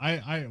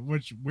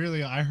which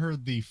weirdly I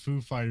heard the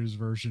Foo Fighters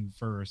version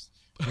first,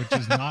 which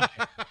is not.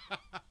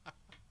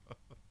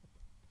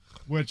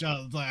 Which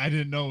I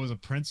didn't know it was a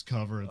Prince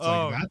cover. It's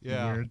like that's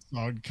a weird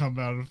song to come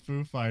out of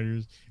Foo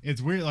Fighters.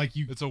 It's weird, like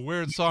It's a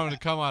weird song to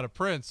come out of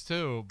Prince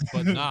too,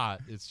 but not.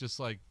 It's just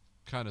like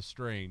kind of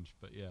strange,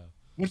 but yeah.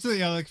 What's the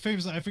like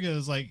famous? I forget.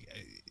 It's like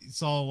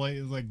it's all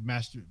like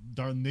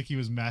Nikki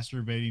was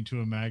masturbating to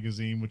a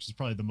magazine, which is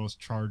probably the most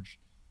charged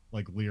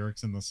like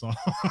lyrics in the song.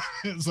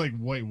 It's like,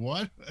 wait,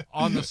 what?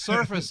 On the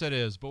surface, it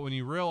is, but when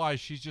you realize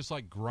she's just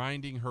like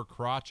grinding her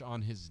crotch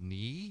on his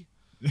knee.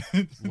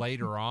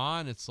 Later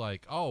on, it's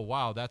like, oh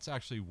wow, that's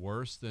actually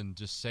worse than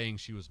just saying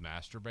she was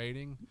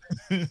masturbating,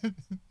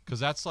 because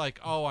that's like,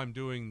 oh, I'm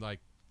doing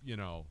like,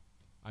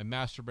 I'm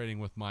masturbating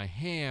with my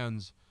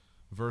hands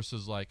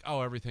versus like,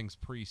 oh, everything's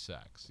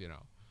pre-sex,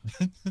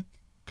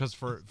 because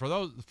for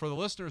the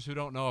listeners who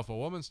don't know, if a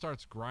woman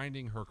starts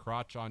grinding her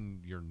crotch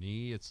on your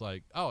knee, it's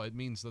like, oh, it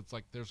means that's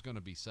like there's going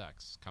to be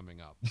sex coming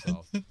up.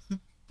 So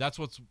that's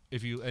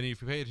if you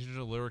pay attention to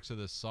the lyrics of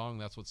this song,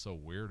 that's what's so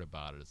weird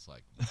about it. It's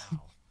like,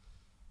 wow.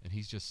 And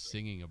he's just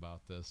singing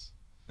about this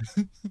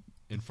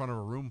in front of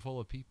a room full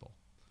of people.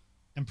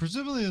 And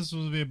presumably this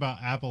would be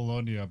about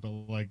Apollonia, but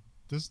like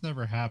this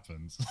never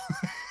happens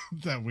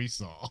that we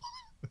saw.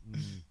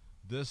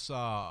 This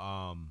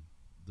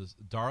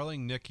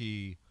Darling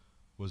Nikki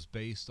was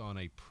based on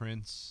a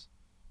Prince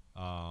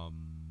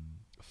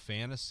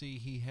fantasy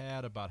he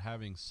had about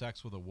having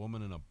sex with a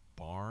woman in a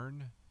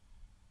barn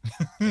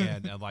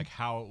and like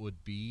how it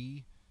would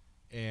be.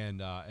 and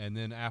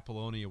then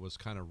Apollonia was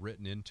kind of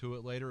written into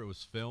it later. It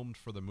was filmed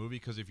for the movie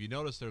because if you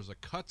notice, there's a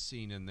cut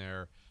scene in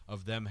there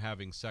of them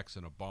having sex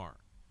in a barn,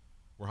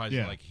 where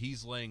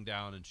he's laying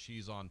down and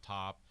she's on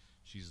top.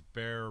 She's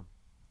bare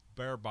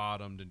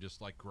bottomed and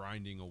just like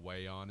grinding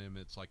away on him.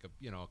 It's like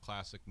a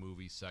classic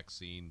movie sex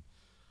scene.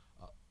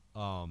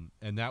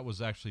 And that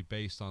was actually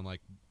based on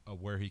like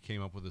where he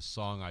came up with his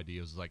song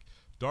ideas. Like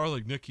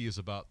Darling Nikki is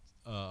about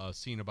a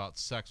scene about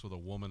sex with a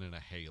woman in a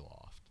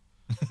hayloft.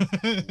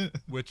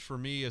 Which for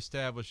me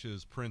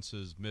establishes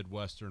Prince's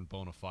Midwestern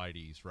bona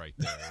fides right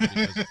there,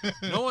 because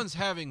no one's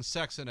having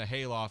sex in a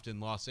hayloft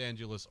in Los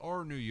Angeles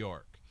or New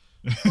York,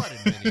 but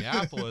in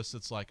Minneapolis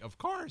it's like, of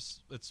course,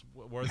 it's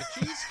where the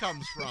cheese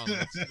comes from.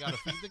 You gotta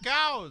feed the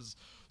cows,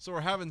 so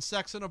we're having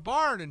sex in a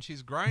barn and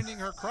she's grinding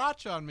her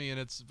crotch on me and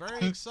it's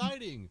very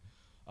exciting.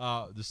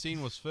 The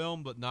scene was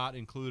filmed but not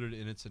included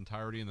in its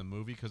entirety in the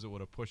movie because it would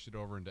have pushed it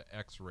over into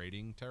X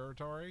rating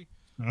territory.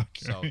 Okay.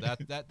 So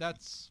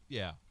that's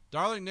yeah.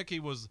 Darling Nikki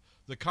was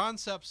the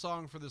concept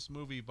song for this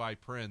movie by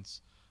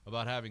Prince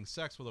about having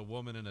sex with a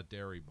woman in a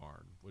dairy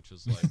barn, which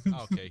is like,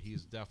 okay,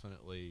 he's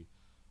definitely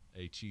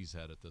a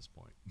cheesehead at this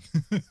point.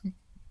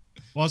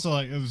 Well,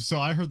 also, so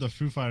I heard the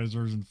Foo Fighters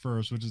version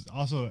first, which is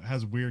also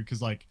has weird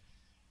because like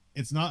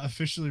it's not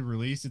officially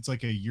released. It's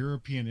like a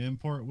European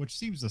import, which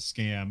seems a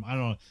scam. I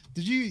don't know.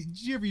 Did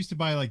you ever used to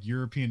buy like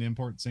European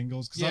import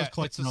singles? Because I was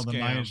collecting all the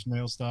Nine Inch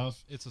Nails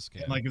stuff. It's a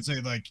scam. And, like it'd say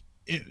like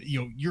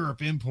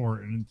Europe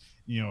import and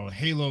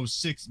Halo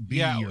 6B.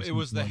 Yeah, it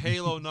was the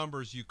Halo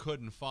numbers you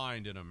couldn't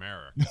find in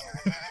America,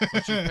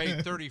 but you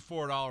paid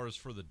 $34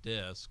 for the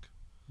disc.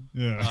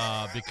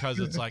 Yeah, because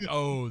it's like,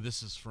 oh,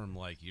 this is from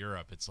like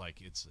Europe. It's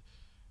like it's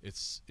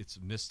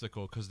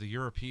mystical because the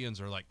Europeans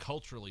are like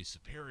culturally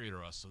superior to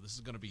us, so this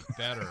is going to be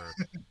better.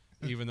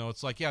 Even though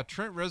it's like, yeah,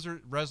 Trent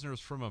Reznor's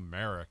from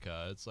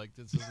America. It's like,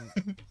 this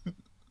isn't.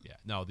 Yeah,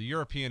 no, the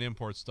European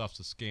import stuff's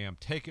a scam.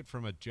 Take it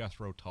from a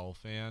Jethro Tull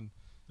fan.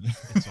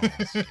 It's all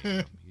a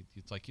scam.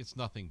 It's like, it's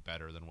nothing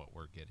better than what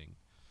we're getting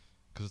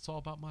because it's all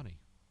about money.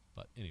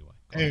 But anyway.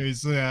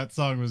 Anyways, so that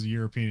song was a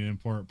European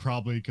import,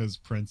 probably because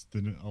Prince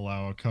didn't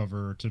allow a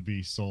cover to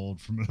be sold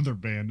from another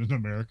band in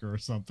America or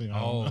something.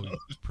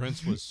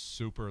 Prince was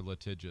super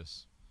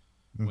litigious.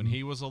 When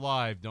he was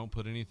alive, don't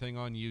put anything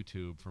on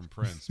YouTube from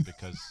Prince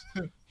because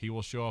he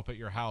will show up at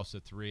your house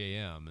at 3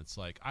 a.m. It's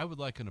like, I would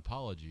like an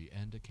apology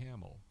and a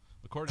camel,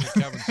 according to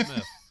Kevin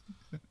Smith.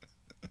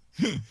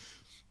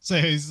 So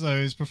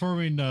he's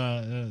performing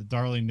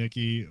Darling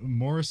Nikki.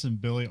 Morris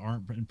and Billy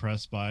aren't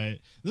impressed by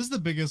it. This is the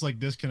biggest like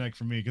disconnect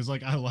for me because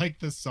like I like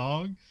this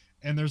song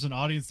and there's an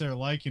audience there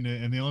liking it,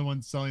 and the only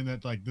one selling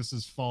that like this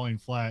is falling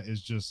flat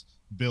is just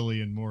Billy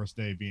and Morris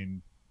Day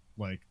being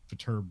like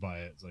perturbed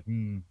by it. It's like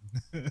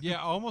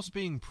Yeah, almost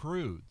being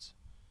prudes.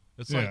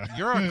 It's like,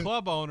 you're a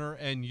club owner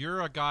and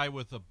you're a guy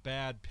with a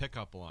bad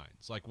pickup line.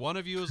 It's like one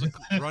of you is a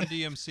Run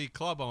DMC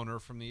club owner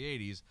from the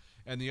 80s,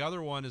 and the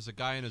other one is a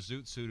guy in a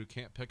zoot suit who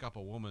can't pick up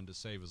a woman to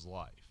save his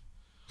life.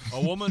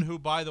 A woman who,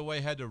 by the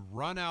way, had to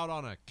run out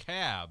on a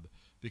cab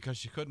because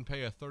she couldn't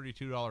pay a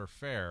 $32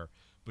 fare,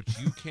 but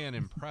you can't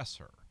impress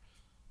her.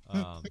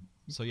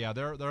 So yeah,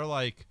 they're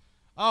like,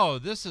 oh,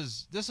 this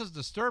is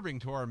disturbing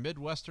to our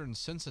Midwestern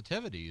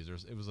sensitivities.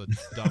 It was a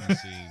dumb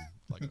scene.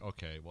 Like,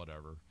 okay,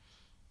 whatever,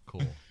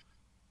 cool.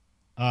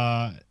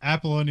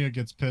 Apollonia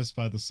gets pissed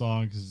by the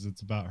song because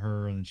it's about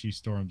her, and then she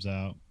storms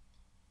out.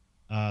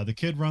 The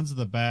kid runs to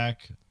the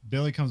back.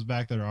 Billy comes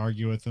back there to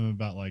argue with him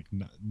about like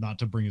not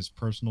to bring his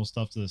personal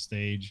stuff to the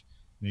stage,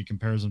 and he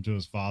compares him to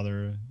his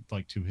father,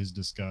 like to his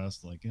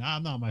disgust, like,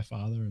 I'm not my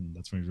father, and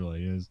that's what he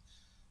really is.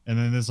 And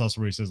then this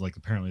also where he says like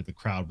apparently the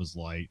crowd was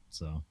light,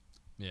 so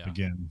yeah,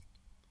 again,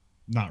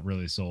 not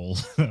really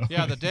sold.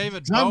 Yeah, the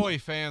David Bowie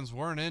fans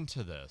weren't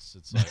into this.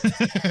 It's like.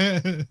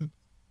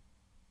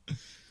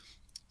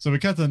 So we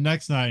cut to the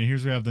next night, and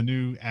here's where we have the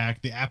new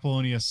act, the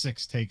Apollonia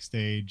 6 take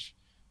stage,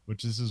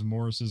 which this is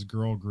Morris's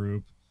girl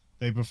group.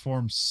 They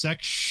perform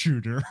Sex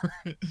Shooter,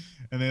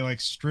 and they like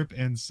strip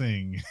and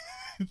sing.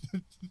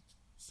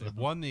 So. It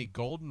won the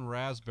Golden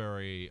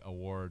Raspberry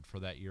Award for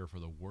that year for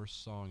the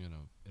worst song in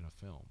a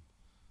film.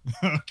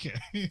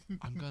 Okay.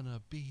 I'm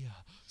gonna be a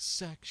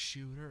sex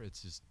shooter.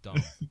 It's just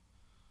dumb.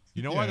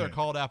 You know why they're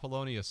called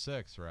Apollonia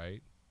 6,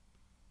 right?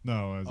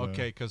 No.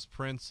 Okay, because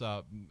Prince,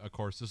 of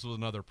course, this was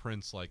another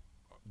Prince like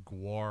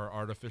Gwar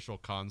artificial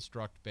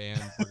construct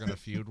band we're gonna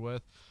feud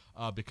with,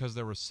 because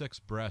there were 6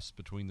 breasts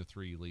between the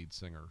 3 lead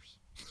singers.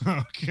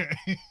 Okay.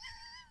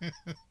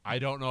 I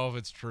don't know if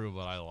it's true,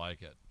 but I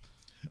like it.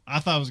 I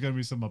thought it was gonna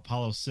be some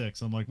Apollo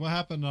 6. I'm like, what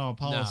happened to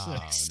Apollo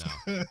 6?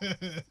 No.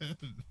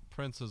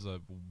 Prince is a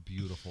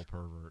beautiful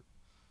pervert.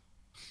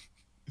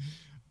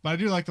 But I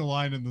do like the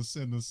line in the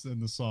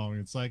song.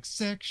 It's like,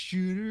 sex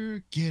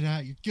shooter, get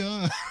out your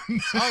gun.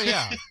 Oh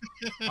yeah,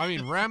 I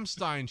mean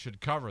Rammstein should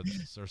cover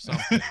this or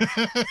something.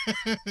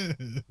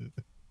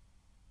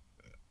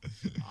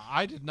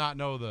 I did not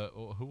know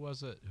who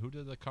was it? Who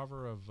did the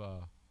cover of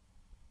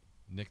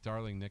Nick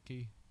Darling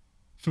Nikki?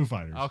 Foo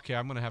Fighters. Okay,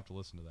 I'm gonna have to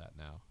listen to that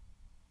now.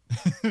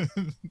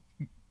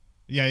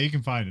 Yeah, you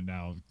can find it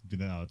now.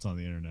 Now it's on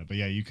the internet. But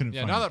yeah, you couldn't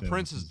Yeah, find now it that then.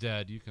 Prince is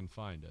dead, you can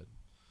find it.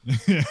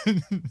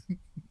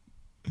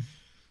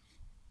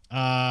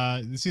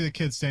 You see the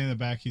kid standing in the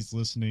back. He's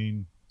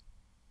listening.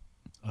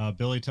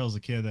 Billy tells the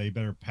kid that he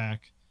better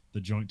pack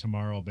the joint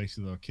tomorrow.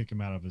 Basically, they'll kick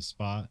him out of his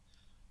spot.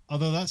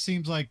 Although that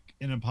seems like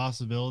an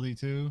impossibility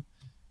too,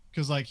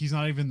 because like he's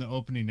not even the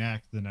opening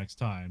act the next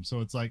time. So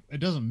it's like it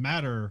doesn't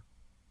matter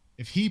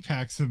if he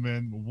packs them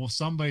in. Well,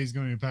 somebody's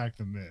going to pack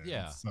them in.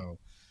 Yeah. So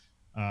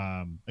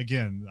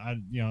again,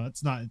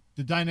 it's not,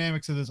 the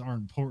dynamics of this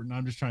aren't important.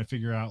 I'm just trying to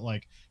figure out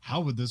like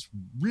how would this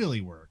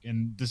really work,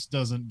 and this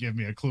doesn't give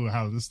me a clue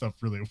how this stuff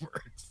really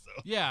works. So.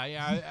 Yeah,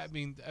 I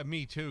mean,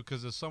 me too,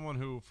 because as someone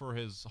who for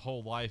his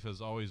whole life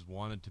has always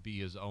wanted to be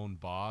his own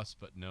boss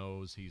but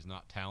knows he's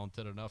not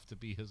talented enough to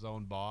be his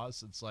own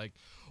boss, it's like,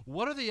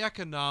 what are the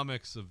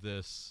economics of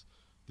this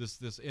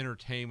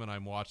entertainment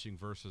I'm watching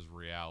versus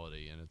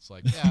reality? And it's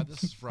like, yeah,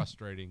 this is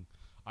frustrating.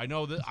 I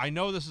know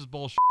this is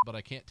bullshit, but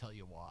I can't tell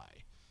you why,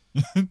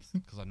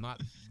 because I'm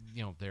not,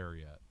 there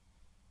yet.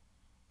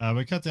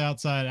 We cut to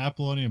outside.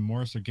 Apollonia and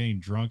Morris are getting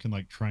drunk and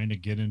like trying to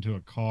get into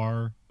a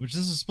car, which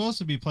this is supposed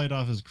to be played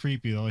off as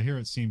creepy. Though here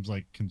it seems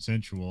like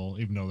consensual,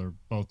 even though they're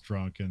both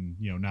drunk, and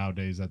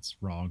nowadays that's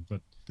wrong.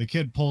 But the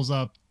kid pulls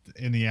up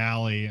in the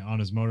alley on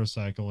his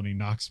motorcycle and he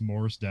knocks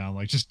Morris down,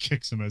 like just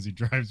kicks him as he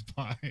drives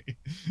by.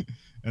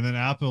 And then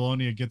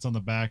Apollonia gets on the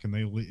back and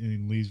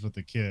and leaves with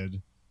the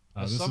kid.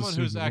 As someone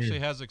who's actually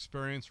has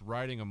experience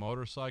riding a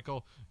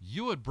motorcycle,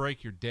 you would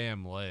break your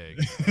damn leg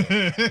if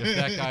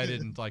that guy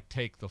didn't like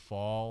take the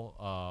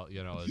fall,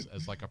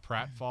 as like a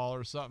pratfall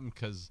or something.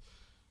 Because,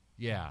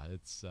 yeah,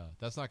 it's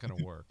that's not going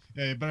to work.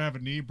 Yeah, you better have a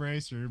knee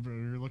brace, or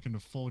you're looking to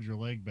fold your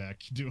leg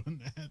back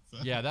doing that. So.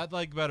 Yeah, that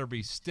leg better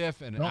be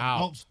stiff and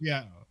out.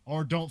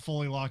 Or don't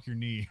fully lock your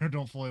knee, or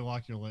don't fully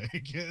lock your leg.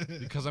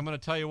 Because I'm going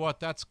to tell you what,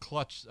 that's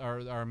clutch,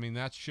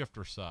 that's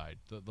shifter side.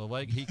 The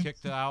leg he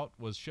kicked out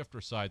was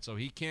shifter side, so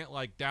he can't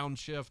like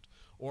downshift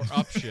or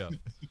upshift.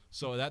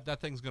 So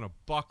that thing's going to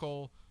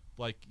buckle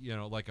like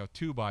like a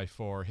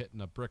 2x4 hitting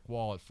a brick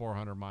wall at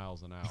 400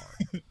 miles an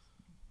hour.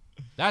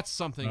 That's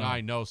something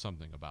I know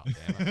something about.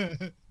 Damn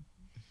it.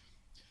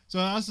 So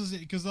that's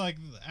because like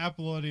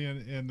Apollonia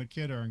and the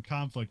kid are in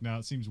conflict now.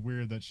 It seems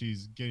weird that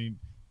she's going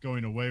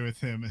away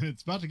with him, and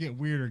it's about to get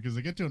weirder because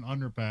they get to an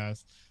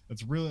underpass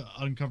that's really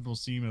uncomfortable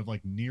scene of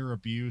like near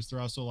abuse. They're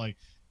also like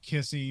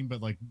kissing,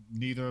 but like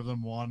neither of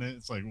them want it.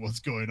 It's like, what's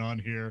going on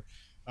here?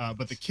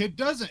 But the kid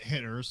doesn't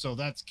hit her, so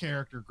that's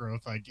character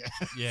growth, I guess.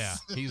 Yeah,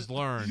 he's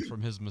learned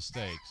from his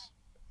mistakes.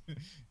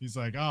 He's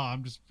like, oh,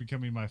 I'm just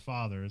becoming my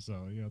father,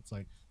 so it's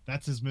like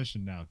that's his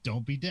mission now.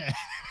 Don't be dead.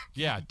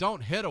 Yeah,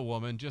 don't hit a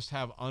woman, just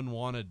have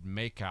unwanted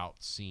makeout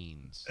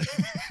scenes.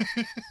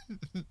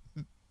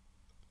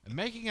 And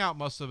making out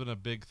must have been a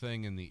big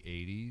thing in the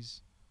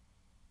 80s,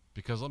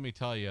 because let me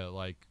tell you,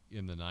 like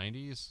in the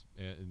 90s,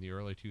 in the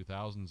early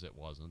 2000s, it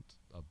wasn't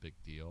a big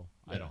deal.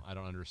 Yeah. I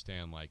don't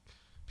understand. Like,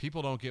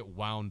 people don't get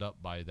wound up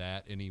by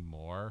that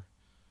anymore.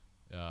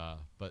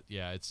 But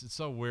yeah, it's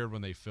so weird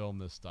when they film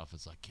this stuff.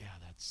 It's like, yeah,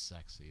 that's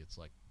sexy. It's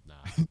like, nah,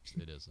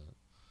 it isn't.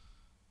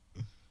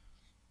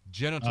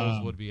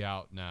 Genitals would be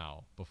out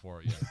now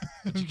before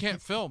but you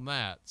can't film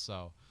that,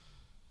 so.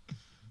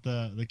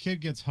 The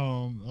kid gets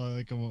home,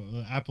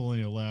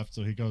 Apollonia left,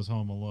 so he goes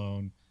home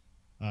alone.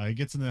 He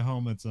gets in the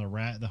home.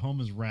 The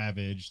home is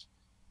ravaged.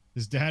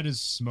 His dad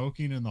is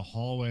smoking in the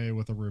hallway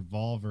with a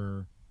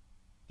revolver.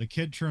 The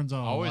kid turns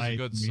on always a light. A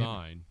good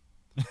sign.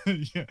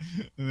 Yeah,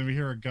 and then we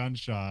hear a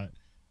gunshot,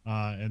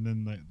 and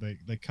then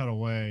they cut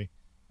away,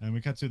 and we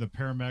cut to the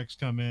paramedics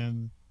come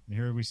in, and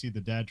here we see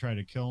the dad try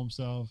to kill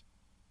himself,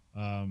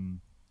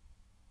 And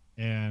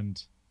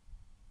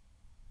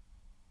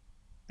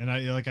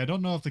I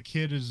don't know if the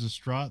kid is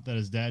distraught that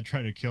his dad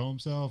tried to kill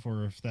himself,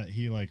 or if that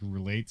he like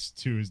relates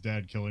to his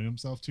dad killing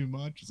himself too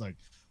much. It's like,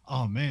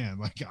 oh man,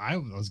 like I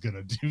was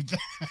gonna do that.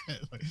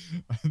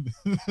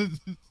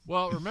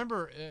 Well,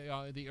 remember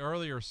the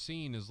earlier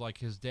scene is like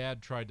his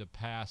dad tried to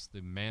pass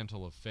the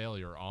mantle of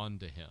failure on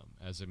to him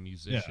as a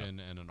musician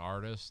and an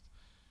artist,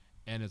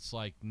 and it's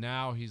like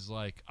now he's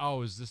like,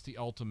 oh, is this the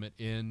ultimate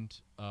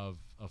end of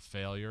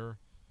failure?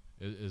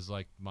 Is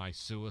like my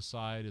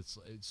suicide?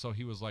 So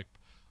he was like.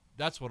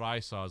 That's what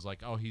I saw is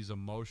like, oh, he's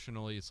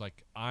emotionally, it's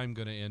like I'm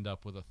going to end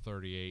up with a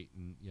 38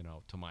 and,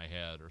 to my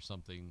head or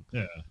something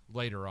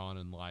later on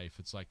in life.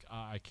 It's like,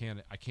 I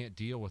can't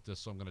deal with this.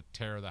 So I'm going to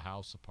tear the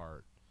house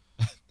apart.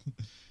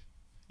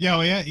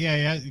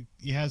 Yeah.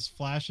 He has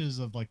flashes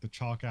of like the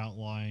chalk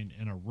outline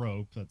and a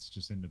rope. That's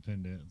just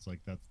independent. It's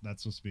like,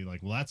 that's supposed to be like,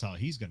 well, that's how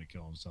he's going to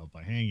kill himself,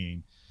 by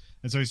hanging.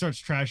 And so he starts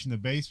trashing the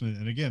basement.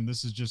 And again,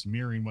 this is just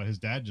mirroring what his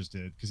dad just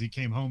did, because he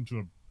came home to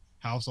a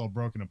house all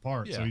broken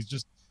apart. Yeah. So he's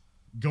just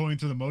going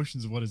through the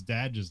motions of what his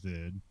dad just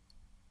did.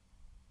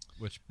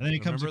 Which, and then he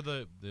remember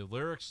the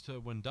lyrics to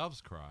When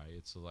Doves Cry.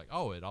 It's like,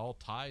 oh, it all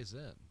ties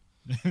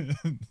in.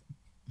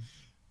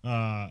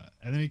 And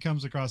then he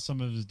comes across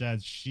some of his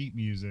dad's sheet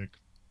music,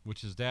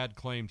 which his dad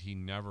claimed he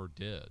never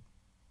did.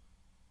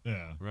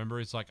 Yeah. Remember,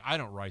 it's like, I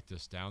don't write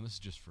this down. This is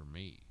just for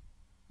me.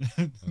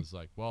 I was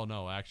like, well,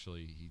 no,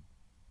 actually, he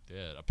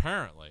did.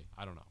 Apparently,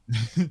 I don't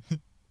know.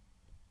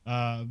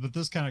 But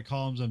this kind of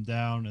calms him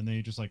down, and then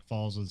he just like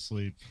falls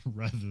asleep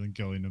rather than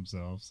killing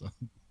himself. So,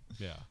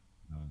 Yeah.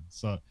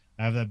 so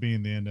I have that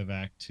being the end of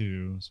Act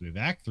 2. So we have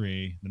Act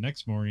 3. The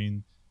next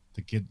morning,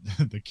 the kid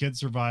the kid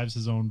survives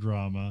his own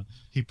drama.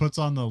 He puts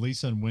on the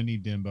Lisa and Wendy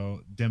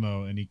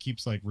demo, and he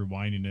keeps like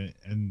rewinding it,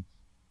 and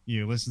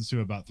he listens to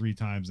it about 3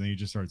 times, and he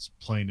just starts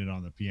playing it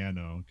on the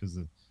piano because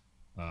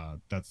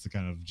that's the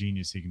kind of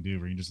genius he can do,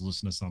 where you can just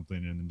listen to something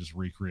and then just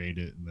recreate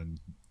it, and then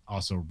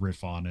also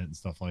riff on it and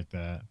stuff like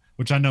that.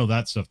 Which I know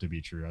that stuff to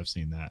be true. I've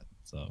seen that.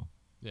 So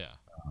Yeah.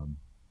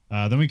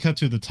 then we cut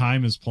to the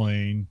time is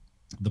playing.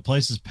 The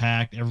place is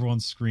packed.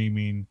 Everyone's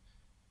screaming.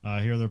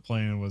 Here they're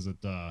playing. Was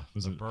it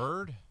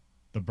Bird?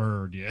 The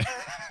Bird? Yeah.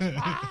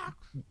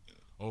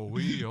 Oh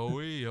wee, oh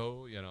wee,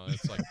 oh. You know,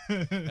 it's like,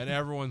 and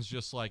everyone's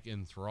just like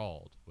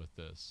enthralled with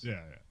this.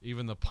 Yeah.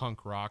 Even the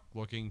punk rock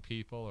looking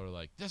people are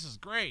like, "This is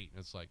great."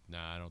 It's like,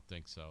 nah, I don't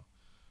think so.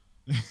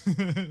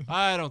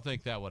 I don't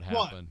think that would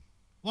happen.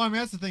 Well, I mean,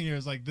 that's the thing here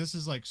is like, this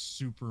is like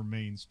super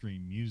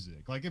mainstream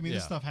music. Like, I mean,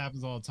 this Yeah. stuff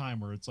happens all the time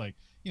where it's like,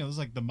 this is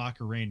like the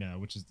Macarena,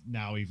 which is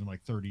now even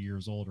like 30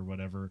 years old or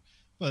whatever.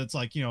 But it's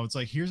like, it's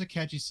like, here's a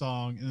catchy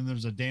song, and then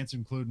there's a dance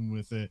included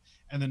with it,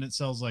 and then it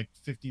sells like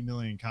 50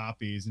 million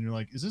copies, and you're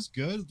like, is this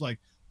good? Like,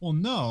 well,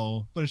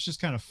 no, but it's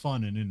just kind of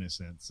fun and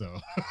innocent. So,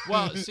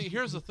 Well, see,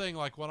 here's the thing.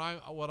 Like, what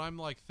I'm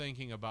like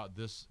thinking about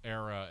this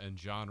era and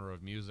genre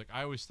of music,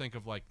 I always think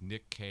of like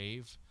Nick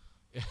Cave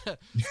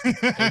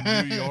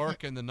in New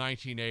York in the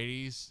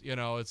 1980s. You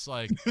know, it's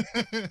like,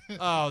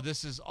 oh,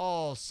 this is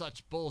all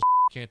such bullshit.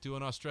 Can't do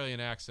an Australian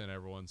accent,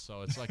 everyone.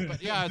 So it's like,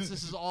 but yeah, this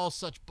is all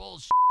such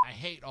bullshit. I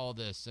hate all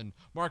this. And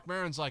Mark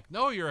Maron's like,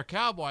 no, you're a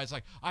cowboy. It's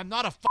like, I'm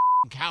not a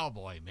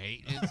cowboy,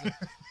 mate.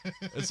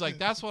 It's like,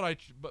 that's what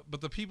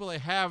but the people they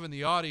have in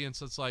the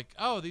audience, it's like,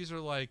 oh, these are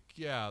like,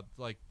 yeah,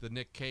 like the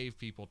Nick Cave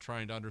people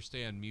trying to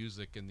understand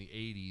music in the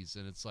 80s.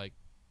 And it's like,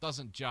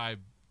 doesn't jibe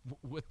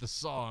with the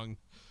song.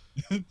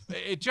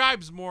 It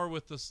jibes more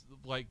with this,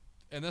 like,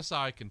 and this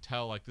I can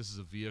tell, like, this is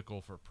a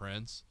vehicle for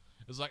Prince.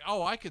 It's like,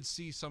 oh, I could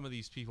see some of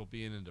these people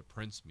being into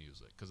Prince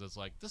music because it's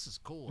like, this is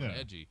cool and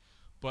edgy.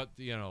 But,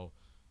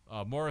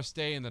 Morris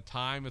Day and the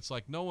Time, it's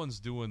like no one's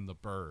doing the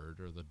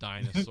Bird or the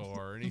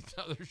Dinosaur or any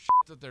other shit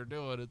that they're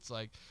doing. It's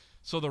like,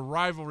 so the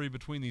rivalry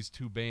between these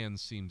two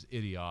bands seems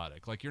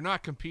idiotic. Like, you're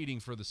not competing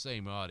for the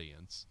same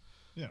audience.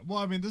 Yeah. Well,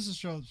 I mean, this is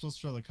supposed to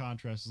show the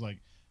contrast. Is like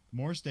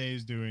Morris Day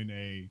is doing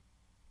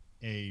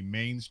a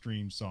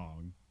mainstream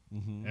song.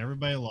 Mm-hmm.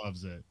 Everybody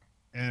loves it.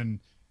 And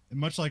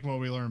much like what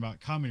we learn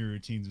about comedy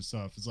routines and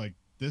stuff, it's like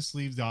this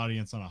leaves the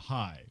audience on a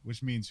high,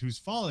 which means who's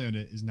following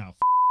it is now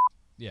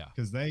yeah,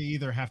 because they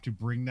either have to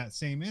bring that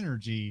same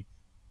energy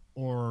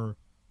or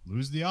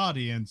lose the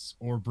audience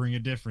or bring a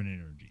different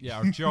energy.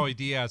 Yeah, or Joey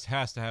Diaz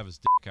has to have his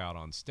dick out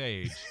on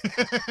stage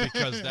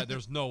because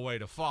there's no way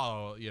to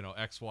follow,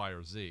 X, Y,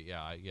 or Z.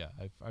 Yeah,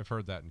 I've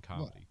heard that in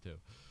comedy too.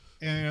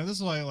 And this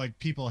is why like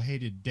people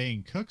hated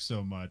Dane Cook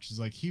so much. Is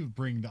like he would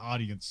bring the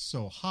audience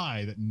so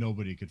high that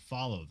nobody could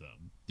follow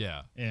them.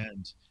 Yeah,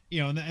 and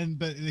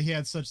but he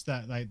had such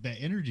that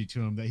energy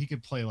to him that he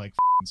could play like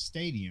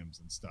stadiums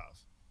and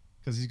stuff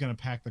because he's gonna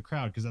pack the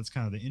crowd because that's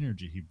kind of the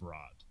energy he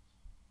brought.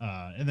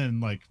 And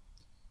then like,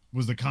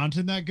 was the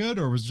content that good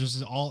or was it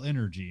just all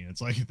energy? And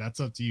it's like,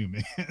 that's up to you,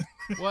 man.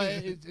 Well,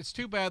 it's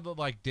too bad that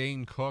like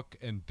Dane Cook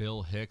and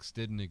Bill Hicks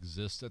didn't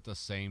exist at the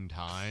same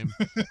time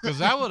because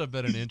that would have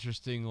been an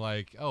interesting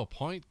like,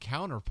 point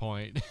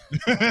counterpoint.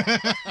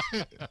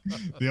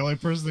 The only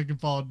person that can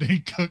follow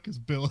Dane Cook is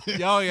Bill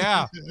Hicks. Oh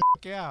yeah,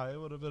 yeah, it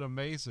would have been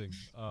amazing.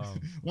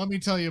 Let me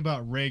tell you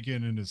about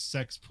Reagan and his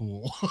sex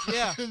pool.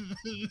 Yeah.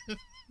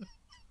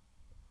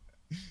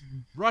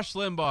 Rush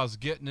Limbaugh's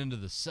getting into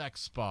the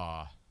sex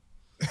spa.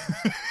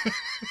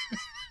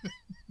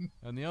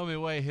 And the only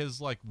way his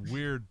like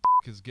weird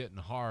is getting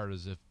hard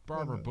is if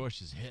Barbara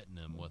Bush is hitting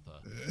him with a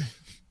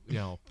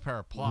pair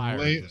of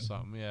pliers or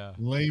something. Yeah,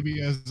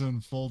 labia is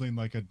unfolding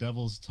like a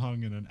devil's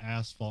tongue in an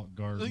asphalt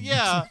garden.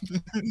 Yeah.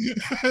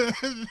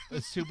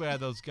 It's too bad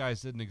those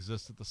guys didn't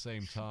exist at the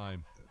same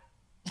time.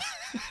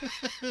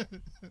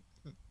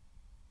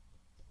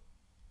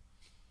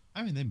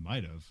 I mean, they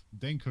might have.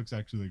 Dane Cook's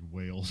actually like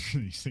way older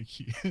than you think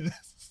he is.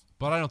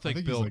 But I don't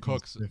think Bill like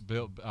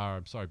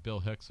Bill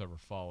Hicks ever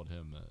followed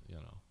him.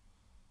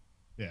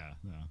 Yeah,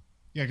 no.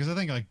 Yeah, because I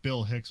think like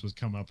Bill Hicks was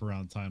coming up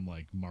around the time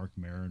like Mark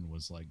Maron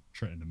was like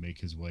trying to make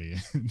his way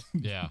in.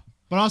 Yeah.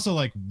 But also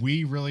like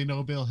we really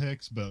know Bill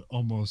Hicks, but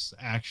almost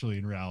actually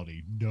in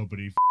reality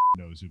nobody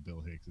knows who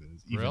Bill Hicks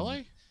is.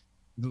 Really?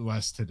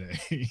 Less today.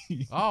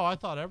 Oh, I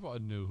thought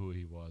everyone knew who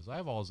he was. I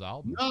have all his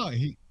albums. No,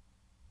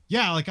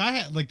 yeah, like I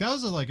had like that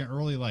was like an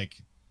early like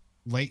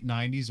late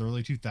 90s,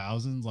 early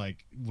 2000s,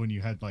 like when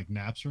you had like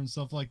Napster and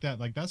stuff like that.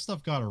 Like that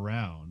stuff got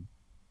around.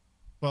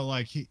 But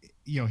like he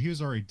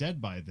was already dead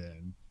by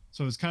then.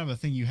 So it's kind of a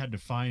thing you had to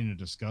find and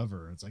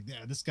discover. It's like,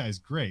 yeah, this guy's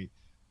great.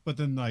 But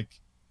then like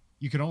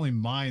you could only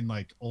mine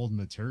like old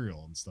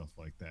material and stuff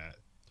like that.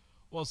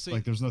 Well, see,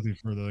 Like there's nothing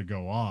further to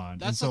go on.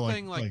 And that's the so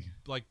thing. Like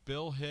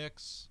Bill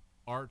Hicks,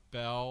 Art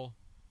Bell,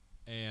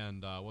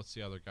 and what's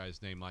the other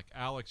guy's name? Like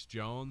Alex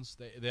Jones.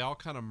 They all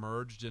kind of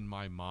merged in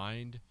my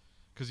mind.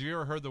 Because have you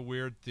ever heard the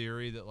weird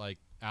theory that like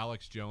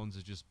Alex Jones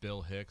is just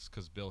Bill Hicks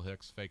because Bill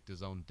Hicks faked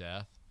his own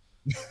death?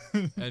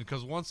 And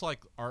because once like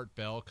Art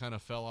Bell kind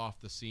of fell off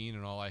the scene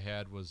and all I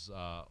had was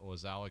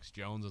Alex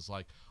Jones, it's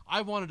like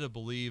I wanted to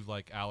believe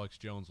like Alex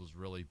Jones was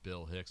really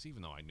Bill Hicks,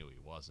 even though I knew he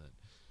wasn't.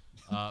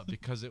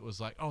 Because it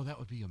was like, oh, that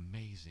would be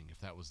amazing if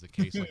that was the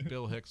case. Like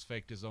Bill Hicks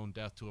faked his own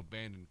death to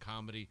abandon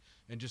comedy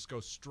and just go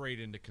straight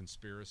into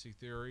conspiracy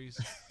theories.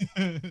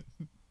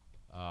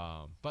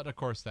 But of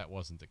course that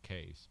wasn't the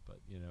case. But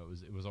you know,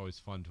 it was always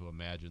fun to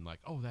imagine like,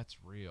 oh, that's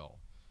real.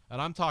 And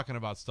I'm talking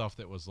about stuff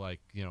that was like,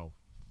 you know,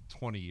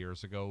 20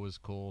 years ago was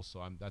cool.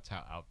 So that's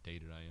how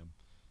outdated I am.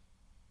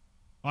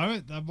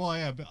 I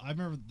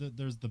remember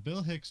there's the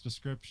Bill Hicks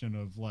description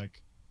of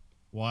like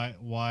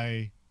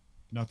why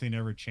nothing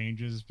ever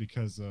changes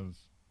because of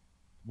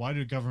why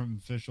do government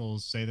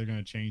officials say they're going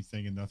to change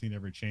thing and nothing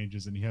ever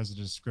changes, and he has a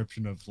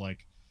description of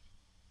like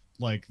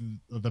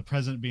the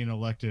president being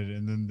elected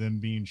and then them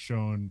being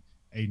shown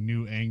a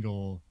new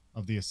angle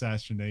of the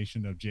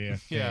assassination of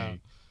JFK. Yeah.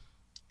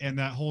 And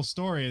that whole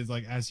story is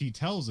like, as he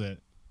tells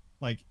it,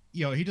 like,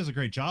 you know, he does a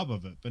great job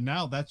of it, but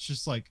now that's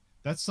just like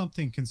that's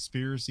something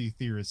conspiracy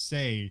theorists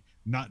say,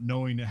 not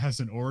knowing it has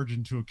an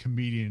origin to a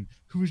comedian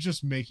who is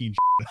just making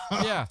shit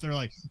up. Yeah. They're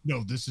like,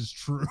 no, this is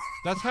true.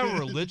 That's how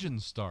religion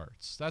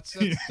starts. That's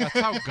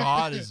how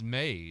God is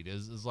made.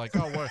 Is like,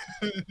 oh,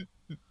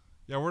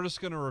 we're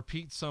just going to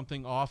repeat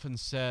something often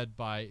said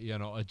by, you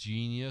know, a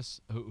genius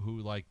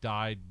who like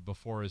died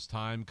before his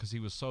time because he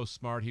was so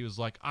smart. He was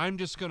like, I'm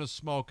just going to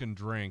smoke and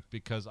drink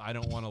because I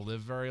don't want to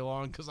live very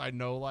long because I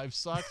know life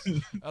sucks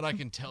and I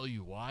can tell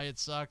you why it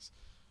sucks.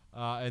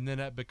 And then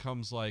it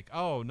becomes like,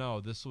 oh, no,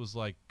 this was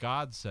like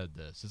God said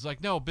this. It's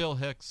like, no, Bill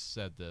Hicks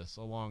said this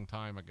a long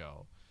time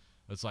ago.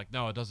 It's like,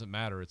 no, it doesn't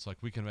matter. It's like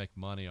we can make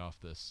money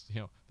off this. You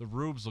know, the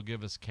Rubes will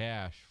give us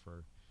cash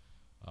for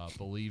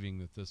believing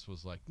that this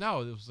was like,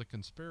 no, it was a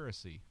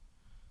conspiracy.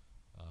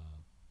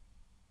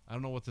 I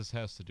don't know what this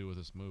has to do with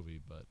this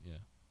movie, but yeah.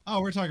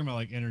 Oh, we're talking about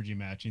like energy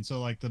matching. So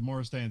like the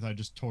Morris Day anti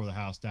just tore the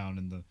house down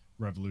and the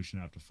revolution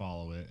have to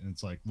follow it. And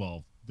it's like,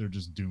 well, they're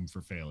just doomed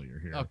for failure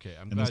here. Okay,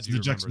 I'm glad you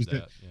remembered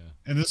that. Yeah.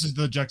 And this is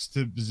the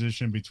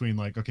juxtaposition between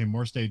like, okay,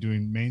 Morris Day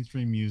doing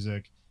mainstream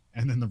music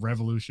and then the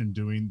revolution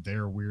doing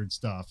their weird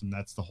stuff. And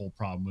that's the whole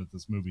problem with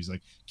this movie. Is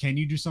like, can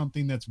you do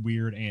something that's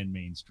weird and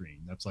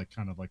mainstream? That's like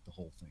kind of like the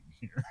whole thing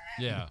here.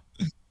 Yeah.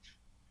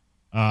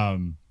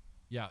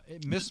 Yeah,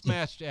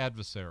 mismatched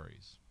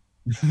adversaries.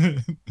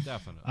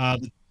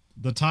 Definitely.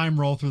 The time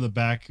roll through the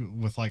back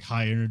with like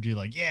high energy,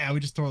 like, yeah,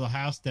 we just tore the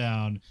house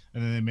down,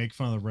 and then they make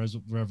fun of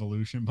the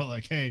revolution, but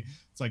like, hey,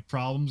 it's like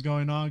problems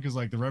going on because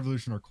like the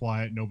revolution are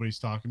quiet, nobody's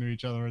talking to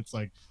each other. It's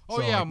like, oh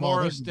so, yeah, like,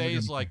 Morris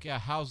Day's like, yeah,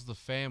 how's the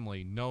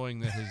family,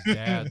 knowing that his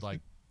dad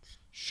like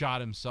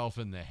shot himself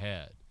in the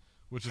head,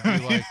 which would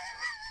be like,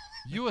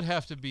 you would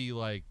have to be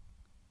like,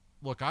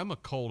 look, I'm a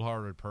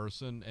cold-hearted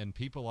person, and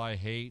people I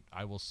hate,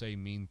 I will say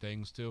mean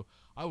things to.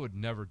 I would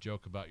never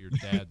joke about your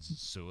dad's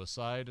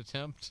suicide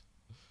attempt.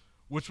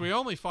 Which we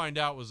only find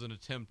out was an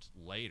attempt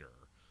later.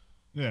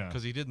 Yeah.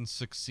 Because he didn't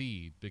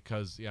succeed.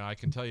 Because, you know, I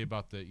can tell you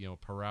about the, you know,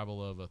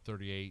 parabola of a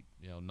 38,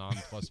 you know,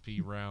 non-plus-P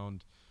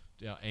round,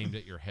 you know, aimed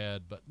at your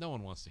head. But no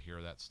one wants to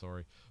hear that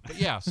story. But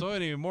yeah, so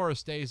anyway,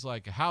 Morris Day's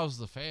like, how's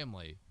the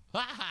family?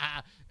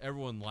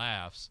 Everyone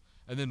laughs.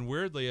 And then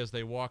weirdly, as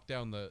they walk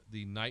down the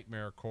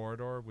nightmare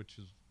corridor, which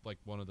is like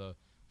one of the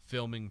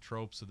filming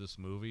tropes of this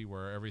movie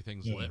where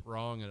everything's lit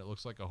wrong and it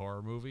looks like a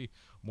horror movie,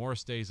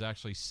 Morris Day's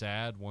actually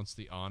sad once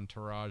the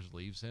entourage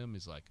leaves him.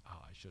 He's like, oh,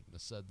 I shouldn't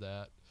have said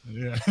that.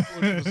 Yeah.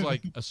 It was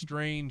like a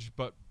strange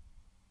but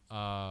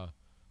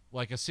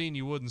like a scene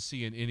you wouldn't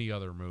see in any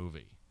other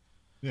movie.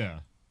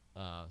 Yeah.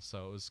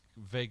 So it was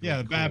vaguely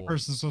the bad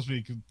person's supposed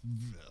to be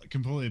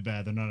completely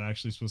bad. They're not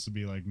actually supposed to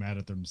be like mad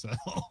at themselves.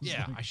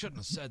 Yeah, I shouldn't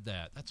have said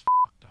that. That's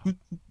fucked up.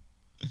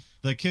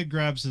 The kid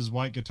grabs his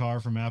white guitar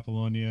from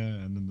Apollonia,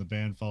 and then the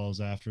band follows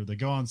after. They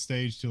go on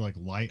stage to like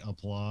light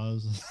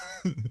applause.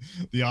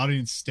 The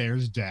audience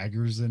stares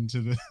daggers into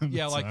them.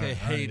 Yeah, like they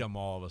hate him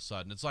all of a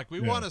sudden. It's like,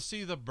 we want to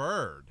see the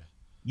bird.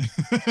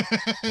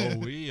 Like,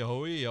 we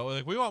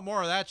want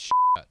more of that shit,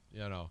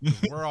 you know.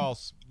 'Cause we're all,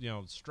 you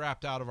know,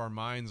 strapped out of our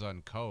minds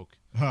on coke.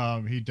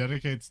 He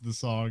dedicates the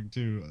song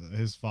to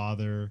his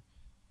father.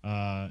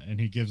 And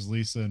he gives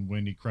Lisa and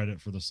Wendy credit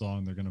for the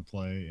song they're going to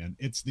play, and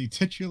it's the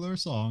titular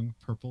song,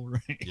 Purple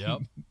Rain.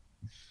 Yep.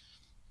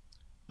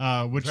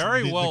 Which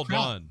very well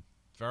done.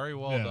 Very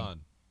well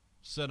done.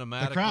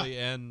 Cinematically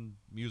and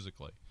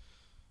musically.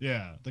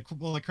 Yeah. The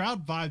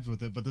crowd vibes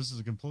with it, but this is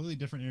a completely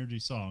different energy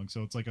song,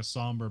 so it's like a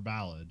somber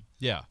ballad.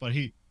 Yeah. But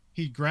he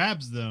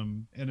grabs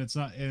them, and it's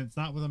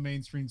not with a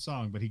mainstream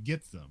song, but he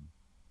gets them.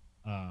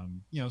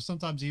 You know,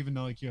 sometimes even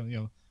though like, you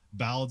know,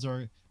 ballads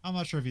are, I'm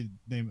not sure if you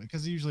name it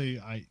because usually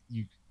I'm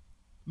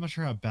not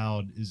sure how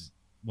ballad is,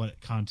 what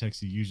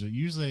context you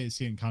usually I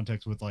see it in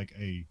context with like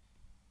a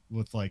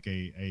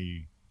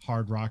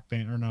hard rock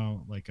band, or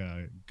no, like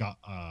a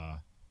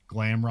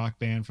glam rock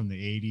band from the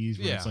 80s,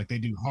 where it's Yeah. like they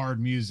do hard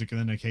music and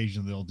then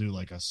occasionally they'll do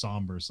like a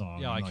somber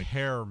song. Yeah, And like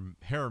hair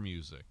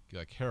music,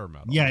 like hair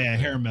metal. yeah,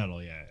 hair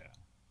metal, yeah.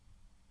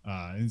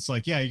 And it's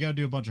like, yeah, you got to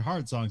do a bunch of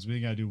hard songs, but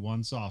you got to do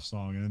one soft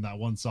song, and then that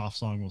one soft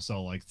song will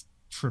sell like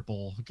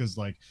triple, because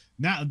like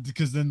now,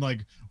 because then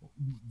like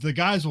the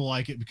guys will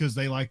like it because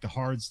they like the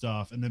hard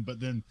stuff, and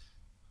then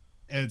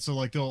and so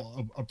like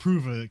they'll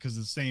approve of it because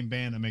it's the same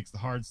band that makes the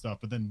hard stuff,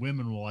 but then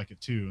women will like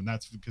it too, and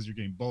that's because you're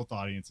getting both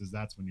audiences.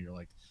 That's when you're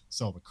like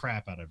sell the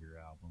crap out of your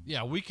album.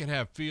 Yeah, we can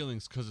have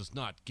feelings because it's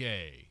not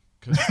gay.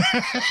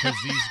 Because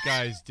these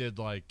guys did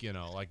like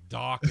like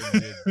Dawkins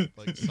did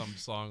like some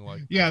song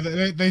like yeah,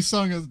 they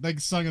sung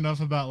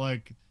enough about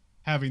like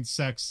having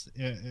sex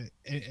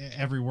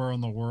everywhere in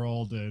the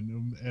world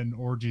and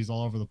orgies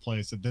all over the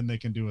place, and then they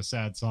can do a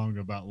sad song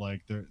about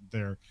like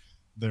their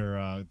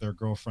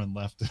girlfriend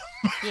left them.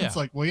 Yeah. It's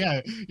like, well,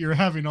 yeah, you're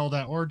having all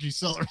that orgy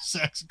seller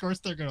sex, of course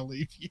they're gonna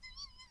leave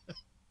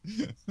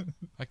you.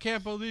 I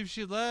can't believe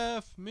she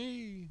left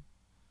me.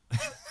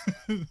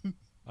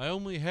 I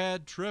only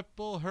had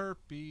triple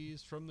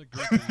herpes from the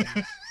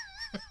groupies.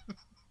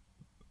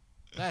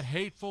 That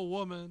hateful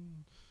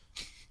woman.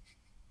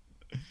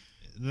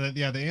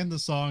 They end the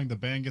song. The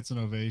band gets an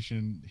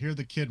ovation. Here,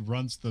 the kid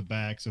runs to the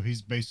back, so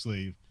he's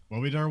basically,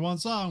 well, we did our one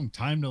song,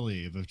 time to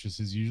leave, which is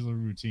his usual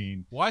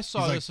routine. Well, I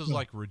saw this as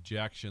like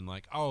rejection,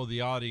 like, oh,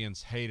 the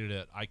audience hated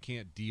it. I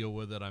can't deal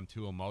with it. I'm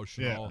too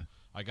emotional. Yeah.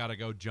 I gotta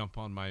go jump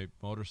on my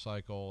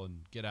motorcycle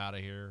and get out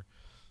of here.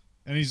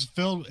 And he's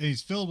filled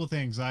with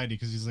anxiety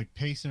because he's like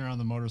pacing around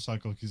the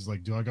motorcycle. He's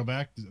like, do I go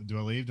back? Do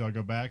I leave? Do I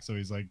go back? So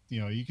he's like,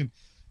 you can,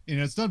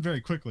 it's done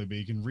very quickly, but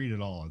you can read it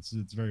all. It's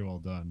very well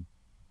done.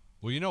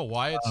 Well, you know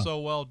why it's so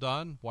well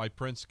done? Why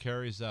Prince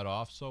carries that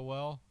off so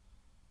well?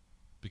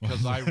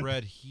 Because I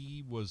read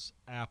he was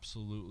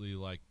absolutely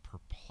like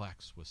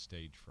perplexed with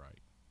stage fright.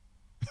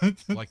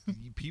 Like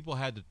people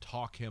had to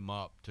talk him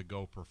up to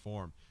go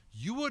perform.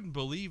 You wouldn't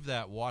believe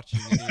that watching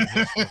any of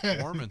his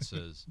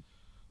performances,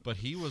 but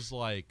he was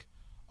like,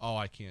 oh,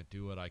 I can't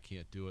do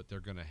it. They're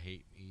going to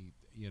hate me.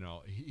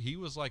 He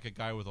was like a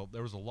guy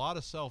there was a lot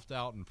of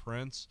self-doubt in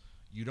Prince.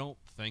 You don't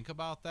think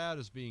about that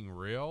as being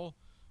real,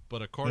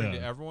 but according to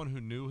everyone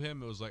who knew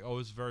him, it was like, oh,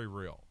 it's very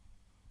real.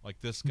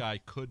 Like this guy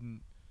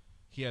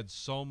he had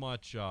so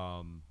much,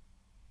 well,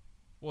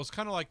 it's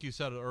kind of like you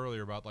said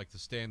earlier about like the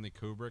Stanley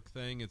Kubrick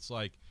thing. It's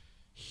like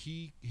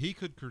he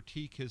could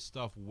critique his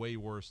stuff way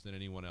worse than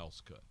anyone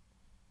else could.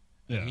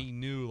 And he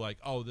knew like,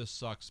 oh, this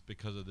sucks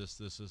because of this,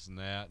 and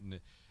that,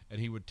 and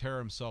he would tear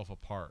himself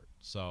apart.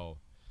 So,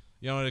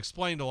 it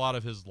explained a lot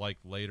of his like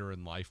later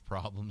in life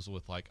problems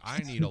with like, I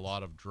need a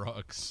lot of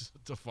drugs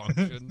to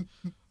function,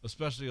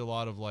 especially a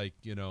lot of like,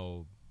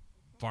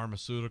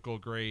 pharmaceutical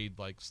grade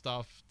like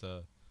stuff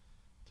to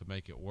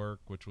make it work,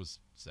 which was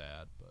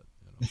sad,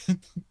 but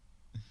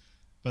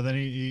But then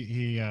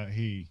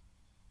he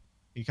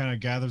kind of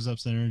gathers up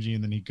some energy,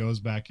 and then he goes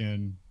back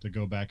in to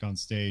go back on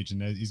stage,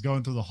 and as he's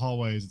going through the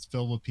hallways, it's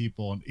filled with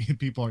people, and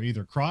people are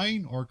either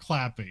crying or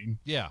clapping.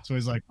 Yeah. So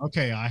he's like,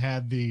 okay, I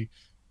had the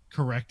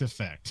correct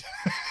effect.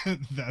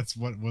 That's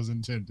what was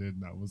intended,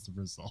 and that was the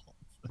result.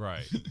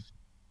 Right.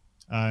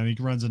 And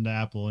he runs into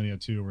Apollonia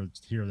too, where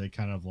here they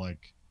kind of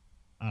like,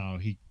 I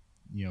don't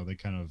know, they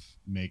kind of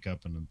make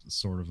up in a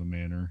sort of a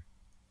manner.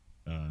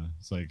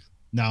 It's like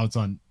now it's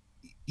on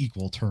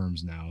equal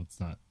terms now. It's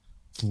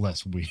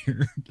less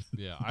weird.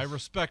 Yeah, I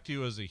respect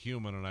you as a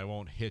human, and I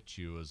won't hit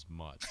you as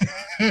much.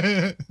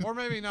 Or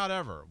maybe not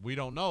ever. We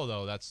don't know,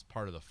 though. That's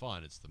part of the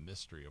fun. It's the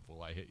mystery of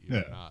will I hit you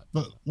or not.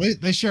 But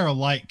they share a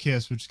light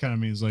kiss, which kind of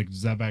means like,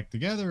 is that back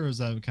together, or is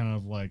that kind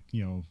of like,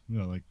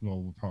 like,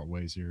 well, we'll part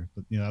ways here.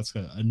 But that's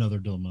another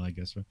dilemma, I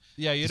guess.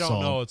 Yeah, you don't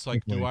know. It's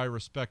like, do I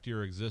respect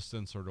your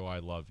existence or do I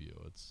love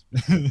you? It's.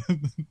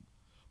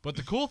 But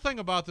the cool thing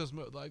about this,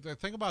 like the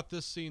thing about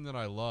this scene that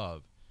I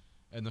love,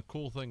 and the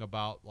cool thing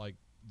about like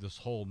this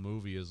whole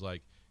movie is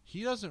like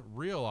he doesn't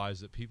realize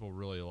that people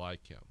really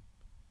like him.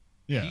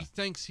 Yeah, he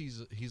thinks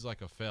he's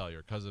like a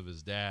failure because of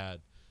his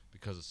dad,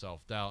 because of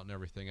self-doubt and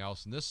everything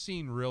else. And this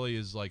scene really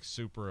is like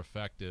super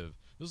effective.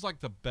 This is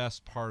like the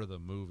best part of the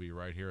movie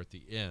right here at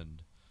the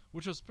end,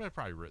 which was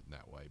probably written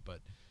that way, but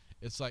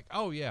it's like,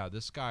 oh yeah,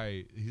 this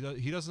guy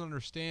he doesn't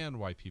understand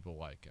why people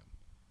like him.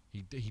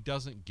 He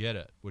doesn't get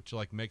it, which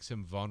like makes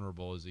him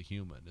vulnerable as a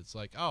human. It's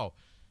like, oh,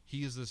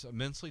 he is this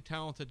immensely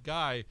talented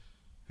guy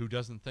who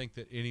doesn't think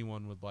that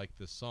anyone would like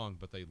this song,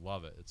 but they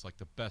love it. It's like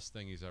the best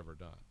thing he's ever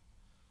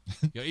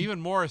done. Even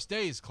Morris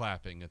Day's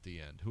clapping at the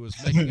end, who was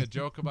making a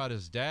joke about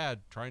his dad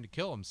trying to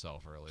kill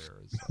himself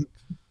earlier. It's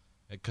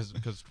like,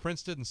 because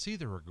Prince didn't see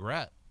the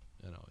regret.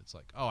 It's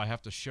like, oh, I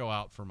have to show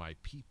out for my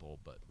people,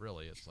 but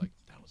really, it's like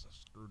that was a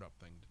screwed up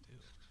thing to do.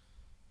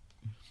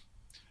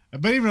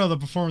 But even though the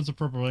performance of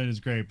Purple Rain is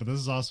great, but this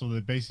is also they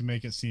basically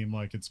make it seem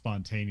like it's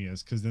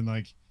spontaneous, because then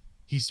like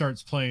he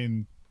starts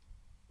playing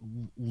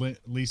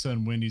Lisa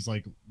and Wendy's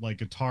like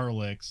guitar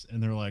licks,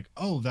 and they're like,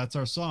 oh, that's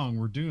our song,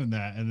 we're doing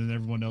that, and then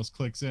everyone else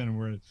clicks in,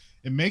 and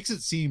it makes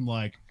it seem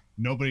like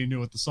nobody knew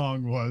what the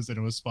song was, and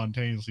it was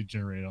spontaneously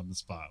generated on the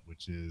spot,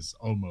 which is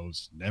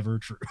almost never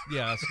true.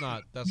 Yeah,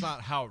 that's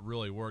not how it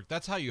really worked.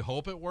 That's how you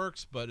hope it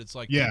works, but it's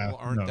like Yeah, people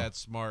aren't no. that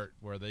smart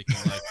where they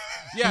can like,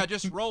 yeah,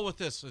 just roll with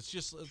this. It's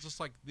just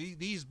like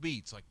these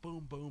beats, like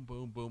boom, boom,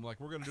 boom, boom. Like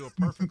we're gonna do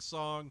a perfect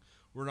song.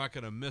 We're not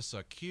gonna miss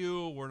a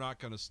cue. We're not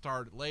gonna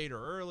start late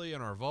or early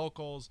in our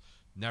vocals.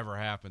 Never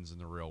happens in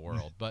the real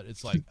world. But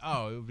it's like,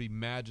 oh, it would be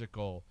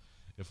magical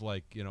if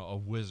like a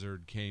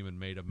wizard came and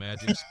made a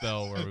magic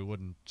spell where we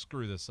wouldn't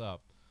screw this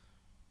up.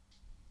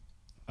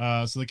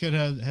 So the kid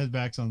heads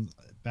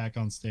back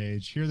on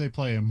stage. Here they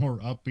play a more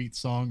upbeat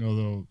song,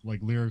 although like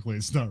lyrically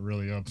it's not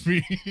really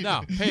upbeat.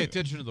 No, pay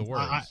attention to the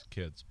words,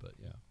 kids. But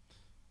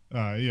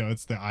yeah,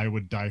 it's the "I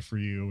would die for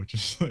you," which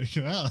is like,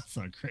 oh, that's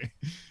not great.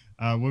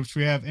 Which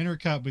we have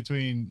intercut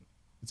between.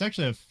 It's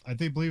actually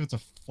believe it's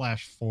a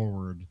flash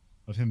forward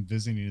of him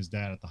visiting his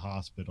dad at the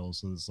hospital.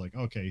 So it's like,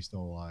 okay, he's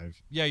still alive.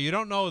 Yeah, you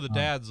don't know the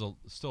dad's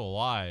still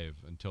alive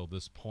until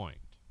this point.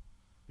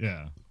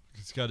 Yeah,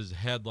 he's got his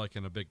head like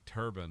in a big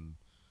turban.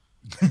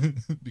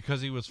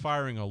 Because he was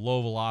firing a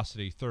low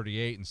velocity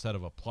 38 instead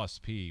of a plus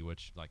P,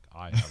 which like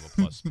I have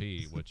a plus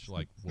P, which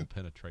like will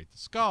penetrate the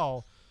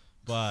skull,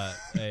 but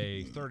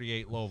a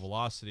 38 low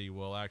velocity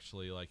will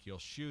actually like you'll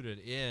shoot it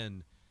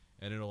in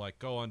and it'll like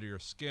go under your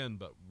skin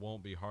but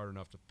won't be hard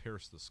enough to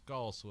pierce the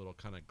skull, so it'll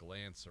kind of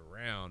glance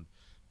around,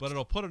 but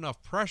it'll put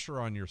enough pressure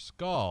on your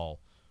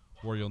skull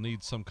where you'll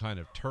need some kind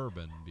of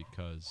turban.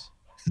 Because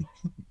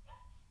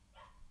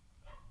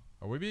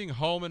are we being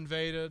home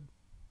invaded?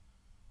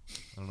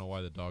 I don't know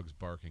why the dog's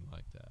barking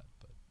like that,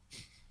 but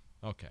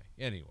okay.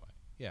 Anyway,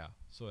 yeah.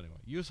 So anyway,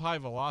 use high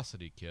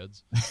velocity,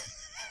 kids.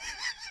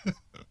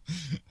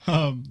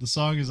 The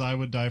song is "I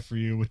Would Die for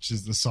You," which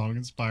is the song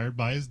inspired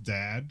by his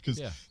dad,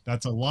 because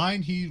that's a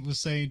line he was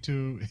saying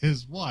to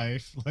his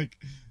wife, like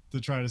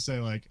to try to say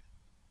like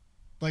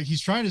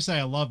he's trying to say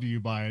 "I love you"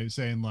 by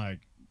saying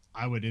like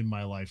I would end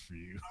my life for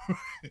you.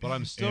 But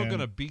I'm still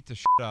gonna beat the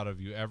shit out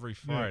of you every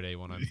Friday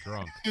when I'm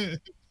drunk.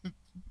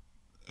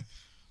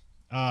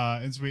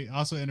 And so we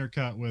also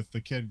intercut with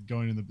the kid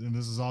going in and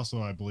this is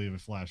also, I believe, a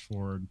flash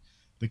forward.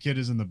 The kid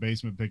is in the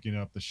basement picking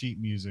up the sheet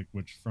music,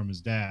 which from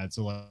his dad.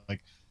 So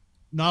like,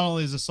 not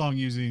only is the song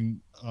using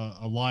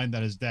a line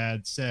that his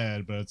dad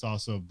said, but it's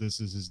also,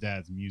 this is his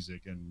dad's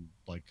music and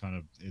like kind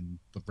of in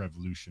the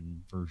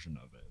Revolution version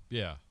of it.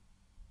 Yeah.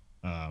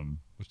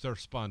 Which they're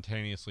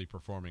spontaneously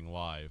performing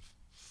live.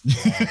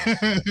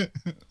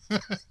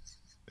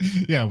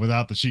 Yeah,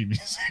 without the sheet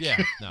music.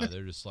 Yeah, no,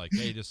 they're just like,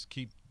 hey, just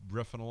keep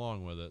riffing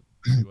along with it.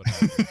 See what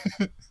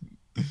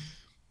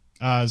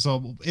happens.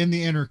 So in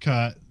the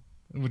intercut,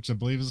 which I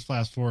believe is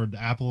flash forward,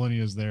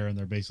 Apollonia is there, and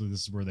they're basically,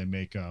 this is where they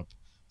make up.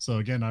 So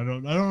again, I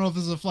don't know if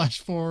this is a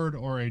flash forward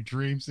or a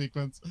dream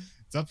sequence.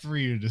 It's up for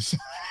you to decide.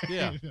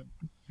 Yeah.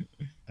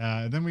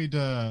 Then we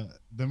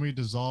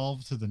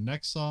dissolve to the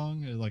next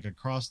song, like a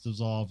cross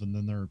dissolve, and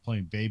then they're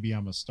playing "Baby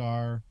I'm a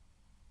Star."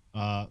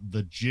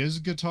 The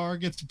jizz guitar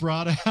gets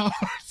brought out.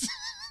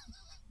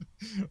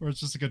 Or it's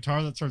just a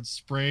guitar that starts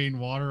spraying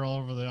water all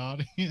over the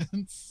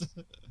audience.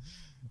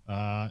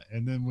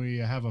 And then we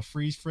have a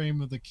freeze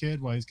frame of the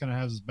kid while he's kind of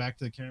has his back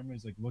to the camera.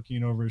 He's like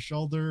looking over his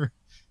shoulder,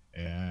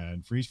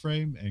 and freeze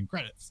frame and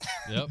credits.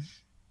 Yep.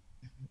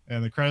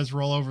 And the credits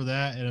roll over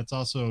that, and it's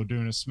also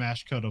doing a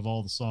smash cut of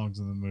all the songs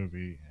in the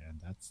movie, and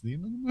that's the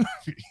end of the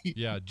movie.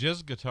 Yeah,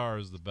 jizz guitar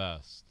is the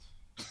best.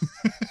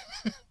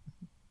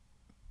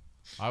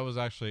 I was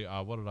actually,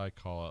 what did I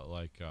call it?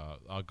 Like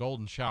a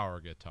golden shower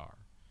guitar.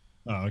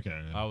 Oh, okay.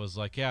 Yeah. I was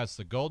like, yeah, it's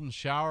the golden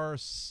shower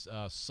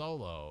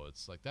solo.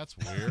 It's like, that's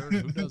weird.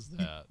 Who does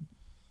that?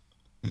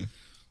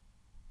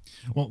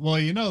 Well,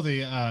 in the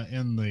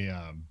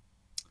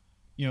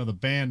the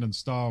band in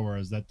Star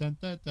Wars, that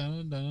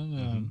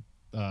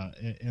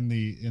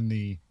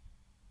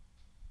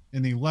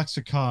in the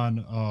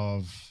lexicon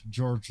of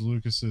George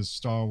Lucas's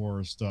Star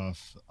Wars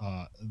stuff,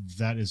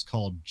 that is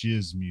called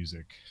jizz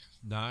music.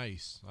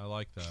 Nice. I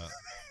like that.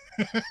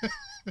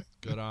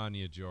 Good on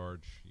you,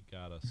 George. You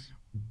got us.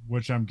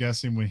 Which I'm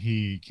guessing when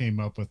he came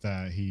up with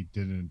that, he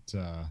didn't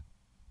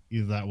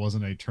either that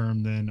wasn't a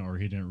term then, or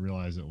he didn't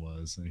realize it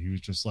was, and he was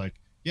just like,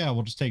 yeah,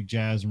 we'll just take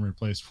jazz and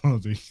replace one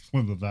of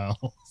the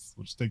vowels.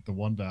 We'll just take the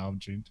one vowel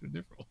and change to a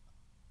different one.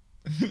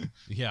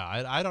 Yeah,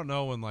 I don't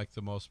know when like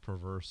the most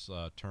perverse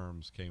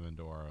terms came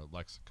into our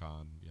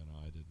lexicon.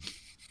 I didn't,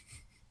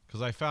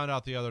 because I found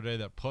out the other day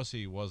that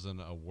pussy wasn't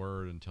a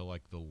word until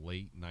like the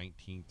late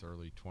 19th,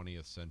 early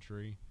 20th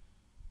century.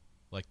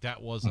 Like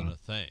that wasn't a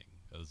thing.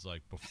 It was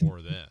like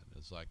before then.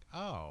 It's like,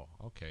 oh,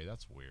 okay,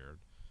 that's weird.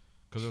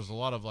 Because there's a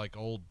lot of like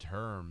old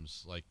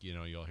terms, like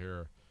you'll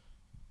hear,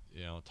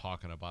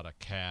 talking about a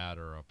cat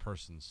or a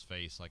person's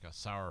face, like a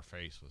sour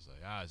face was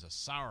like, it's a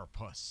sour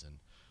puss, and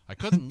I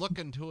couldn't look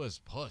into his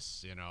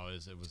puss. It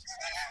was,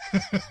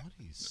 what are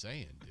you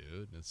saying,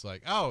 dude? And it's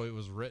like, oh, it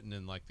was written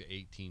in like the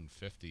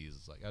 1850s.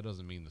 It's like that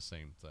doesn't mean the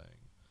same thing.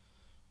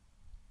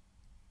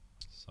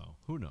 So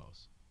who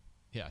knows?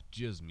 Yeah,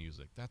 jizz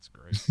music. That's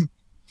great.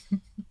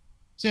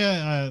 So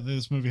yeah,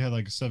 this movie had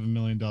like a $7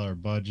 million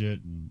budget,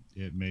 and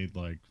it made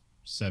like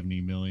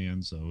 70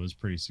 million, so it was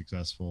pretty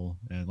successful.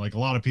 And like a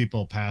lot of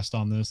people passed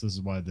on this. This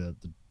is why the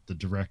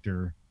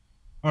director,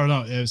 or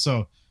no,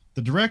 so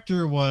the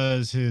director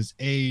was his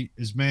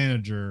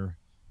manager,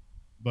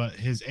 but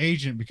his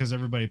agent, because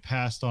everybody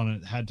passed on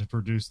it, had to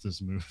produce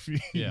this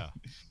movie. Yeah.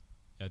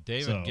 Yeah,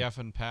 David So-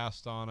 Geffen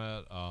passed on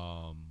it.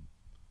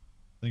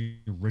 I think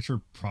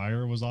Richard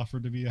Pryor was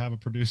offered to have a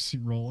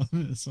producing role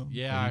in it. So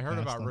Yeah, I heard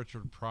about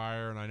Richard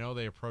Pryor, and I know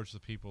they approached the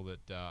people that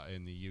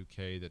in the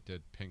UK that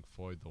did Pink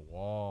Floyd The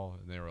Wall,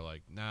 and they were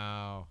like,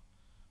 no,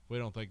 we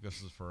don't think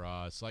this is for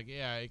us. Like,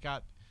 yeah,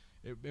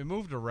 it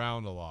moved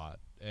around a lot,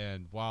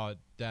 and while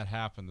that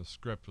happened, the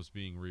script was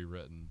being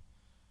rewritten.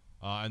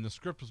 And the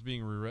script was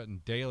being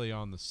rewritten daily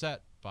on the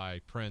set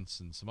by Prince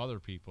and some other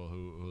people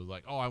who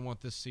like, oh, I want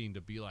this scene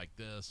to be like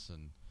this,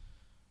 and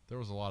there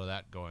was a lot of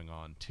that going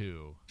on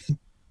too.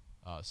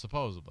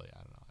 Supposedly, I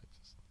don't know. I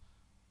just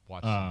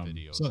watched some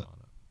videos on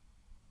it.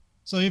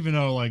 So even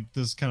though like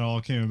this kind of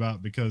all came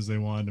about because they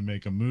wanted to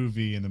make a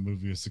movie and the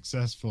movie was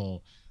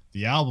successful,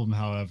 the album,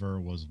 however,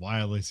 was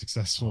wildly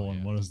successful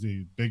and one of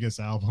the biggest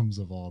albums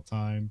of all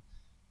time.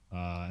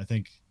 I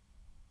think.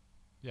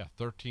 Yeah,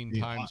 13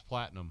 times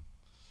platinum.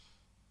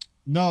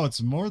 No,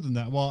 it's more than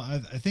that. Well,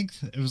 I think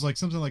it was like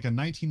something like a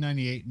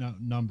 1998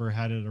 number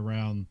had it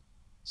around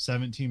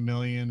 17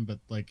 million, but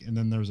like, and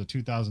then there was a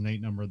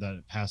 2008 number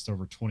that passed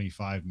over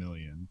 25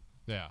 million.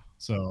 Yeah.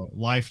 So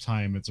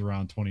lifetime, it's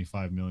around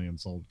 25 million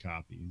sold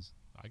copies.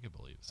 I could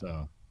believe that.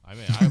 So I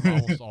mean, I have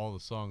almost all the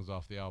songs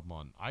off the album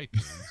on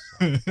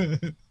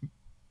iTunes.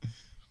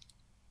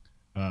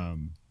 So.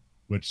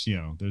 Which, you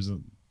know, there's I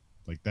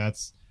think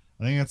that's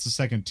the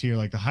second tier.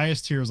 Like the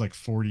highest tier is like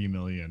 40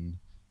 million,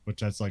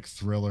 which that's like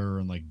Thriller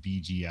and like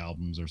BG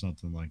albums or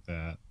something like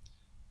that.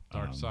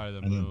 Dark Side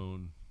of the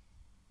Moon.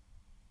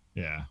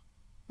 Yeah.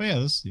 But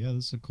this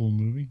is a cool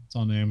movie. It's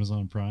on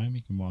Amazon Prime.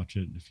 You can watch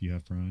it if you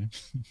have Prime.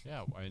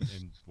 Yeah,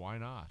 and why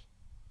not?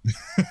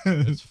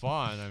 It's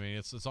fun. I mean,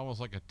 it's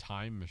almost like a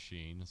time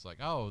machine. It's like,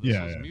 oh, this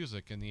was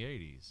music in the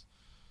 80s.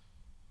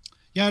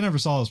 Yeah, I never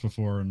saw this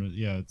before, and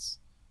I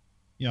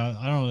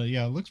don't know.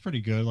 Yeah, it looks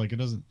pretty good. Like it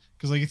doesn't,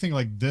 because like you think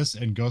like this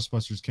and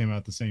Ghostbusters came out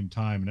at the same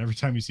time, and every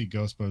time you see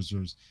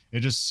Ghostbusters, it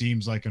just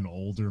seems like an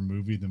older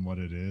movie than what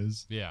it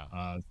is.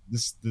 Yeah.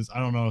 This I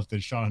don't know if they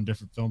shot on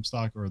different film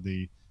stock or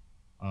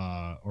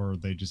or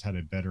they just had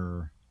a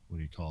better, what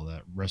do you call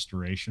that,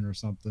 restoration or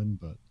something,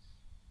 but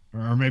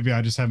or maybe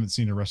I just haven't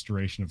seen a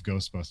restoration of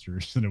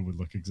Ghostbusters and it would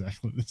look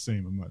exactly the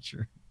same. I'm not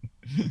sure.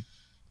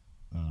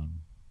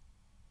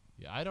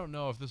 Yeah, I don't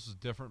know if this is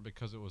different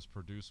because it was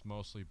produced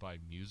mostly by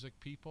music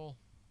people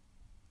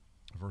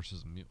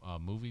versus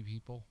movie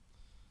people.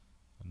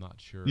 I'm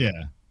not sure.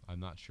 Yeah. I'm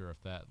not sure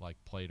if that like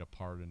played a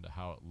part into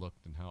how it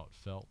looked and how it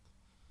felt.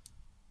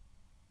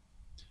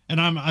 And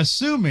I'm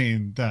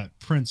assuming that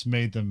Prince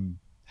made them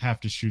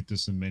have to shoot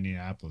this in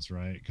Minneapolis,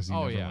 right? Because he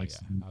never likes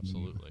to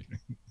absolutely.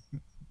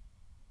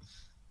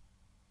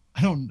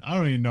 I don't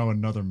even know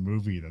another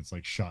movie that's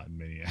like shot in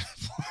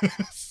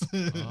Minneapolis.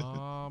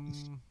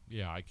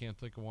 Yeah, I can't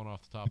think of one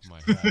off the top of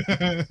my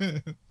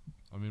head.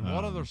 I mean,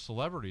 what other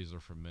celebrities are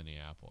from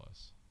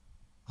Minneapolis?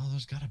 Oh,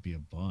 there's got to be a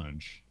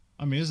bunch.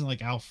 I mean, isn't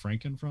like Al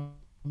Franken from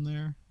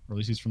there, or at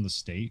least he's from the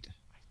state?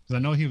 Because I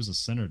know he was a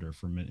senator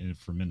for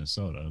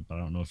Minnesota, but I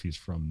don't know if he's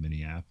from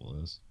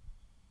Minneapolis,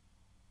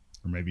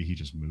 or maybe he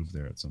just moved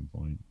there at some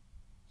point.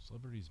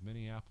 Celebrities,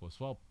 Minneapolis.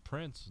 Well,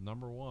 Prince,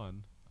 number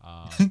one.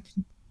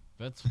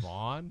 Vince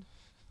Vaughn.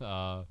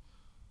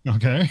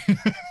 Okay.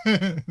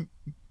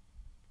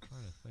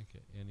 Trying to think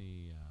of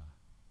any.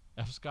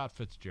 F. Scott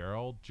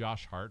Fitzgerald,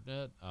 Josh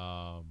Hartnett,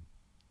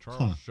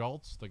 Charles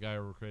Schultz, the guy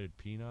who created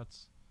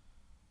Peanuts,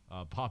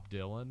 Bob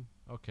Dylan.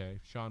 Okay,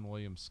 Sean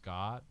William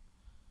Scott.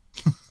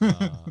 Okay,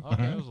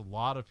 there's a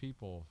lot of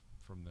people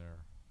from there.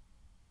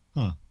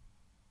 Huh.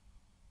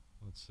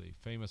 Let's see,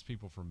 famous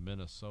people from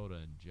Minnesota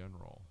in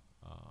general.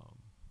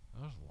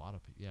 There's a lot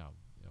of people. Yeah,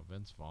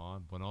 Vince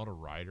Vaughn, Winona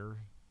Ryder.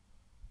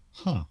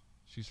 Huh.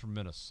 She's from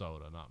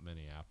Minnesota, not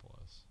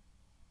Minneapolis.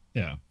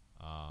 Yeah.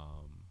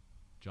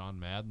 John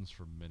Madden's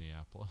from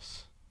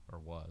Minneapolis, or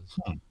was.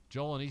 Huh.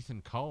 Joel and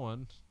Ethan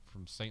Coen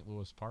from St.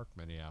 Louis Park,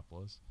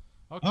 Minneapolis.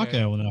 Okay.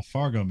 Okay, well now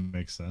Fargo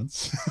makes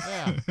sense.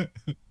 Yeah.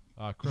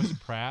 Chris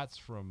Pratt's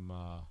from,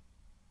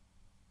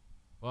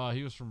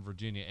 he was from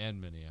Virginia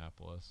and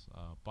Minneapolis.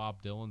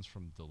 Bob Dylan's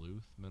from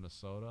Duluth,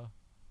 Minnesota.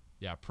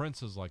 Yeah,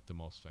 Prince is like the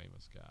most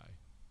famous guy.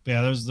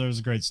 Yeah, there's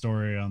a great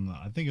story on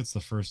I think it's the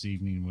First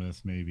Evening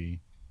with, maybe.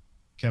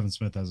 Kevin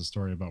Smith has a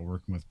story about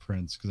working with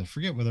Prince, because I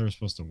forget what they were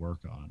supposed to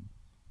work on.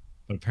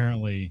 But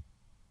apparently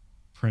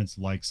Prince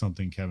liked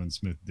something Kevin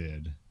Smith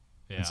did.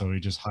 Yeah. And so he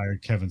just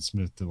hired Kevin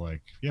Smith to we're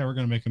going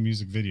to make a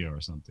music video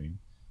or something.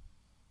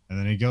 And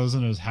then he goes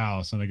into his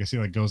house, and I guess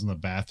he goes in the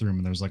bathroom,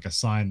 and there's a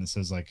sign that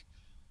says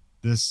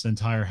this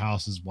entire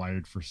house is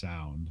wired for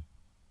sound.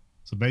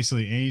 So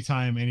basically,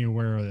 anytime,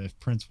 anywhere, if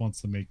Prince wants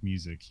to make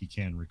music, he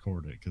can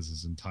record it because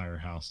his entire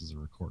house is a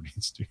recording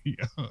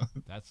studio.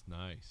 That's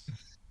nice.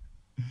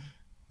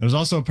 There's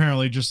also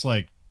apparently just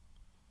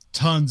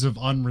tons of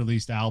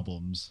unreleased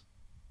albums.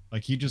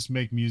 He just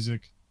make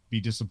music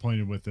be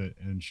disappointed with it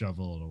and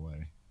shovel it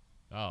away.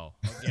 Oh,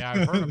 yeah,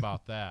 I've heard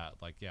about that.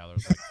 Like, yeah,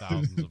 there's like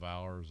thousands of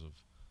hours of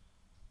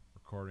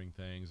recording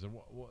things. And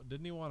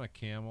didn't he want a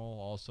camel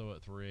also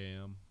at 3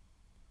 a.m.?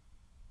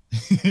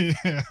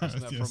 Yeah,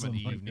 Wasn't that from an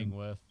something like evening that.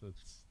 with?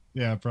 It's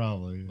Yeah,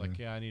 probably. like,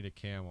 yeah, I need a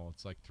camel.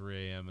 It's like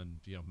 3 a.m. in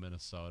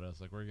Minnesota. It's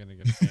like, we're gonna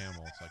get a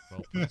camel. It's like,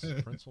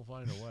 well, Prince will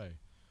find a way.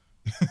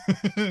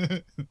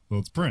 Well,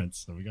 it's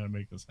Prince, so we got to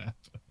make this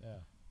happen.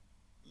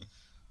 Yeah,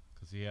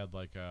 because he had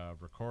like a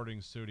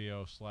recording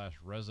studio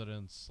 /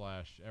 residence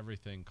 /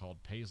 everything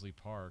called Paisley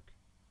Park,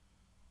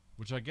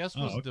 which I guess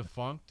was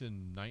defunct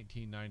in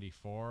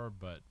 1994,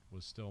 but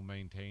was still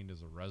maintained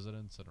as a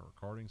residence and a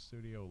recording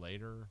studio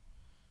later.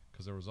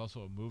 Because there was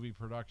also a movie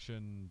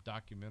production,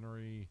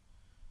 documentary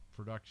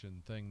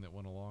production thing that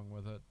went along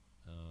with it.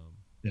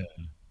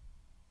 Yeah.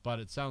 But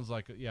it sounds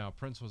like, yeah,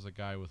 Prince was a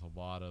guy with a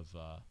lot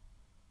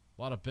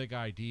of big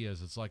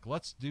ideas. It's like,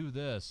 let's do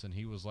this, and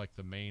he was like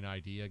the main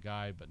idea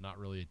guy, but not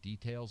really a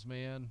details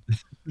man.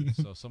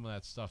 So some of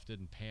that stuff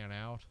didn't pan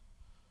out.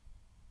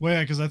 Well,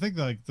 yeah, because I think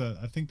I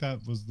think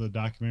that was the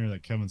documentary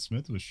that Kevin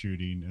Smith was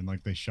shooting, and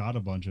like they shot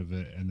a bunch of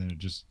it, and then it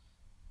just,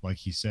 like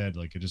he said,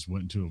 like it just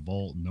went into a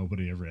vault, and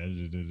nobody ever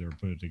edited it or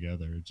put it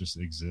together. It just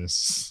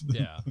exists,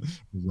 Yeah,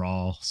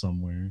 raw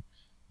somewhere.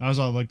 I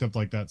looked up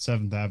like that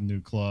 7th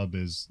Avenue Club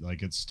is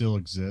like it still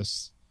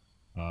exists.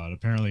 It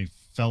apparently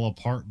fell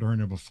apart during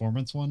a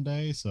performance one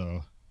day,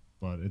 so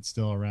but it's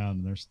still around,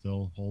 and they're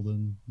still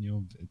holding.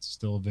 It's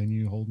still a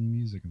venue holding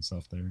music and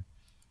stuff there.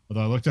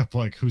 Although I looked up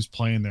like who's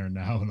playing there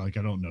now, and like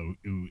I don't know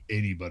who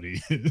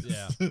anybody is.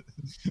 yeah.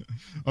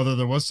 Although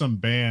there was some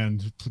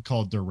band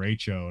called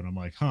Derecho, and I'm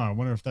like, I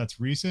wonder if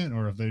that's recent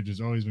or if they've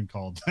just always been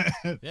called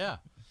that. Yeah,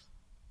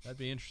 that'd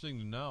be interesting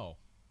to know.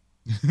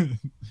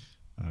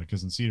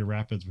 Because in Cedar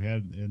Rapids, we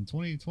had in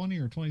 2020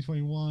 or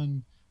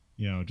 2021,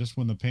 just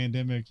when the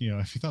pandemic,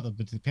 if you thought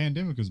the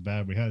pandemic was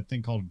bad, we had a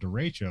thing called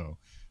Derecho,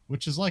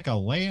 which is like a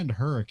land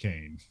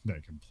hurricane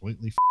that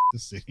completely the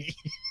city.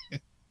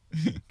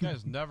 You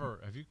guys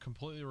have you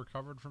completely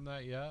recovered from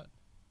that yet?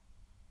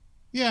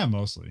 Yeah,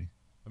 mostly.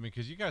 I mean,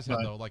 because you guys had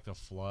the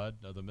flood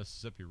of the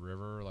Mississippi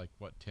River, like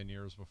what, 10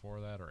 years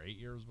before that or 8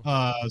 years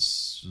before?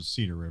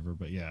 Cedar River,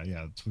 but yeah,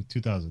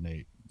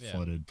 2008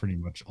 flooded pretty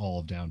much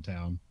all of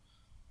downtown.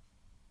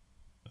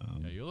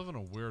 Yeah, you live in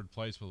a weird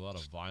place with a lot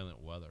of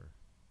violent weather.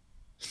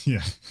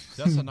 Yeah,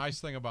 that's a nice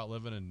thing about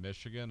living in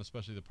Michigan,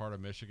 especially the part of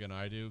Michigan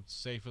I do.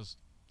 Safest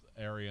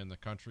area in the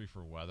country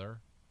for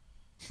weather.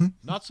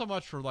 Not so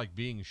much for like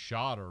being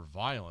shot or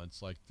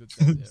violence. Like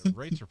the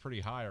rates are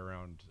pretty high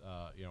around,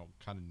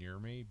 kind of near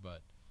me.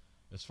 But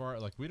as far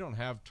like we don't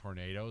have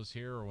tornadoes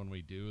here, or when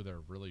we do,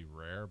 they're really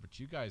rare. But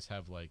you guys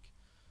have like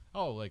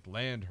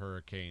land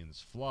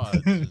hurricanes,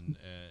 floods, and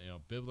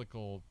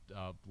biblical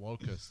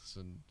locusts,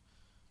 and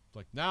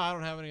like I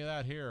don't have any of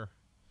that here.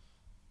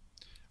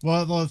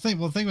 Well, the thing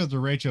with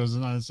derecho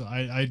is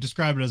I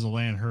describe it as a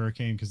land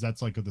hurricane because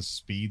that's like the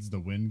speeds the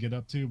wind get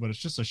up to, but it's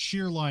just a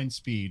sheer line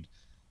speed.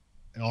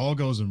 It all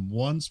goes in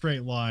one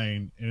straight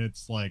line, and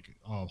it's like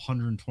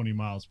 120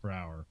 miles per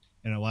hour,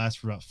 and it lasts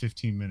for about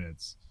 15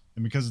 minutes.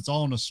 And because it's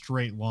all in a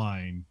straight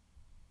line,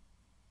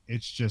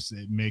 it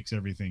makes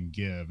everything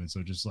give. And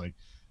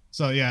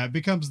so yeah, it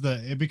becomes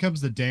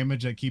the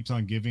damage that keeps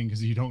on giving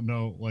because you don't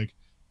know like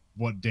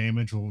what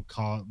damage will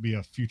be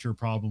a future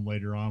problem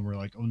later on. Where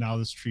like, now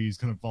this tree is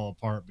going to fall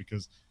apart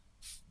because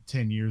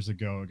 10 years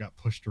ago it got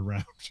pushed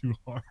around too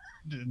hard.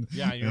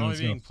 You're only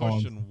being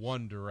pushed in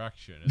one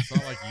direction. It's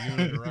not like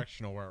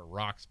unidirectional where it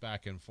rocks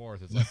back and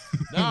forth. It's like,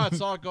 no,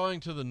 it's all going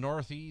to the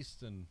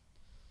northeast. And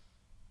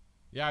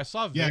yeah, I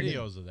saw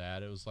videos of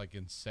that. It was like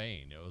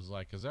insane. It was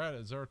like, is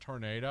there a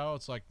tornado?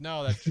 It's like,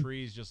 no, that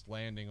tree's just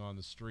landing on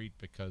the street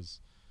because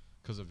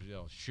of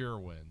shear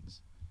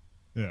winds.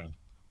 Yeah.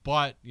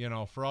 But,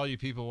 for all you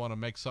people who want to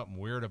make something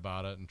weird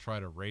about it and try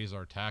to raise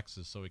our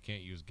taxes so we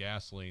can't use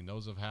gasoline,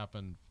 those have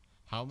happened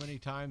how many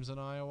times in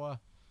Iowa?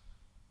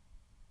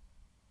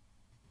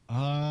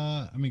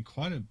 I mean,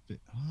 quite a bit.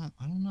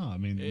 I don't know. I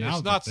mean,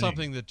 it's not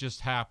something that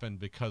just happened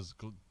because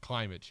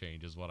climate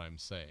change is what I'm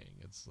saying.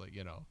 It's like,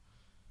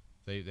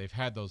 they've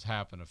had those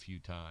happen a few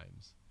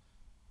times.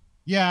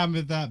 Yeah, I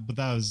mean that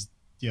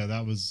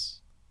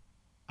was.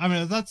 I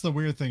mean, that's the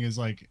weird thing is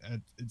like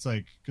it's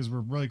like because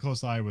we're really close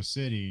to Iowa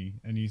City,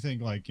 and you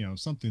think like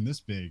something this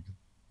big,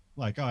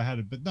 like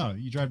but no,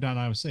 you drive down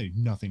Iowa City,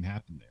 nothing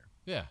happened there.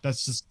 Yeah,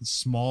 that's just a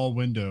small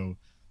window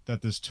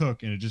that this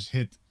took, and it just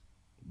hit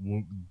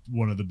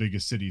one of the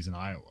biggest cities in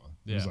Iowa.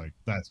 It was like,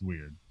 that's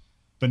weird.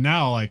 But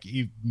now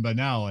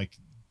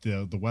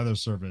the Weather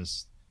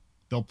Service,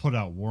 they'll put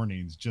out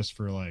warnings just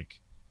for like,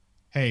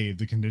 hey,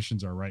 the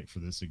conditions are right for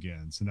this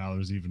again. So now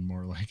there's even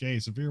more like, hey,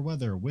 severe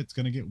weather, it's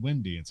going to get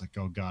windy. It's like,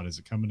 oh God, is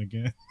it coming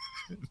again?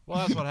 Well,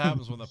 that's what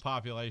happens when the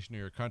population of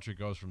your country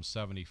goes from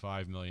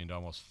 75 million to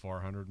almost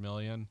 400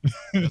 million.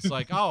 It's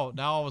like, oh,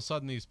 now all of a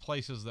sudden these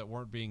places that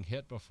weren't being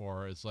hit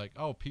before, it's like,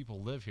 oh,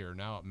 people live here.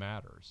 Now it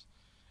matters.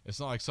 It's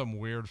not like some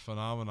weird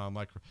phenomenon.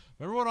 Like,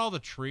 remember when all the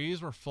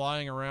trees were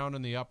flying around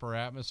in the upper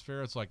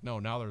atmosphere? It's like, no,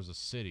 now there's a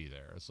city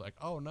there. It's like,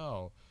 oh,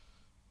 no.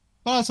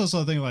 But I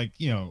also think like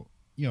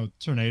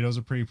tornadoes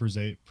are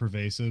pretty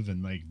pervasive,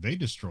 and like they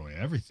destroy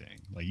everything.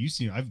 Like you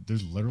see,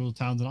 there's literal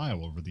towns in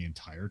Iowa where the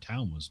entire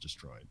town was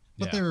destroyed,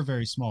 but Yeah. they were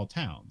very small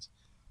towns.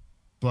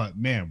 But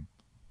man,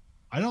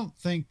 I don't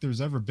think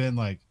there's ever been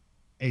like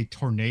a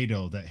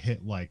tornado that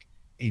hit like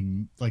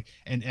an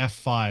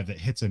F5 that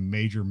hits a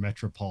major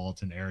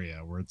metropolitan area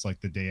where it's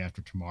like the day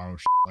after tomorrow.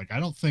 Like I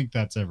don't think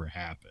that's ever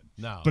happened.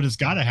 No. But it's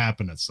got to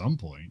happen at some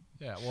point.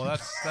 Yeah, well,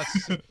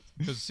 that's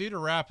because Cedar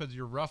Rapids,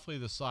 you're roughly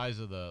the size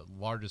of the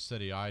largest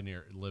city I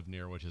live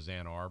near, which is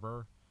Ann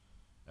Arbor.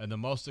 And the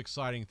most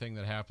exciting thing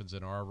that happens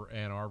in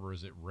Ann Arbor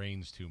is it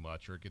rains too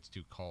much or it gets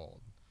too cold.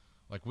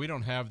 Like we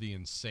don't have the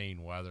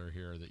insane weather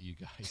here that you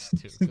guys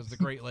do because the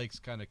Great Lakes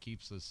kind of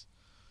keeps us.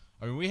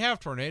 I mean, we have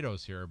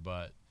tornadoes here,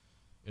 but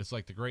it's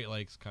like the Great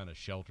Lakes kind of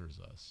shelters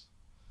us.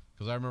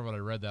 Because I remember when I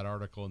read that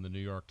article in the New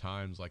York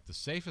Times, like the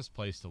safest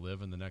place to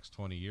live in the next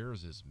 20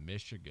 years is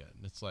Michigan.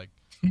 It's like,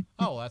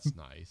 oh, that's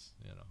nice,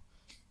 you know.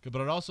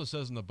 But it also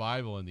says in the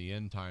Bible, in the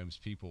end times,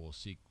 people will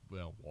seek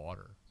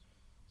water.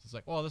 So it's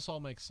like, well, this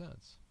all makes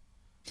sense.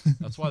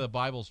 That's why the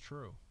Bible's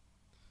true.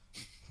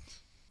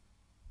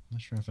 Not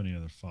sure if any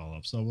other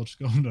follow-up. So we'll just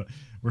go into.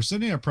 We're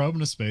sending a probe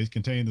into space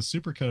containing the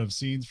supercut of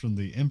scenes from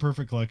the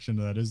imperfect collection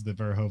that is the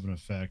Verhoeven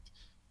effect.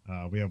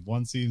 We have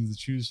one scene to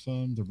choose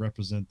from to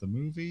represent the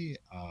movie.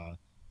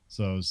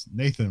 So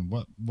Nathan,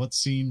 what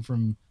scene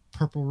from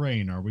Purple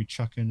Rain are we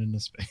chucking into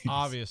space?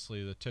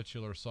 Obviously, the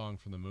titular song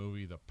from the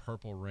movie, the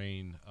Purple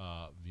Rain,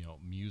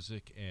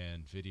 music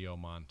and video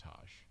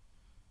montage.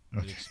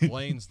 Okay. It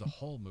explains the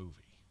whole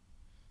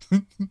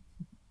movie.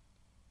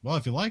 Well,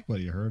 if you like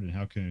what you heard, and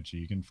how couldn't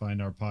you can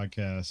find our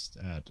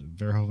podcast at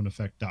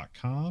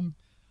verhoeveneffect.com.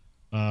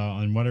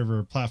 On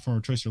whatever platform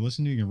of choice you're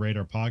listening to, you can rate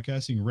our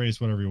podcast. You can rate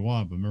us whatever you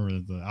want, but remember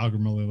that the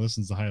algorithm only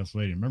listens to the highest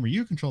rating. Remember,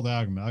 you control the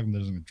algorithm. The algorithm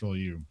doesn't control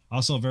you.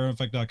 Also, at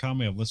verhoeveneffect.com,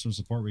 we have listener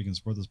support where you can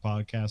support this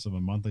podcast of a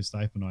monthly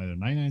stipend of either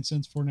 99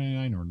 cents,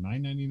 $4.99, or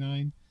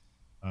 $9.99.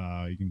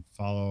 You can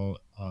follow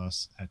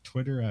us at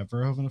Twitter at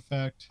Verhoeven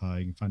Effect.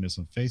 You can find us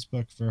on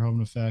Facebook,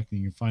 Verhoeven Effect. And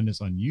you can find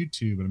us on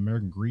YouTube at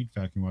American Greed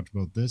Factory. You can watch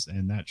both this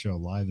and that show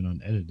live and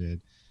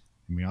unedited.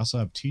 And we also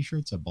have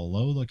t-shirts at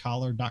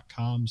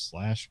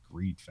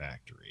belowthecollar.com/Greed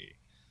Factory.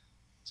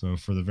 So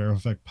for the Verhoeven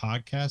Effect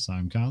podcast,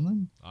 I'm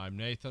Conlon. I'm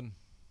Nathan.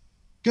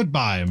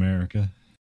 Goodbye, America.